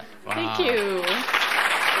all of that. Wow. Thank you.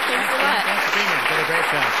 Thanks a lot. Thanks, Gina. You did a great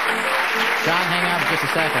job. John, hang on for just a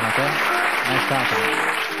second, okay? Nice talking.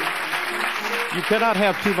 You cannot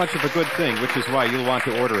have too much of a good thing, which is why you'll want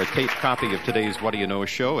to order a taped copy of today's What Do You Know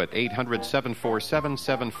show at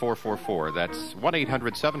 800-747-7444. That's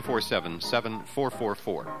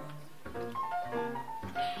 1-800-747-7444.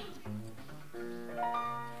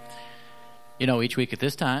 You know, each week at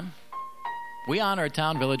this time, we honor a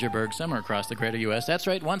town, village, or burg somewhere across the greater U.S. That's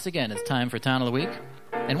right. Once again, it's time for Town of the Week.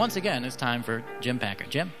 And once again, it's time for Jim Packer.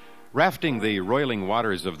 Jim? Rafting the roiling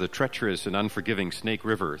waters of the treacherous and unforgiving Snake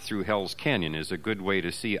River through Hell's Canyon is a good way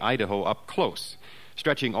to see Idaho up close.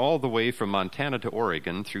 Stretching all the way from Montana to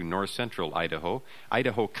Oregon through north-central Idaho,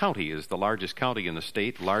 Idaho County is the largest county in the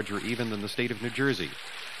state, larger even than the state of New Jersey.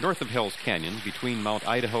 North of Hell's Canyon, between Mount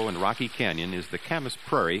Idaho and Rocky Canyon, is the Camas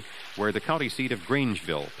Prairie, where the county seat of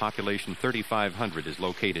Grangeville, population 3,500, is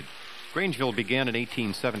located. Grangeville began in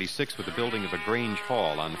 1876 with the building of a Grange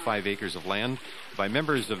Hall on 5 acres of land by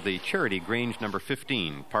members of the charity Grange No.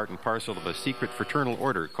 15, part and parcel of a secret fraternal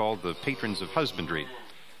order called the Patrons of Husbandry.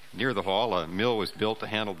 Near the hall, a mill was built to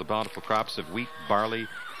handle the bountiful crops of wheat, barley,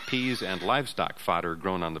 peas, and livestock fodder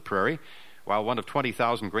grown on the prairie. While one of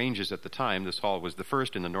 20,000 granges at the time, this hall was the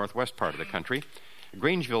first in the northwest part of the country.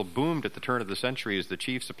 Grangeville boomed at the turn of the century as the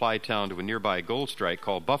chief supply town to a nearby gold strike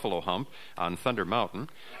called Buffalo Hump on Thunder Mountain.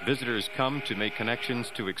 Visitors come to make connections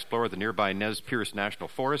to explore the nearby Nez Perce National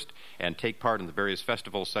Forest and take part in the various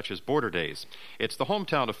festivals such as Border Days. It's the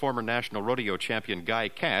hometown of former national rodeo champion Guy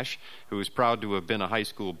Cash, who is proud to have been a high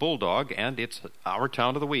school bulldog, and it's our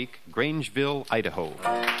town of the week, Grangeville, Idaho.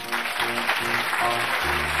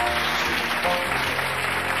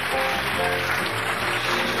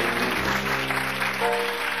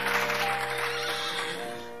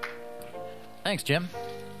 Thanks, Jim.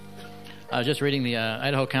 I was just reading the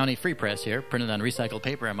Idaho County Free Press here, printed on recycled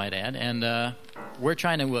paper, I might add, and we're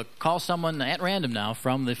trying to call someone at random now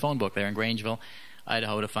from the phone book there in Grangeville.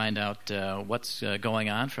 Idaho to find out what's going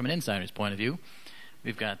on from an insider's point of view.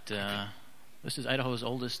 We've got, this is Idaho's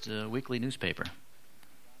oldest weekly newspaper.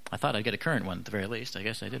 I thought I'd get a current one at the very least. I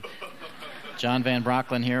guess I did. John Van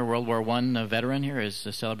Brocklin here, World War I veteran here, is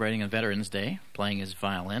celebrating on Veterans Day, playing his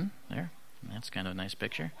violin there. That's kind of a nice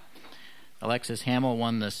picture. Alexis Hamill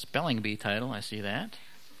won the spelling bee title. I see that.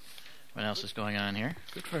 What else is going on here?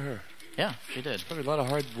 Good for her. Yeah, she did. Probably a lot of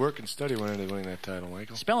hard work and study went into winning that title,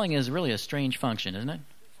 Michael. Spelling is really a strange function, isn't it?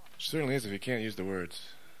 Certainly is if you can't use the words.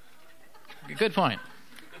 Good point.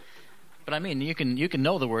 But I mean, you can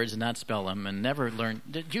know the words and not spell them, and never learn.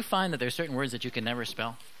 Did you find that there's certain words that you can never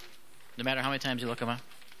spell, no matter how many times you look them up?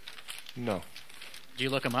 No. Do you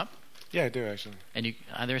look them up? Yeah, I do actually. And you,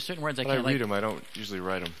 there are certain words I when can't. I read them, I don't usually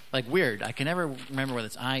write them. Like weird, I can never remember whether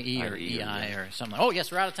it's I-E or E-I or something. Oh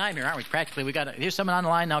yes, we're out of time here, aren't we? Practically, we got. Here's someone on the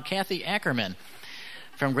line now, Kathy Ackerman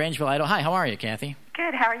from Grangeville, Idaho. Hi, how are you, Kathy?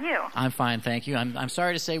 Good. How are you? I'm fine, thank you. I'm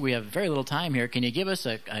sorry to say we have very little time here. Can you give us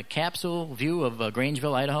a capsule view of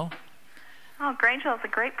Grangeville, Idaho? Oh, Grangeville is a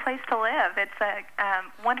great place to live. It's a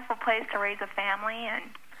wonderful place to raise a family, and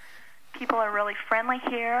people are really friendly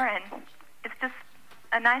here, and it's just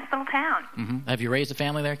a nice little town. Mm-hmm. Have you raised a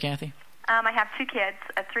family there, Kathy? I have 2 kids,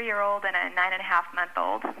 a 3-year-old and a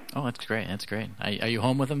 9.5-month-old. Oh, that's great. That's great. Are you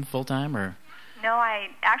home with them full time, or? No, I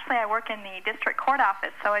work in the district court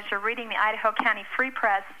office. So as you're reading the Idaho County Free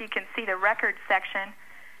Press, you can see the records section.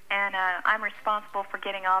 And I'm responsible for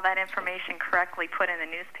getting all that information correctly put in the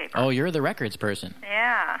newspaper. Oh, you're the records person.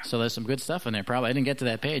 Yeah. So there's some good stuff in there. Probably I didn't get to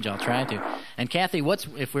that page. I'll try to. And Kathy,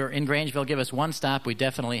 if we're in Grangeville? Give us one stop we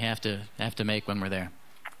definitely have to make when we're there.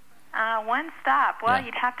 One stop. Well, Yeah.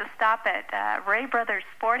 you'd have to stop at Ray Brothers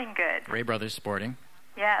Sporting Goods. Ray Brothers Sporting.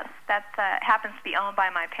 Yes, that happens to be owned by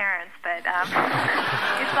my parents, but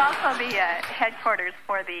it's also the headquarters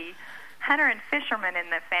for the hunter and fisherman in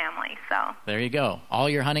the family. So There you go. All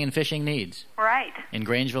your hunting and fishing needs. Right. In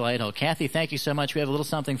Grangeville, Idaho. Kathy, thank you so much. We have a little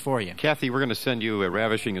something for you. Kathy, we're going to send you a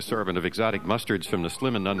ravishing assortment of exotic mustards from the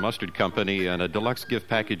Slim and None Mustard Company and a deluxe gift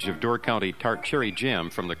package of Door County Tart Cherry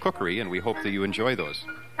Jam from the cookery, and we hope that you enjoy those.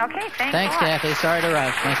 Okay, Thanks, Kathy. Sorry to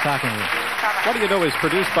rush. Nice talking to you. What Do You Know is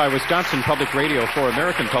produced by Wisconsin Public Radio for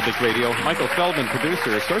American Public Radio. Michael Feldman,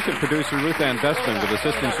 producer. Associate producer Ruth Ann Bestman with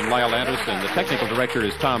assistance from Lyle Anderson. The technical director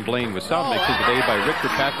is Tom Blaine with sound mixing today by Rick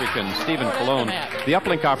Kirkpatrick and Stephen Colon. The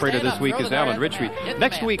uplink operator this week is Alan Ritchie.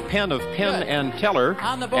 Next week, Penn of Penn and Teller.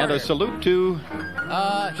 And a salute to...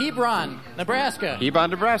 Hebron, Nebraska. Hebron,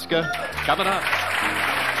 Nebraska. Coming up.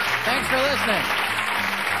 Thanks for listening.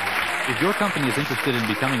 If your company is interested in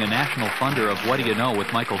becoming a national funder of What Do You Know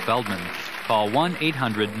with Michael Feldman, call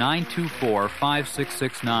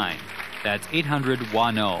 1-800-924-5669. That's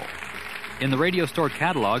 800-WANO. In the radio store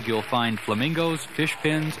catalog, you'll find flamingos, fish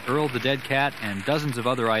pins, Earl the Dead Cat, and dozens of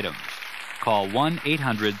other items. Call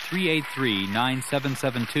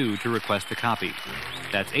 1-800-383-9772 to request a copy.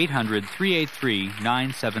 That's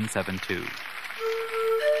 800-383-9772.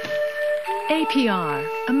 APR,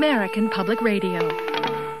 American Public Radio.